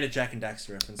 See, he made a Jack and Daxter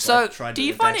reference. I So, tried do to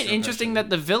you do a find Daxter it interesting impression.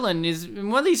 that the villain is in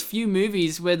one of these few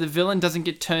movies where the villain doesn't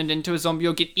get turned into a zombie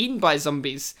or get eaten by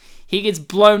zombies? He gets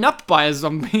blown up by a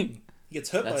zombie. he gets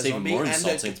hurt That's by a even zombie more and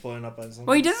insulting. gets blown up by a zombie?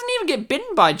 Well, he doesn't even get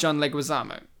bitten by John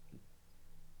Leguizamo.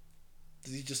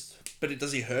 Does he just? But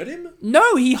does he hurt him?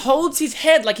 No, he holds his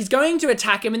head like he's going to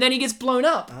attack him, and then he gets blown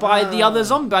up by the other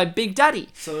zombie, by Big Daddy.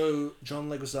 So John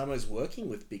Leguizamo is working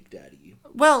with Big Daddy.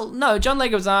 Well, no, John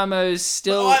Leguizamo's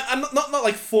still. I'm not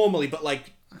like formally, but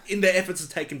like in their efforts to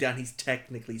take him down, he's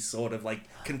technically sort of like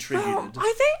contributed. Well,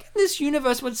 I think in this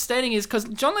universe, what's stating is because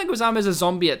John Leguizamo is a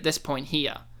zombie at this point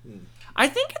here. I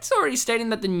think it's already stating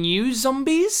that the new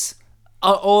zombies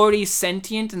are already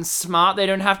sentient and smart. They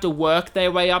don't have to work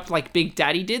their way up like Big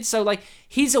Daddy did. So, like,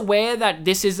 he's aware that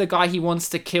this is the guy he wants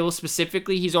to kill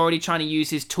specifically. He's already trying to use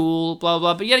his tool, blah,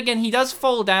 blah. But yet again, he does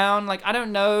fall down. Like, I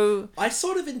don't know. I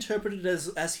sort of interpreted it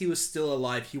as he was still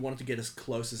alive, he wanted to get as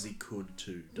close as he could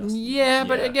to Dustin. Yeah,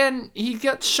 but Yeah. again, he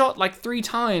got shot like 3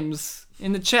 times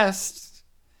in the chest.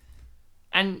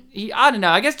 And I don't know.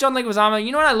 I guess John Leguizamo,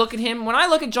 you know when I look at him? When I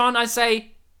look at John, I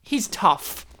say, he's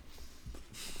tough.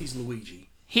 He's Luigi.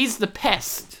 He's the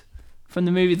pest from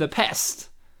the movie The Pest.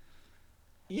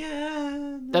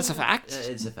 Yeah. That's a fact.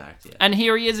 It's a fact, yeah. And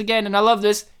here he is again, and I love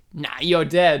this. Nah, you're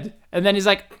dead. And then he's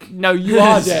like, no, you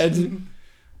are dead.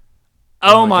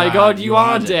 Oh my god, you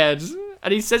are dead.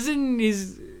 And he says it in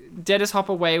his Dennis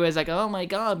Hopper way where he's like, oh my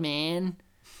god, man.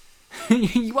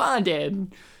 You are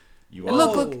dead. You And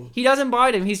look, he doesn't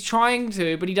bite him. He's trying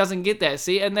to, but he doesn't get there.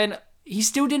 See? And then he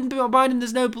still didn't bite him.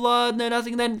 There's no blood, no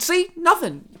nothing. And then, see?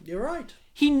 Nothing. You're right.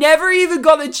 He never even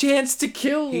got the chance to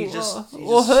kill He or just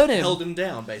hurt him. held him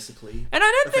down, basically. And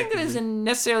I don't think there's a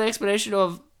necessarily explanation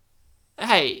of,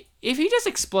 hey, if he just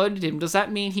exploded him, does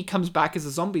that mean he comes back as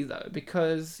a zombie though?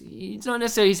 Because it's not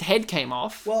necessarily his head came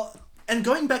off. Well, and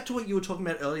going back to what you were talking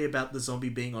about earlier about the zombie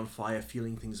being on fire,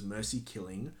 feeling things mercy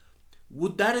killing,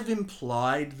 would that have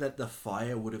implied that the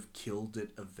fire would have killed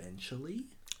it eventually?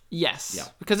 Yes. Yeah.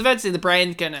 Because eventually the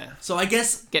brain's gonna So I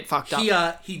guess get fucked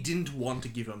up. he didn't want to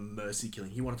give him mercy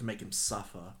killing. He wanted to make him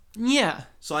suffer. Yeah.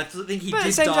 So I think he But at the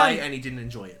did same die time- and he didn't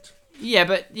enjoy it. Yeah,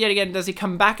 but yet again, does he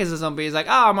come back as a zombie? He's like,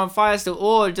 I'm on fire still.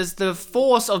 Or does the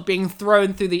force of being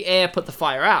thrown through the air put the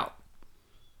fire out?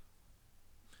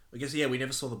 I guess, we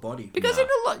never saw the body. Because in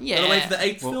a lot, Gotta wait for yeah. the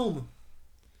 8th film.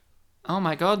 Oh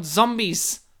my god,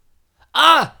 zombies.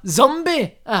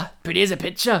 Zombie. But here's a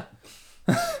picture.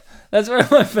 That's one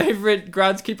of my favorite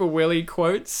Groundskeeper Willie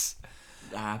quotes.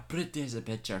 Pretty as a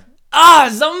picture.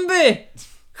 Zombie.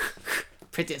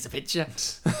 Pretty as a picture.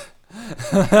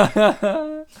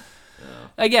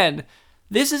 Again,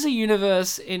 this is a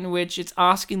universe in which it's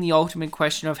asking the ultimate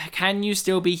question of, can you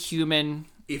still be human?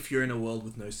 If you're in a world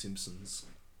with no Simpsons.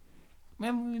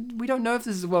 Man, we don't know if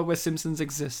this is a world where Simpsons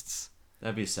exists.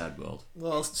 That'd be a sad world.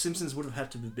 Well, Simpsons would have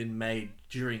had to have been made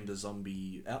during the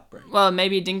zombie outbreak. Well,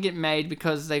 maybe it didn't get made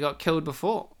because they got killed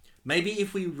before. Maybe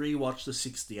if we rewatch the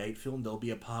 68 film, there'll be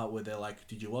a part where they're like,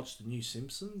 did you watch the new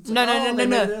Simpsons? No, They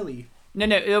made it early. No,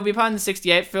 it'll be part of the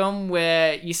 68 film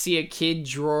where you see a kid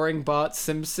drawing Bart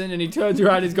Simpson and he turns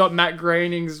around, he's got Matt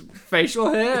Groening's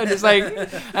facial hair, and it's like,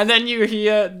 and then you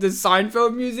hear the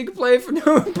Seinfeld music play for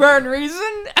no apparent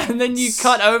reason, and then you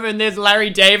cut over and there's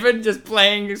Larry David just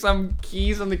playing some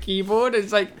keys on the keyboard.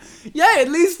 It's like, yeah, at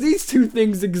least these two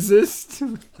things exist.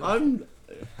 I'm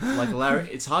like Larry.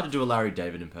 It's hard to do a Larry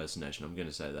David impersonation. I'm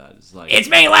gonna say that. It's like It's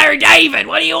me, Larry David,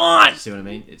 what do you want? see what I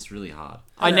mean? It's really hard.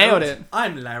 I nailed it.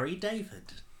 I'm Larry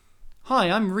David. Hi,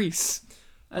 I'm Reese,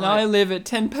 and Hi. I live at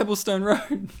 10 Pebblestone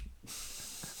Road.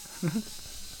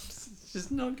 Just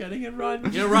not getting it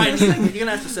right. You're right. You're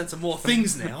gonna have to censor more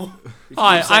things now.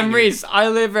 Hi, Saying I'm it. Reese. I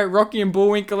live at Rocky and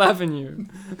Bullwinkle Avenue.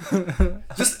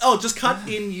 Just cut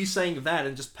in you saying that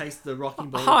and just paste the Rocky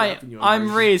Ball. Hi,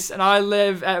 I'm Reese, and I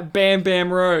live at Bam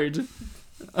Bam Road.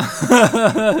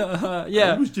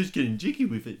 Yeah. was just getting jiggy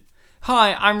with it.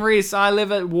 Hi, I'm Reese. I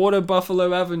live at Water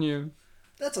Buffalo Avenue.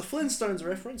 That's a Flintstones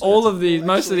reference. All That's of these-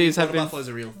 most of actually, these have Water been- Buffalo's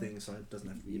a real thing, so it doesn't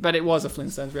have to be. But it was a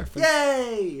Flintstones reference.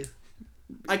 Yay!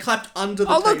 I clapped under the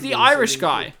Oh, look, table, the so Irish it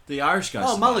guy. The Irish guy.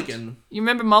 Oh, Mulligan. You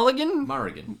remember Mulligan?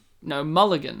 Mulligan. No,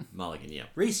 Mulligan. Mulligan. Yeah.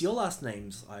 Reese, your last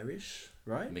name's Irish,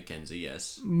 right? Mackenzie.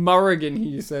 Yes. Murrigan,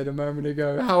 he said a moment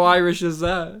ago. How Irish is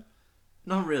that?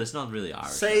 Not really. It's not really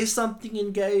Irish. Say something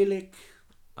in Gaelic.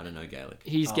 I don't know Gaelic.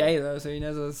 He's gay, though, so he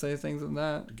knows how to say things like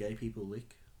that. Do gay people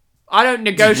lick? I don't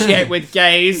negotiate with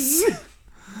gays.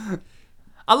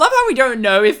 I love how we don't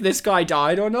know if this guy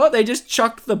died or not. They just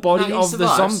chucked the body No, he of the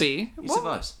survives. zombie. He What?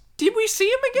 survives. Did we see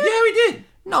him again? Yeah, we did.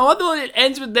 No, I thought it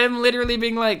ends with them literally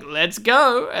being like, "Let's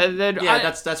go," and then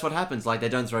Yeah, that's what happens. Like they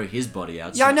don't throw his body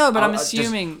out. Yeah, I know, but I'm just-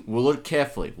 assuming- we'll look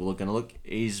carefully. We're gonna look.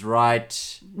 He's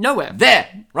right nowhere.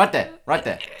 there. Right there. Right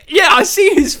there. Yeah, I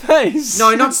see his face.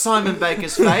 No, not Simon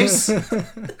Baker's face.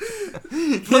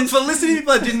 For listening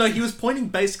people that didn't know, he was pointing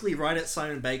basically right at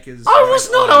Simon Baker's. I was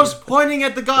right not. eye. I was pointing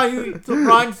at the guy who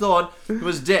Brian thought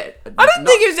was dead. I don't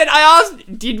think he said. I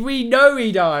asked, "Did we know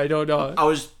he died or not?" I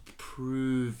was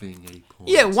proving a point.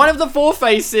 Yeah, one of the four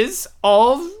faces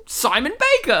of Simon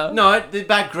Baker. No, the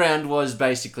background was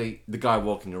basically the guy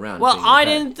walking around. Well, being I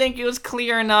okay. didn't think it was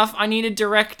clear enough. I need a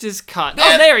director's cut.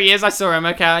 Oh, there he is. I saw him.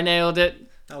 Okay, I nailed it.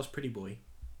 That was Pretty Boy.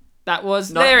 That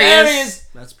was No, there, there he he is. is.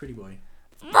 That's Pretty Boy.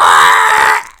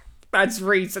 That's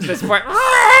Reese at this point.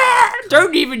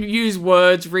 Don't even use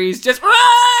words, Reese. Just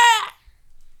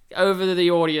over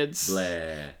the audience.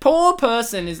 Blair. Poor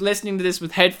person is listening to this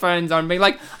with headphones on, being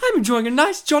like, "I'm enjoying a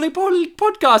nice, jolly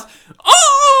podcast."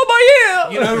 Oh, my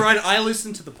ear! You know, right? I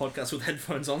listen to the podcast with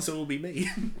headphones on, so it'll be me.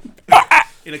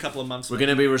 In a couple of months. We're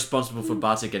gonna be responsible for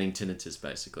Barter getting tinnitus,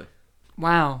 basically.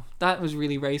 Wow, that was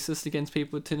really racist against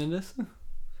people with tinnitus.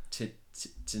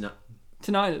 Tinnitus.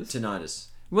 Tinnitus.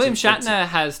 William Tin- Shatner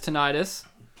has tinnitus.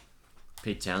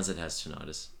 Pete Townsend has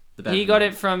tinnitus. The He Batman. got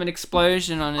it from an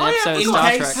explosion on an Oh, episode yeah, of in Star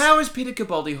case- Trek. How is Peter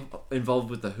Capaldi involved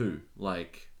with the Who?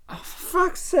 Like, Oh, for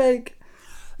fuck's sake.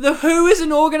 The Who is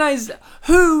an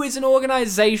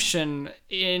organization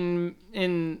in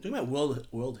Talking about World Health.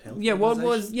 World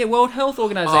Health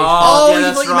Organization. Oh, Oh, yeah, you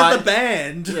that's thought you meant right. the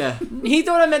band. yeah, He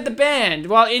thought I meant the band.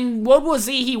 Well, in World War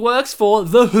Z, he works for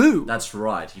The Who. that's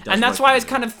right. He does And that's work why for it's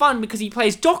the kind of fun, because he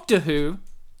plays Doctor Who.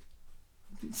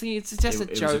 See, it's just Who. a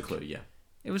It joke. was a clue, yeah.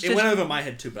 It was It just went over my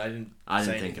head too, but I didn't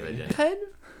say think of it anything. yet. head.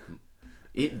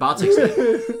 Bartek's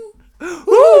there.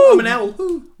 I'm an owl.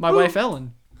 Ooh. My wife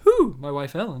Ellen. Who? My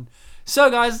wife Ellen. So,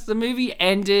 guys, the movie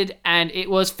ended and it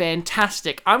was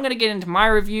fantastic. I'm going to get into my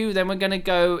review, then we're going to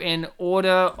go in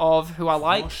order of who I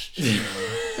like.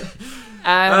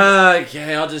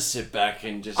 Okay, I'll just sit back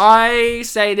and just... I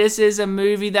say this is a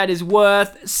movie that is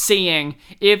worth seeing.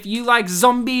 If you like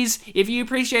zombies, if you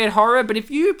appreciate horror, but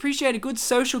if you appreciate a good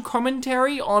social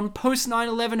commentary on post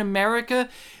 9/11 America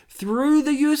through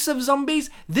the use of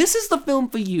zombies, this is the film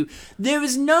for you. There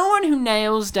is no one who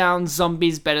nails down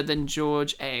zombies better than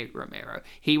George A. Romero.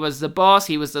 He was the boss,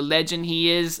 he was the legend,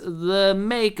 he is the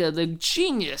maker, the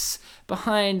genius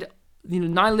behind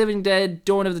Night of the Living Dead,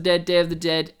 Dawn of the Dead, Day of the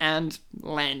Dead, and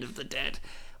Land of the Dead.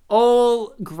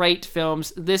 All great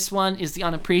films. This one is the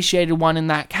unappreciated one in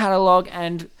that catalogue,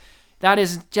 and that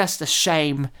is just a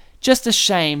shame. Just a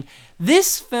shame.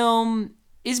 This film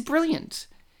is brilliant.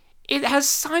 It has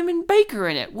Simon Baker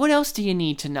in it. What else do you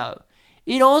need to know?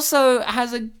 It also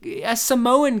has a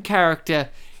Samoan character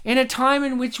in a time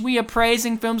in which we are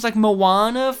praising films like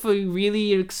Moana for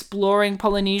really exploring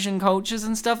Polynesian cultures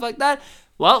and stuff like that.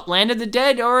 Well, Land of the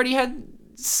Dead already had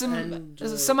some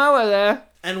Samoa there.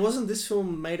 And wasn't this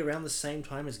film made around the same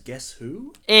time as Guess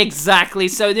Who? Exactly.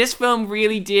 So this film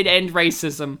really did end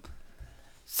racism.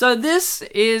 So this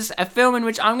is a film in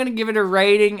which I'm going to give it a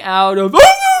rating out of...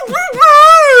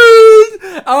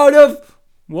 out of...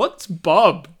 What's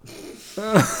Bob?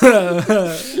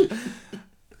 Bartek.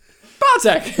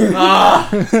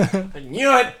 I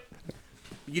knew it!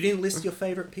 You didn't list your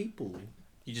favourite people.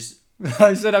 You just...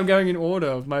 I said I'm going in order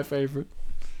of my favorite.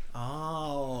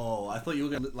 Oh, I thought you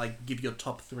were going to give your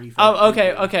top 3 favorite Oh, okay,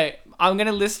 people. okay. I'm going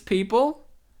to list people.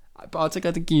 Bartek,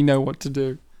 I think you know what to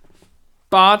do.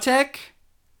 Bartek,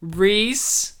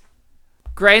 Reese,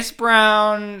 Grace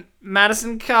Brown,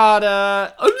 Madison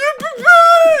Carter.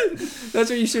 That's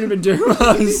what you should have been doing while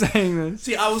I was saying this.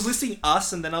 See, I was listing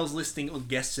us, and then I was listing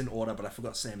guests in order, but I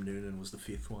forgot Sam Noonan was the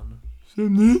 5th one.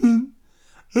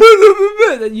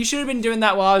 You should have been doing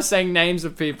that while I was saying names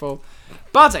of people.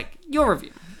 Bartek, your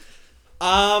review.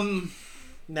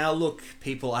 Now look,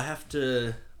 people, I have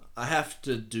to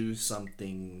do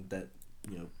something that,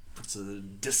 puts a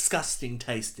disgusting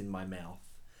taste in my mouth.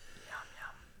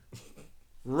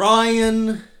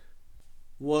 Ryan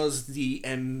was the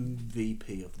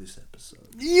MVP of this episode.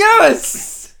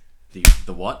 Yes!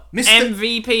 The what? Mr.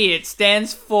 MVP, it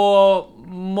stands for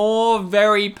more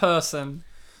very person.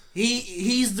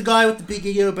 He's the guy with the big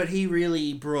ego, but he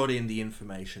really brought in the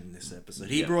information in this episode.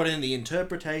 He brought in the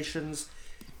interpretations.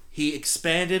 He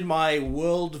expanded my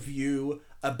worldview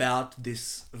about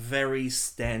this very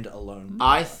standalone.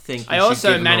 I think we I should also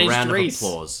give him a managed round Reese. of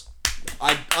applause.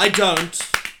 I don't.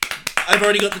 I've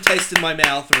already got the taste in my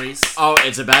mouth, Reese. Oh,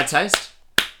 it's a bad taste?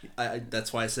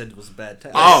 That's why I said it was a bad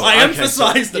taste. Oh, I okay,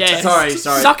 emphasized the Yeah, taste.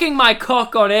 Sorry. Sucking my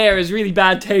cock on air is really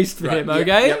bad taste for him,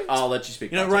 okay? Yep, I'll let you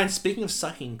speak. Ryan, speaking of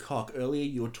sucking cock, earlier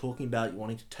you were talking about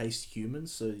wanting to taste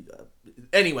humans, so...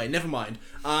 anyway, never mind.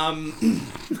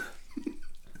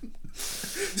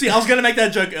 See, I was going to make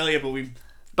that joke earlier, but we...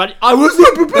 But I was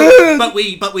not prepared! But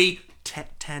we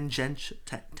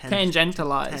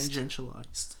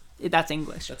tangentialized. That's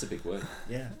English. That's a big word.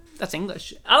 Yeah. That's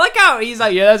English. I like how he's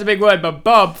like, yeah, that's a big word, but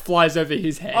Bob flies over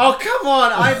his head. Oh, come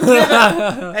on! I've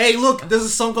never... Hey, look, there's a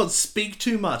song called Speak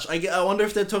Too Much. I wonder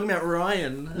if they're talking about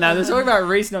Ryan. Now, they're talking about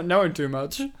Reese not knowing too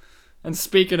much and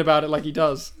speaking about it like he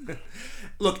does.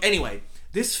 Look, anyway,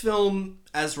 this film,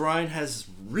 as Ryan has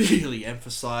really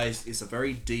emphasized, is a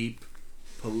very deep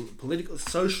political,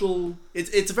 social...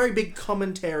 It's a very big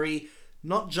commentary,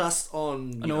 not just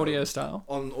on... Audio style.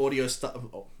 On audio stuff,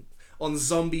 on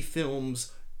zombie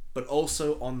films, but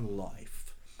also on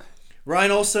life.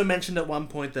 Ryan also mentioned at one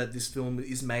point that this film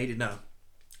is made in a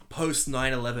post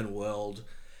 9/11 world,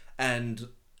 and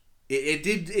it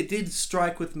did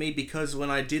strike with me because when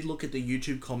I did look at the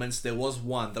YouTube comments, there was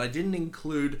one that I didn't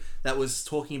include that was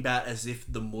talking about as if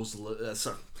the Muslim.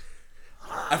 Sorry,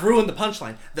 I've ruined the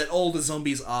punchline. That all the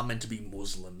zombies are meant to be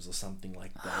Muslims or something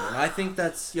like that, and I think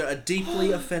that's a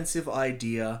deeply offensive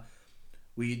idea.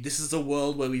 This is a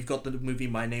world where we've got the movie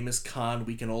My Name is Khan.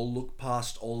 We can all look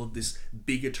past all of this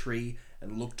bigotry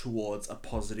and look towards a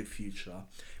positive future.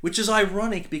 Which is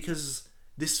ironic because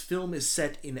this film is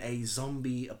set in a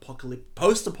zombie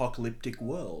post-apocalyptic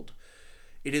world.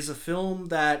 It is a film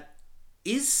that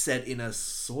is set in a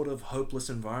sort of hopeless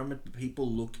environment, but people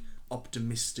look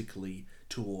optimistically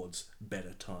towards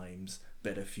better times,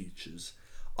 better futures.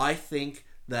 I think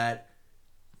that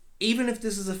even if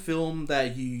this is a film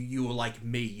that you were like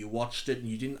me, you watched it and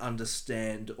you didn't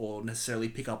understand or necessarily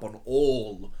pick up on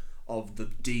all of the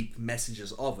deep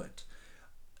messages of it,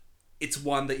 it's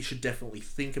one that you should definitely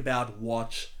think about,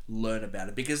 watch, learn about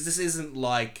it. Because this isn't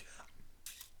like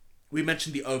we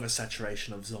mentioned the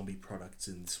oversaturation of zombie products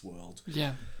in this world.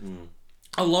 Yeah.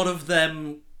 A lot of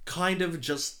them kind of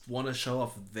just want to show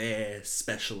off their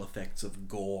special effects of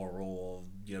gore or,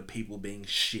 people being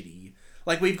shitty.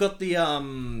 Like, we've got the,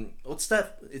 what's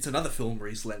that? It's another film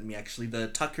Reese lent me, actually. The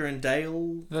Tucker and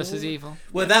Dale Versus film? Evil.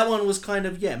 Where that one was kind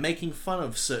of, making fun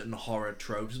of certain horror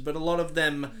tropes, but a lot of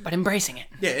them... But embracing it.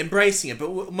 Yeah, embracing it,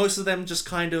 but most of them just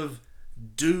kind of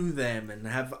do them and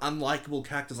have unlikable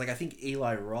characters. Like, I think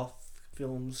Eli Roth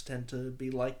films tend to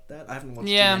be like that. I haven't watched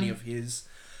too many of his.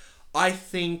 I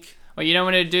think... Well, you don't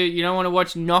want to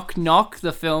watch Knock Knock,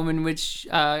 the film in which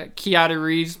Keanu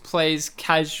Reeves plays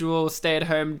casual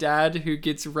stay-at-home dad who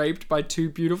gets raped by two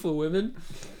beautiful women.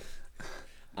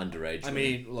 Underage. I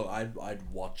mean, look, I'd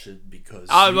watch it because...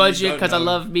 I'd watch it because I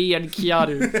love me and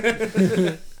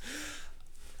Keanu.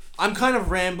 I'm kind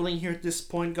of rambling here at this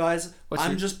point, guys.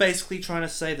 I'm just basically trying to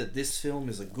say that this film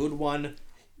is a good one.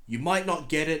 You might not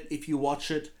get it if you watch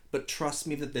it, but trust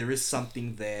me that there is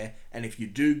something there, and if you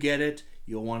do get it,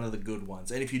 you're one of the good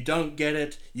ones. And if you don't get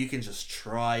it, you can just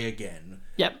try again.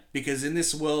 Yep. Because in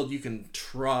this world, you can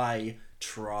try,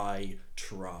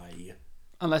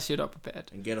 Unless you're not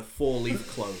prepared. and get a 4-leaf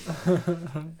clover,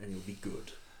 and you'll be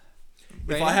good.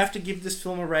 Rating? If I have to give this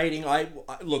film a rating,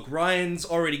 look, Ryan's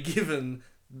already given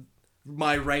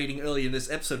my rating earlier in this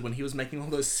episode when he was making all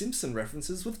those Simpson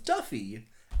references with Duffy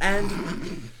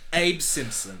and Abe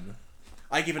Simpson.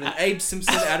 I give it an Abe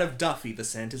Simpson out of Duffy, the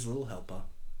Santa's little helper.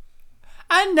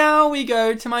 And now we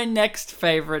go to my next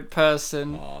favourite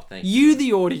person. Oh, thank you,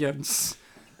 the audience.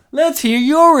 Let's hear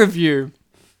your review.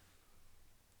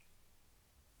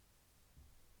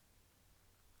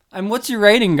 And what's your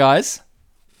rating, guys?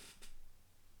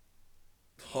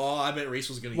 Oh, I bet Reese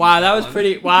was going to Wow, use that was one.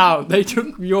 pretty... Wow, they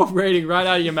took your rating right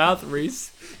out of your mouth,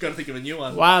 Reese. Gotta think of a new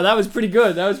one. Wow, that was pretty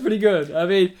good. I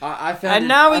mean... I And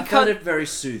now we found cut- it very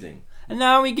soothing. And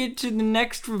now we get to the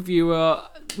next reviewer,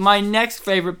 my next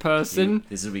favourite person.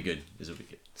 This will be good.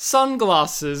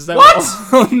 Sunglasses that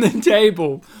What? were on the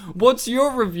table. What's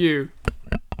your review?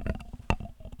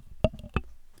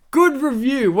 Good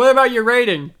review. What about your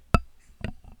rating?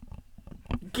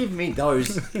 Give me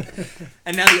those.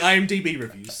 And now the IMDb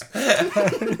reviews.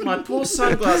 My poor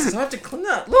sunglasses. I have to clean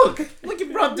that. Look,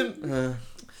 you rubbed them.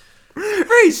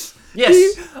 Reese!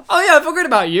 Yes. Oh yeah, I forgot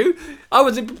about you. I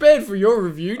wasn't prepared for your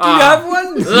review. Do you Ah. have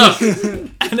one?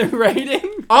 Look, And a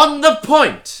rating? on the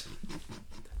point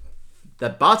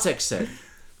that Bartek said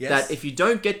Yes. that if you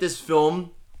don't get this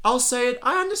film, I'll say it.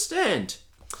 I understand.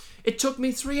 It took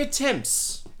me 3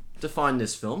 attempts to find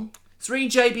this film. 3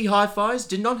 JB Hi-Fis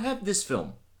did not have this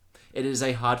film. It is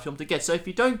a hard film to get. So if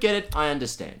you don't get it, I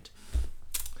understand.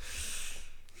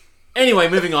 Anyway,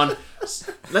 moving on.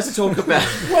 Let's talk about...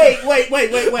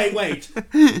 Wait.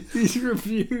 This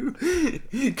review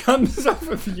comes off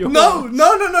of your... No,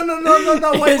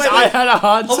 wait. I had a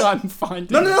hard Hold time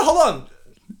finding No, hold on.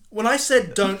 When I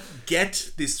said don't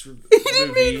get this movie,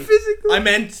 mean physically. I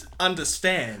meant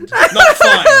understand, not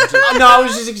find. No,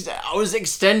 I was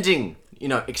extending.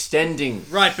 Extending.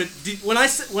 Right, but when I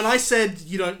said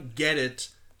you don't get it,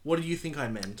 what do you think I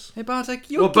meant? Hey Bartek,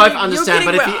 you're We'll both getting- understand,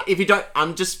 you're but getting if you don't,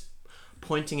 I'm just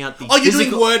pointing out the Oh, you're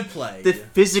physical, doing wordplay. the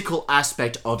physical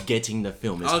aspect of getting the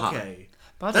film is hard. Okay,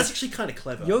 Bartek, that's actually kind of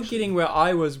clever. you're getting where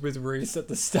I was with Reese at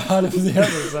the start of the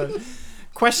episode.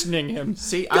 Questioning him.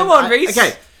 See, Go on, Reese.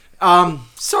 Okay.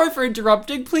 Sorry for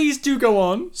interrupting. Please do go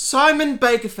on. Simon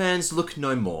Baker fans, look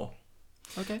no more.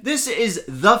 Okay. This is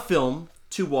the film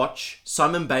to watch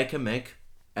Simon Baker make,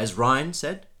 as Ryan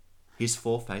said, his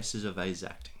 4 faces of A's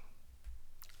acting.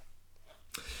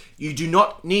 You do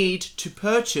not need to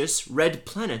purchase Red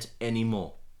Planet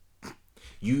anymore.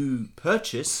 You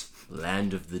purchase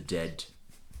Land of the Dead.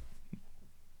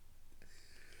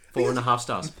 4.5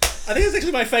 stars. I think it's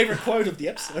actually my favorite quote of the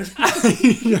episode.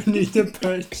 You don't need to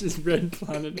purchase Red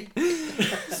Planet.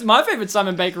 So my favourite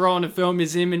Simon Baker role in a film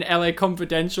is him in LA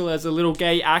Confidential as a little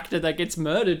gay actor that gets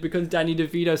murdered because Danny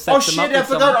DeVito sets him up with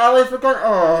someone. I forgot.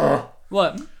 Oh.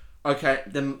 What? Okay,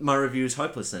 then my review is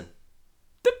hopeless then.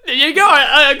 There you go.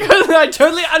 I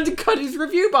totally undercut his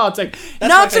review, Bartek.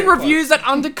 Now my to favourite reviews that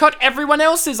undercut everyone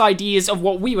else's ideas of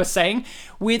what we were saying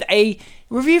with a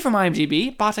review from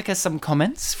IMDb. Bartek has some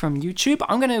comments from YouTube.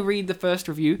 I'm going to read the first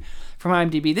review from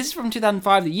IMDb. This is from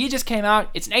 2005. The year just came out.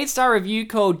 It's an 8-star review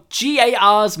called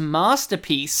GAR's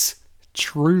Masterpiece.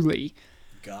 Truly.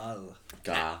 Gal.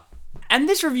 And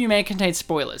this review may contain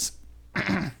spoilers.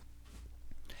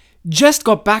 Just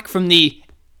got back from the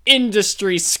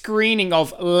industry screening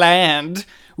of Land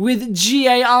with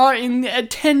GAR in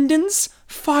attendance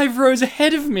 5 rows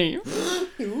ahead of me.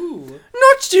 Ooh.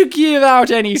 Not to give out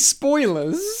any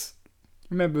spoilers,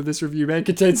 Remember, this review may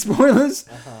contain spoilers.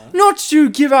 Not to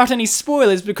give out any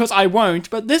spoilers, because I won't,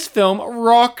 but this film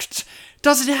rocked.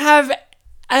 Does it have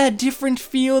a different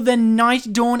feel than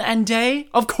Night, Dawn, and Day?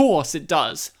 Of course it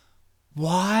does.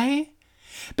 Why?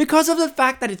 Because of the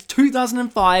fact that it's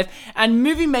 2005 and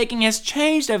movie making has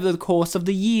changed over the course of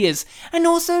the years. And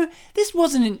also, this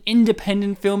wasn't an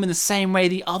independent film in the same way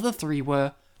the other three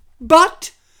were.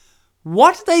 But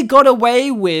what they got away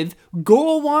with,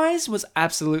 gore-wise, was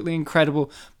absolutely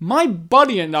incredible. My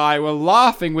buddy and I were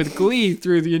laughing with glee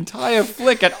through the entire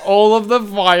flick at all of the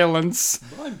violence.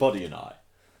 My body and I.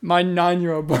 My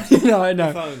 9-year-old buddy and I know.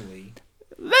 If only.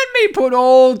 Let me put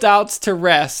all doubts to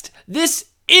rest. This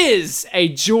is a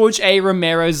George A.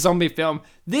 Romero zombie film.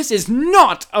 This is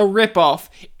not a ripoff.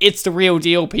 It's the real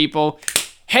deal, people.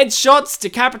 Headshots,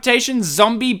 decapitation,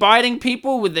 zombie biting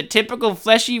people with the typical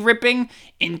fleshy ripping,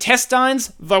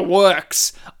 intestines, the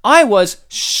works. I was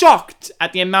shocked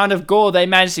at the amount of gore they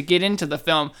managed to get into the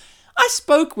film. I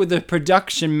spoke with the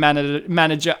production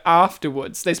manager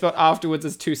afterwards. They spelled afterwards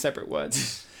as two separate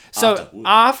words. So,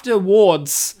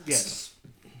 afterwards. Yes.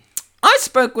 I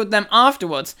spoke with them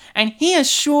afterwards, and he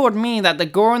assured me that the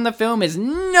gore in the film is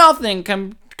nothing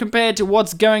compared to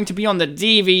what's going to be on the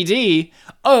DVD.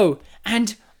 Oh,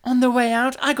 and on the way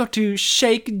out, I got to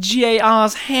shake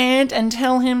JR's hand and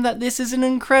tell him that this is an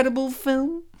incredible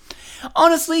film.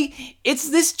 Honestly, it's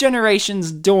this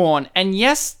generation's Dawn, and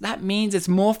yes, that means it's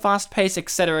more fast-paced,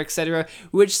 etc.,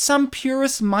 which some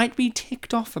purists might be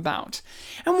ticked off about.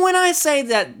 And when I say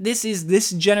that this is this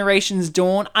generation's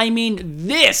Dawn, I mean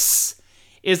this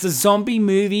is the zombie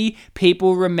movie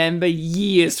people remember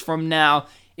years from now.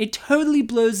 It totally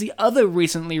blows the other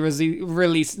recently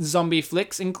released zombie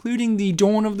flicks, including the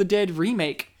Dawn of the Dead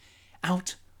remake,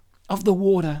 out of the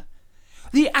water.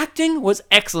 The acting was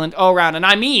excellent all around, and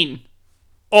I mean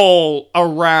all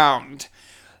around.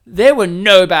 There were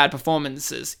no bad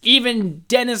performances. Even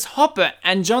Dennis Hopper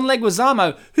and John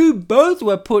Leguizamo, who both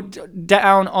were put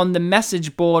down on the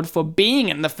message board for being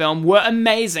in the film, were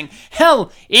amazing.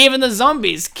 Hell, even the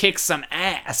zombies kicked some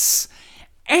ass.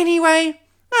 Anyway,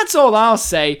 that's all I'll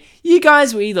say. You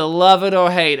guys will either love it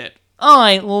or hate it.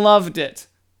 I loved it.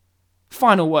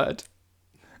 Final word.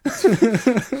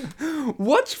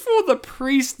 Watch for the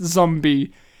priest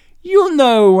zombie. You'll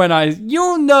know what I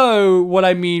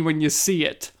mean when you see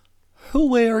it.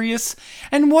 Hilarious.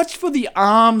 And watch for the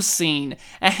arm scene.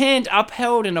 A hand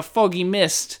upheld in a foggy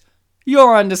mist. You'll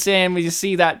understand when you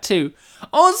see that too.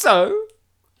 Also,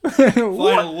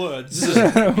 Final words.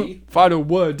 final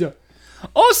word.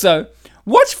 Also,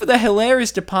 watch for the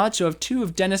hilarious departure of two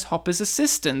of Dennis Hopper's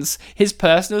assistants, his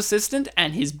personal assistant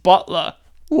and his butler.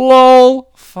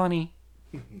 LOL. Funny.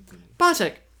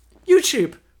 Bartek,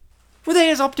 YouTube. Were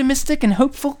they as optimistic and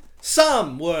hopeful?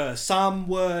 Some were,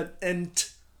 and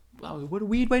Wow, what a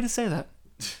weird way to say that.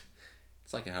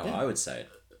 It's like how I would say it.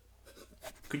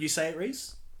 could you say it,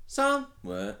 Reese? Some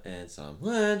were and some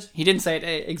weren't. He didn't say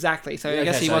it exactly, so I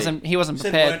guess okay, he so wasn't You said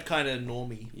prepared. weren't kind of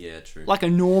normy. Yeah, true. Like a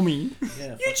normie.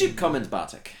 Yeah. YouTube comments,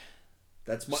 Bartek.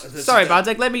 That's my. That's Sorry,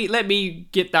 Bartek. Let me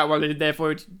get that one in there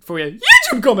for you.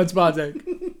 YouTube comments, Bartek.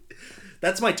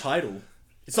 That's my title.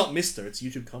 It's not Mister. It's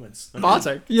YouTube comments.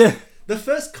 Bartek. Yeah. The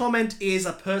first comment is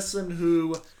a person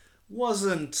who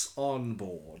wasn't on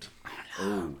board.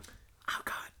 Oh. Oh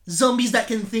God. Zombies that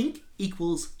can think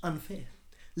equals unfair.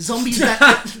 Zombies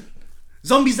that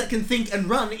zombies that can think and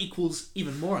run equals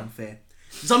even more unfair.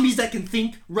 Zombies that can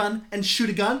think, run, and shoot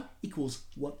a gun equals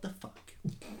what the fuck.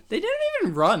 They didn't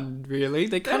even run, really.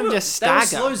 They kind They of were, just they were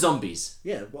stagger. slow zombies.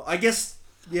 Yeah, well, I guess.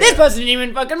 Yeah. This person didn't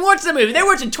even fucking watch the movie. They're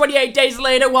watching 28 Days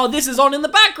Later while this is on in the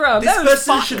background. This Those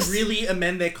person fucks. should really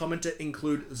amend their comment to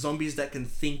include zombies that can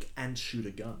think and shoot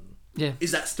a gun. Yeah.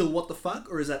 Is that still what the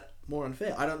fuck, or is that more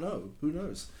unfair? I don't know. Who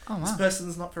knows? Oh, wow. This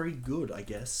person's not very good, I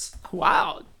guess.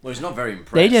 Wow. Well, he's not very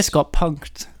impressed. They just got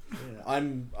punked. Yeah,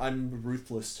 I'm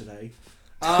ruthless today.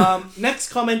 Next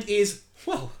comment is,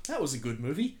 well, that was a good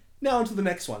movie. Now on to the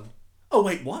next one. Oh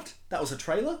wait, what? That was a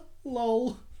trailer?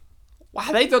 Lol.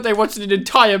 Wow, they thought they watched an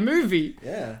entire movie.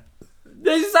 Yeah.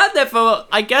 They sat there for,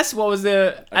 I guess, what was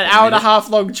an a hour and a minute. half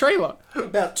long trailer.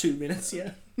 About 2 minutes,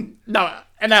 yeah. No,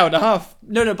 an hour and a half.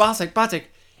 No,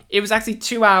 Bartek. It was actually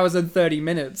 2 hours and 30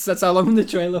 minutes. That's how long the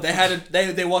trailer. They had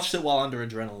they watched it while under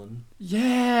adrenaline.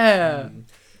 Yeah.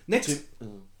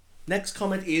 Next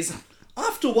comment is,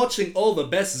 after watching all the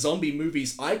best zombie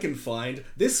movies I can find,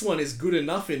 this one is good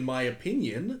enough in my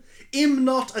opinion. I'm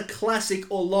not a classic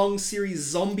or long series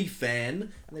zombie fan.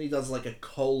 And then he does like a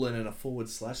colon and a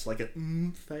 / like a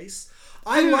face.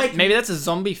 I like Maybe that's a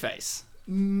zombie face.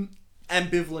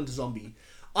 ambivalent zombie.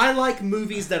 I like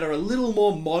movies that are a little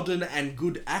more modern and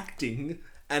good acting,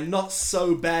 and not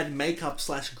so bad makeup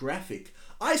 / graphic.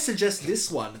 I suggest this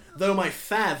one, though my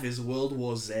fav is World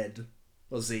War Z.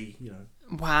 Or Z, you know.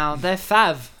 Wow, they're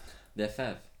fav. They're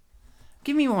fav.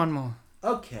 Give me one more.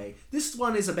 Okay, this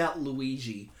one is about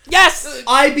Luigi. Yes!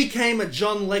 I became a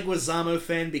John Leguizamo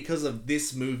fan because of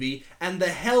this movie, and the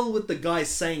hell with the guy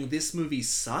saying this movie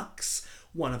sucks.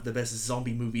 One of the best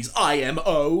zombie movies,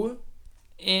 IMO,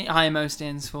 IMO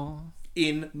stands for...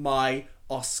 in my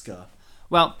Oscar.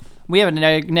 Well, we have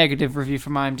a negative review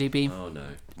from IMDb. Oh no.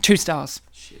 2 stars.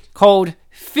 Shit. Called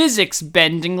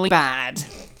Physics-Bendingly Bad.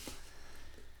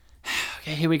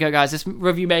 Okay, here we go, guys. This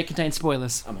review may contain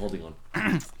spoilers. I'm holding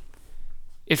on.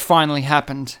 It finally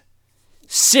happened.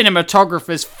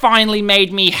 Cinematographers finally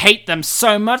made me hate them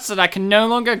so much that I can no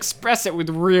longer express it with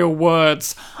real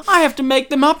words. I have to make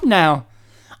them up now.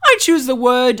 I choose the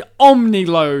word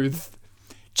omniloathe.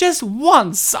 Just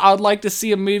once, I'd like to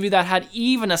see a movie that had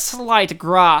even a slight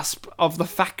grasp of the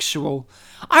factual.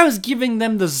 I was giving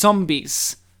them the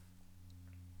zombies.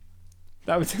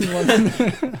 That was the one.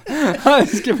 I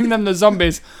was giving them the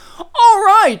zombies. All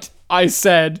right, I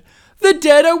said. The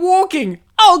dead are walking.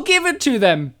 I'll give it to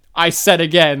them, I said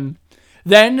again.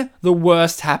 Then the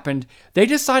worst happened. They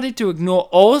decided to ignore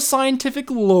all scientific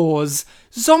laws.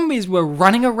 Zombies were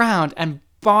running around, and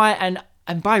by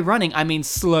running, I mean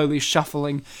slowly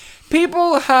shuffling.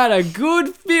 People had a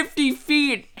good 50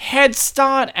 feet head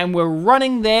start and were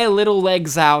running their little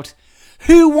legs out.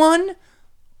 Who won?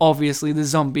 Obviously the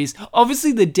zombies.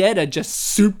 Obviously the dead are just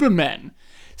supermen.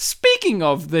 Speaking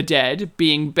of the dead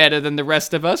being better than the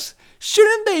rest of us,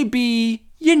 shouldn't they be,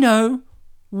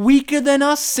 weaker than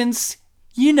us since,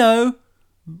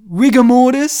 rigor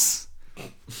mortis?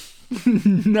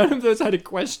 None of those had a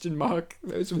question mark.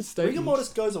 Those were statements. Rigor mortis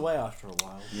goes away after a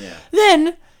while. Yeah.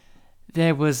 Then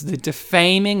there was the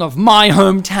defaming of my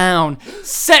hometown,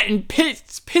 set in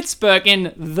Pittsburgh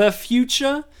in the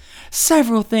future.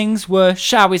 Several things were,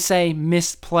 shall we say,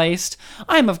 misplaced.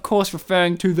 I am of course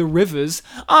referring to the rivers.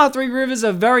 Our 3 rivers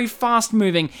are very fast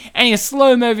moving. Any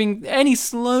slow moving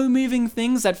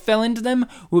things that fell into them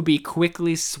would be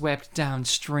quickly swept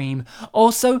downstream.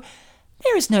 Also,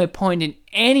 there is no point in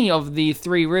any of the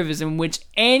 3 rivers in which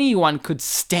anyone could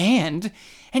stand.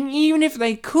 And even if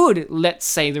they could, let's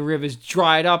say the rivers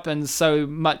dried up and so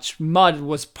much mud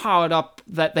was piled up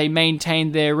that they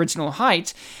maintained their original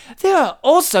height, there are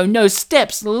also no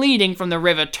steps leading from the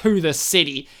river to the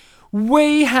city.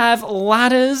 We have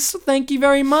ladders, thank you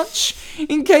very much,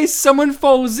 in case someone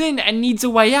falls in and needs a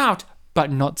way out,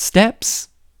 but not steps.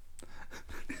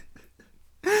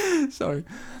 Sorry.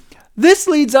 This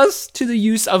leads us to the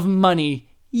use of money.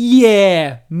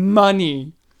 Yeah,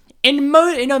 money.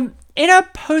 In a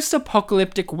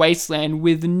post-apocalyptic wasteland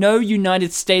with no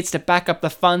United States to back up the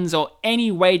funds or any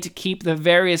way to keep the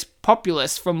various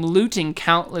populace from looting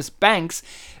countless banks,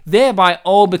 thereby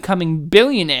all becoming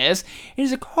billionaires, it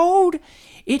is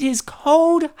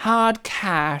cold, hard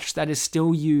cash that is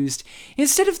still used.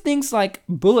 Instead of things like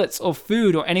bullets or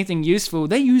food or anything useful,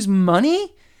 they use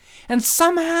money and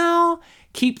somehow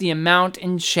keep the amount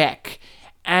in check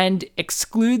and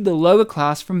exclude the lower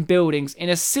class from buildings. In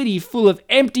a city full of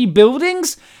empty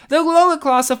buildings, the lower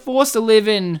class are forced to live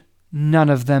in none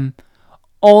of them.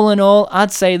 All in all,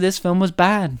 I'd say this film was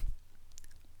bad.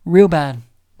 Real bad.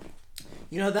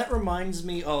 That reminds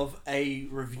me of a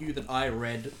review that I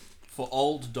read for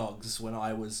Old Dogs when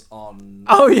I was on...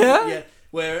 Oh, yeah? Yeah,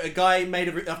 where a guy made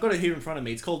I've got it here in front of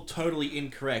me. It's called Totally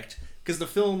Incorrect. Because the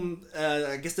film,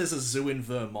 I guess there's a zoo in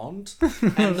Vermont.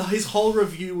 And his whole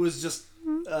review was just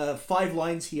 5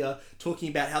 lines here talking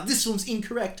about how this film's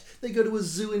incorrect. They go to a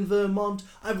zoo in Vermont.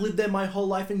 I've lived there my whole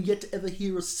life and yet to ever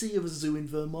hear or see of a zoo in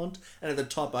Vermont. And at the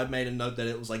top, I made a note that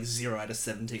it was like 0 out of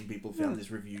 17 people found this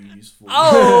review useful.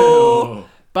 Oh!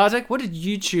 Bartek, what did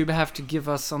YouTube have to give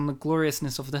us on the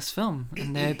gloriousness of this film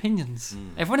and their opinions?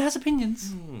 Everyone has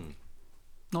opinions.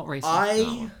 Not racist.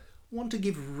 I want to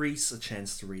give Reese a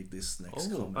chance to read this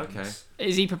next comment. Okay.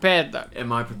 Is he prepared, though?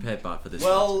 Am I prepared, Bart, for this?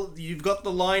 Well, you've got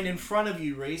the line in front of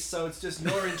you, Reese, so it's just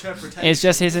your interpretation. It's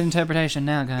just his interpretation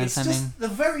now, guys. It's just the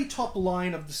very top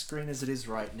line of the screen as it is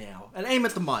right now. And aim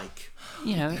at the mic.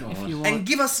 if you want. And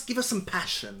give us some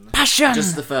passion. Passion!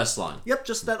 Just the first line. Yep,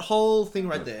 just that whole thing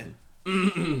right there.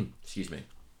 Excuse me.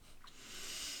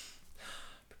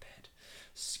 Prepared.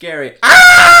 Scary.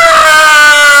 Ah!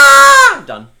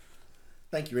 Done.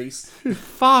 Thank you, Reese.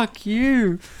 Fuck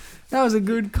you. That was a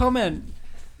good comment.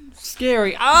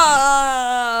 Scary.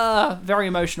 Ah! Very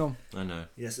emotional. I know.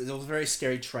 Yes, it was a very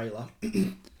scary trailer.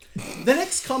 The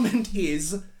next comment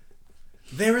is...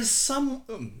 There is some...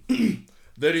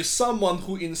 There is someone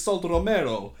who insulted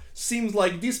Romero. Seems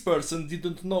like this person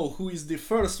didn't know who is the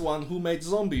first one who made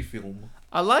zombie film.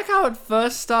 I like how it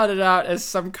first started out as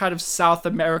some kind of South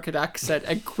American accent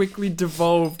and quickly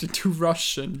devolved into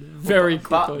Russian very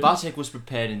quickly. Bartek was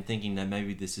prepared in thinking that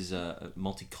maybe this is a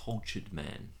multicultural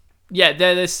man. Yeah,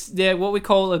 they're what we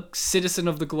call a citizen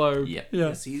of the globe. Yeah.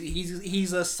 Yes,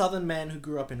 he's a southern man who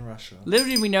grew up in Russia. Little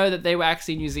did we know that they were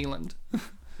actually New Zealand.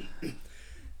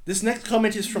 This next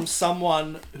comment is from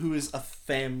someone who is a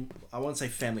I won't say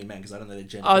family man because I don't know their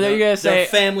gender. Oh, they're gonna say they're a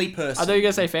family person. I thought you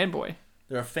were gonna say fanboy.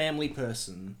 They're a family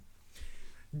person.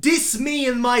 This me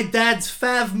and my dad's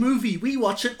fav movie. We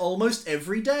watch it almost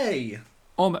every day.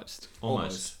 Almost.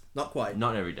 Not quite.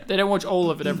 Not every day. They don't watch all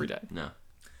of it every day. No.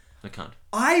 I can't.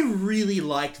 I really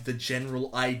liked the general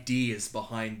ideas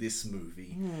behind this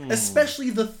movie.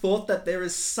 Especially the thought that there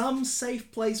is some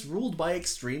safe place ruled by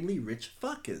extremely rich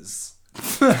fuckers.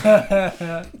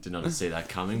 Did not see that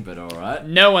coming, but alright.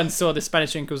 No one saw the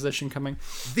Spanish Inquisition coming.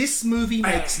 This movie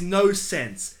makes no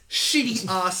sense. Shitty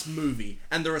ass movie.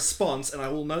 And the response, and I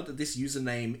will note that this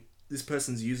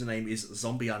person's username is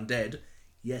Zombie Undead.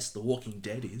 Yes, The Walking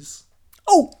Dead is.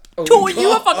 Oh, taught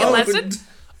you a fucking lesson.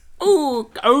 Ooh,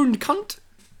 owned cunt.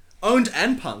 Owned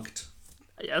and punked.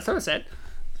 Yeah, that's what I said.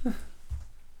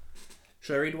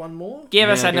 Should I read one more? Give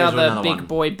us Yeah, give us another another big one.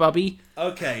 boy bubby.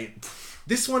 Okay.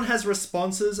 This one has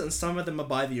responses, and some of them are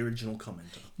by the original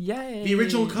commenter. Yay. The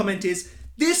original comment is,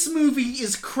 "This movie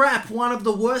is crap, one of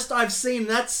the worst I've seen."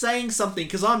 That's saying something,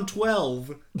 because I'm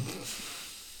 12.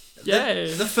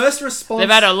 Yay. The first response... They've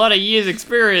had a lot of years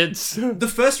experience. The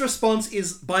first response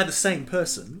is by the same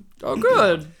person. Oh,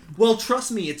 good. Well,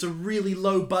 trust me, it's a really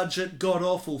low-budget,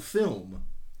 god-awful film.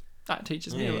 That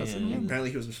teaches me a Yeah, lesson. yeah. Apparently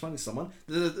he was responding to someone.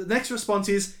 The next response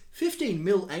is, 15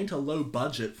 mil ain't a low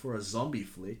budget for a zombie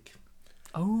flick.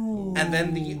 Oh. And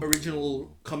then the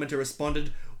original commenter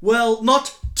responded, "Well,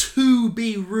 not to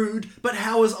be rude, but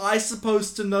how was I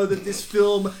supposed to know that this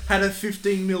film had a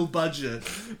 15 mil budget?"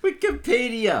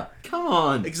 Wikipedia! Come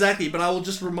on! Exactly, but I will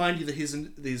just remind you that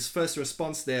his first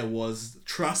response there was,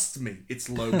 "Trust me, it's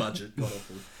low budget." God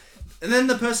awful. And then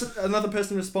another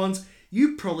person responds,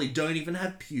 "You probably don't even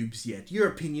have pubes yet. Your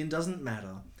opinion doesn't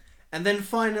matter." And then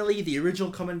finally, the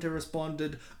original commenter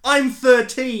responded, "I'm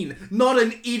 13, not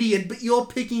an idiot, but you're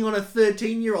picking on a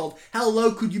 13-year-old. How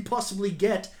low could you possibly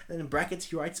get?" And in brackets,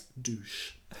 he writes,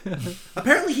 "douche."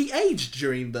 Apparently, he aged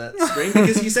during the stream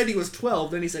because he said he was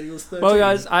 12, then he said he was 13. Well,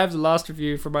 guys, I have the last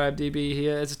review from IMDb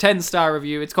here. It's a 10-star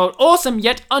review. It's called Awesome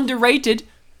Yet Underrated... ...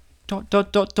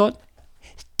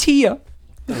 Tia.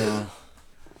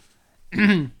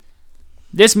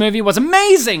 This movie was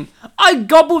amazing! I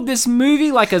gobbled this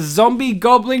movie like a zombie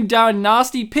gobbling down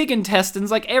nasty pig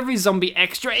intestines like every zombie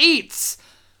extra eats.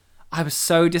 I was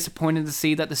so disappointed to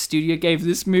see that the studio gave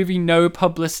this movie no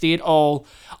publicity at all.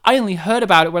 I only heard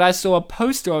about it when I saw a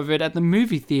poster of it at the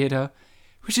movie theater.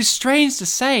 Which is strange to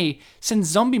say, since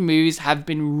zombie movies have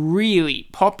been really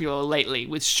popular lately,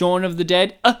 with Shaun of the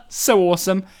Dead, so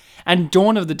awesome, and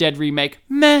Dawn of the Dead remake,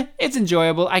 meh, it's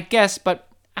enjoyable, I guess, but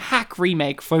a hack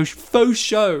remake for faux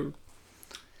show.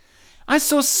 I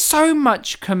saw so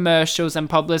much commercials and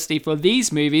publicity for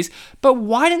these movies, but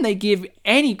why didn't they give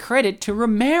any credit to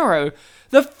Romero,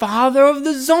 the father of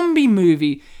the zombie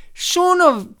movie? Shaun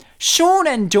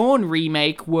and Dawn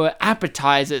remake were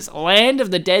appetizers. Land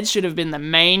of the Dead should have been the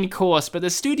main course, but the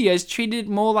studios treated it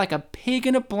more like a pig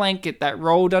in a blanket that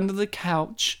rolled under the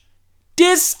couch.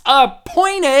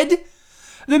 Disappointed!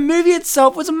 The movie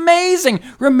itself was amazing.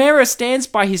 Romero stands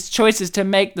by his choices to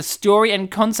make the story and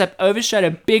concept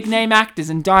overshadow big-name actors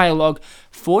and dialogue.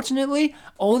 Fortunately,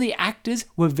 all the actors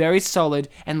were very solid,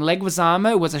 and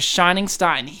Leguizamo was a shining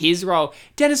star in his role.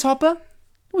 Dennis Hopper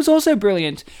was also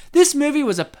brilliant. This movie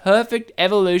was a perfect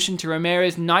evolution to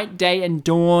Romero's Night, Day, and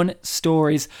Dawn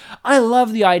stories. I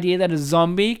love the idea that a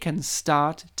zombie can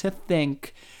start to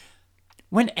think.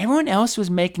 When everyone else was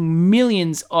making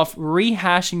millions off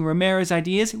rehashing Romero's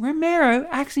ideas, Romero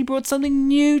actually brought something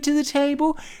new to the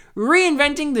table,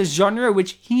 reinventing the genre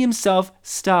which he himself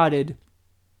started.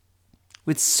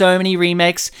 With so many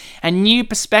remakes and new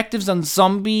perspectives on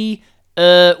zombie...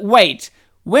 wait,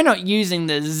 we're not using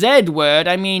the Z word,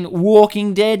 I mean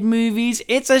Walking Dead movies.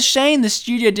 It's a shame the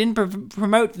studio didn't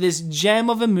promote this gem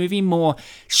of a movie more.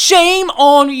 Shame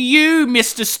on you,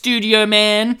 Mr. Studio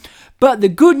Man! But the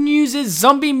good news is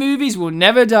zombie movies will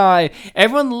never die.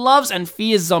 Everyone loves and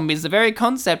fears zombies. The very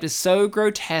concept is so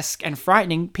grotesque and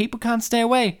frightening, people can't stay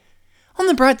away. On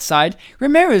the bright side,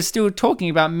 Romero is still talking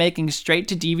about making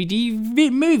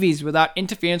straight-to-DVD movies without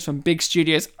interference from big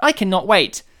studios. I cannot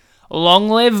wait. Long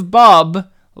live Bob,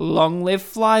 long live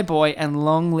Flyboy, and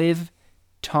long live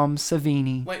Tom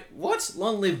Savini. Wait, what?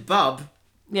 Long live Bub?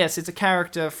 Yes, it's a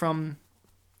character from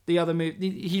the other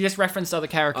movie. He just referenced other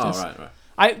characters. Oh,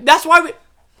 right. That's why we...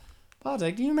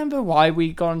 Bartek, do you remember why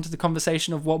we got into the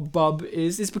conversation of what Bub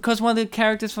is? It's because one of the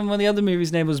characters from one of the other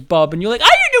movies' name was Bub, and you're like, I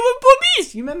don't know what Bub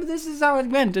is! You remember this is how it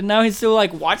went, and now he's still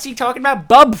like, what's he talking about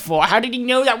Bub for? How did he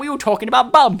know that we were talking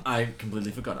about Bub? I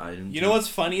completely forgot. You know what's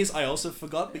funny is I also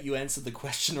forgot, but you answered the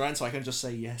question right, so I can just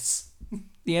say yes.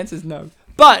 The answer's no.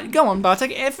 But go on,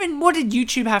 Bartek. What did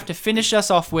YouTube have to finish us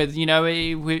off with? You know,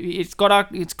 it's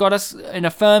got us in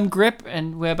a firm grip,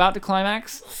 and we're about to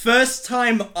climax. First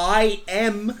time I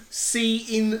am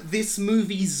in this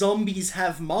movie Zombies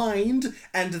Have Mind,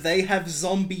 and they have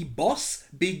zombie boss,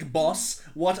 Big Boss.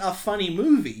 What a funny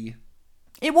movie.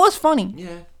 It was funny.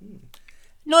 Yeah.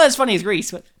 Not as funny as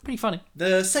Grease, but pretty funny.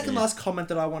 The second last comment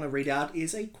that I want to read out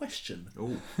is a question.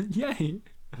 Oh. Yay.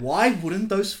 Why wouldn't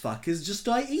those fuckers just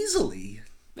die easily?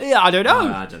 Yeah, I don't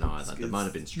know. I don't know either. They might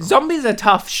have been strong. Zombies are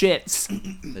tough shits.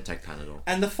 They take Panadol.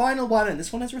 And the final one, and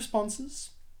this one has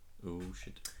responses. Oh,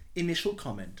 shit. Initial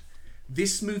comment.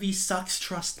 This movie sucks,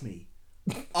 trust me.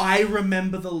 I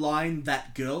remember the line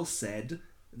that girl said,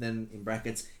 then in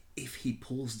brackets, if he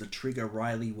pulls the trigger,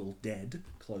 Riley will dead,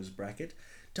 close bracket.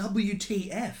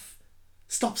 WTF.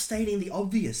 Stop stating the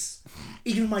obvious.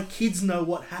 Even my kids know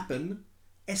what happened.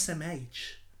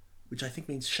 SMH. Which I think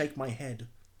means shake my head.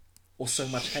 Or so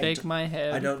much hate. Shake my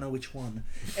head. I don't know which one.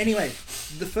 Anyway,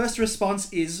 the first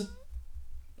response is...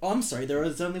 Oh, I'm sorry, there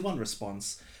is only one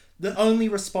response. The only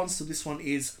response to this one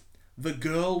is... The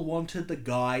girl wanted the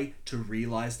guy to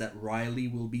realize that Riley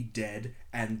will be dead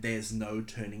and there's no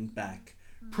turning back.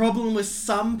 Problem with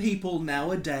some people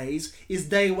nowadays is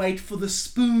they wait for the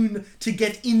spoon to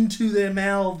get into their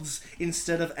mouths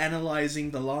instead of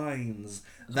analysing the lines.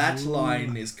 That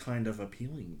line is kind of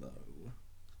appealing, though.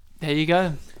 There you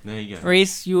go. There you go.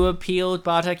 Reese, you appealed.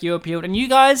 Bartek, you appealed. And you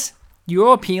guys,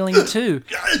 you're appealing too.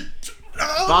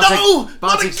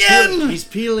 Bartek's he's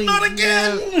peeling. Not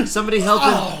again! No. Somebody help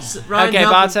him. Ryan, Okay,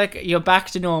 help him. Bartek, you're back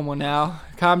to normal now.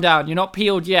 Calm down. You're not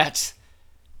peeled yet.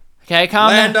 Okay, calm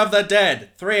Land down. of the Dead,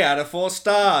 3 out of 4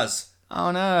 stars.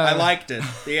 Oh no. I liked it.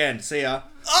 The end. See ya.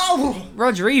 Oh!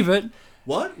 Roger Ebert.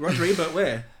 What? Roger Ebert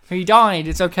where? He died.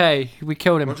 It's okay. We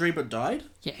killed him. Roger Ebert died?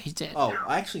 Yeah, he did. Oh,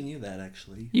 I actually knew that,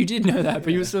 actually. You did know that,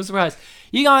 but you were still surprised.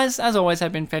 You guys, as always,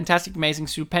 have been fantastic, amazing,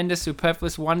 stupendous,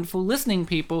 superfluous, wonderful listening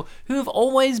people who have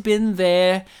always been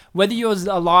there, whether you're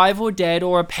alive or dead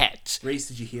or a pet. Reese,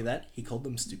 did you hear that? He called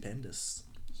them stupendous.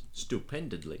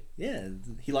 Stupendly. Yeah,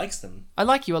 he likes them. I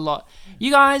like you a lot.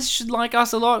 You guys should like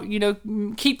us a lot. You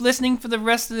know, keep listening for the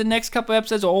rest of the next couple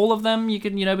episodes, or all of them. You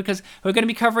can, because we're going to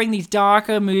be covering these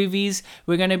darker movies.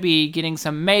 We're going to be getting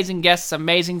some amazing guests,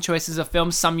 amazing choices of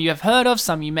films. Some you have heard of,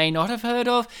 some you may not have heard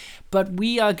of. But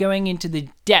we are going into the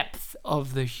depth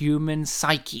of the human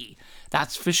psyche.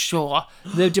 That's for sure.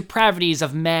 The depravities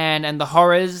of man and the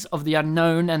horrors of the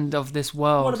unknown and of this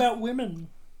world. What about women?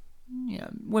 Yeah,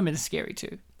 women are scary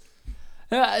too.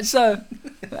 So,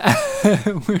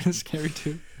 women are scary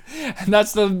too. And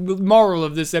that's the moral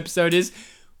of this episode is,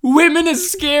 women are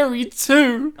scary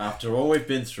too. After all we've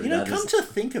been through, Come to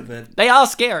think of it, They are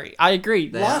scary, I agree.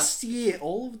 last year,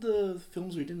 all of the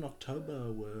films we did in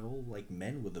October were all,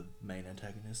 men were the main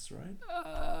antagonists, right?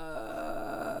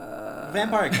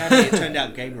 Vampire Academy, it turned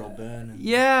out Gabriel Byrne. And...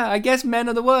 Yeah, I guess men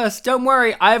are the worst. Don't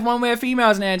worry, I have one where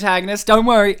female's an antagonist. Don't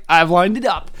worry, I've lined it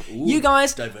up. You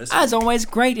guys, diversity. as always,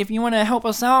 great. If you want to help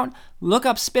us out, look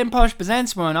up Spin Posh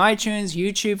Presents. We're on iTunes,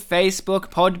 YouTube, Facebook,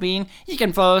 Podbean. You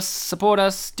can follow us, support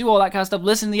us, do all that kind of stuff.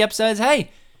 Listen to the episodes.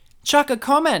 Hey, chuck a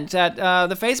comment at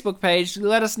the Facebook page.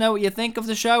 Let us know what you think of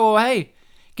the show. Or hey,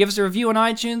 give us a review on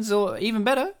iTunes. Or even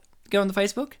better, go on the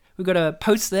Facebook. We've got a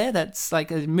post there that's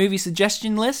like a movie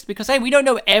suggestion list because, hey, we don't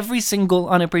know every single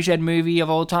unappreciated movie of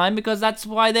all time because that's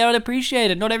why they're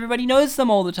unappreciated. Not everybody knows them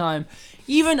all the time.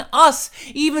 Even us,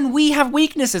 even we have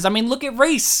weaknesses. I mean, look at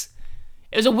Reese.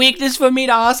 It was a weakness for me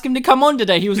to ask him to come on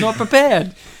today. He was not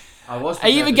prepared. I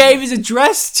even gave his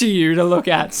address to you to look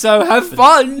at. So have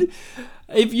fun.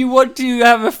 If you want to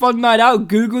have a fun night out,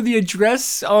 Google the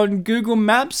address on Google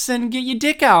Maps and get your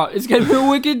dick out. It's going to be a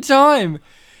wicked time.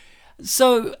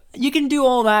 So you can do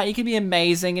all that. You can be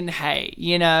amazing. And hey,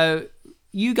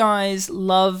 you guys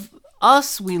love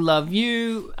us. We love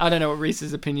you. I don't know what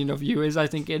Reese's opinion of you is. I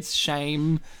think it's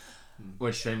shame.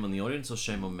 What, shame on the audience or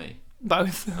shame on me?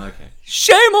 Both. Okay.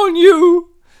 Shame on you.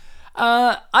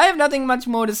 I have nothing much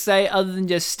more to say other than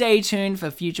just stay tuned for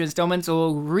future installments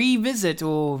or revisit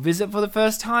or visit for the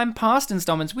first time past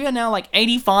installments. We are now like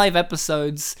 85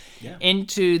 episodes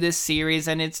into this series,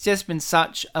 and it's just been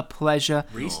such a pleasure.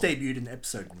 Reese debuted in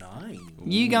episode 9.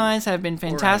 You guys have been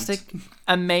fantastic,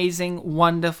 amazing,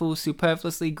 wonderful,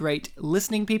 superfluously great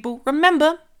listening people.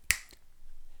 Remember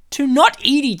to not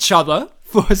eat each other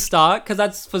for a start, because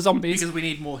that's for zombies. Because we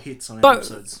need more hits on But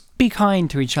episodes. be kind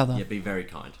to each other. Yeah, be very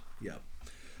kind.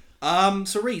 Yeah.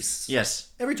 So Reese. Yes.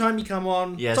 Every time you come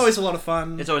on, Yes. it's always a lot of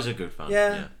fun. It's always a good fun.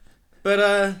 Yeah.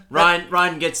 But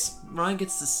Ryan gets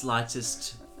the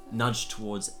slightest nudge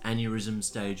towards aneurysm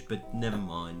stage, but never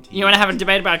mind. You want to have a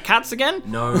debate about cats again?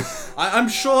 No. I'm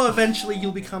sure eventually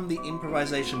you'll become the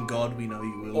improvisation god we know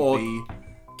you will Or be.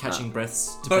 Catching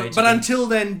breaths debate. But until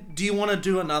then, do you want to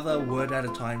do another word at a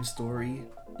time story?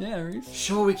 Yeah, Reese.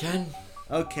 Sure we can.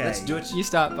 Okay. Let's do it. You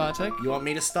start, Bartek. You want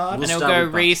me to start? We'll And it'll start go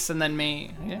with Reese and then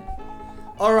me. Yeah.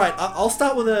 Alright, I'll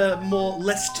start with a more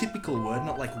less typical word,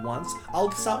 not like once. I'll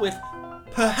start with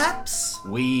perhaps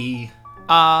We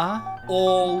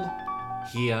all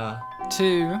here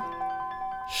To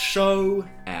show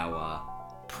our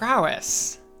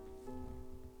prowess.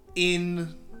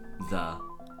 in the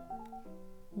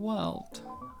World.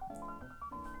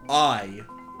 I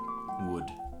would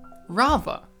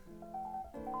Rather.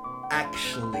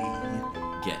 actually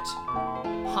get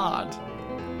Hard.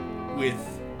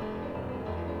 with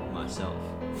myself.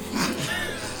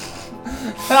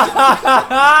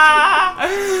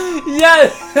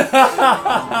 Yes!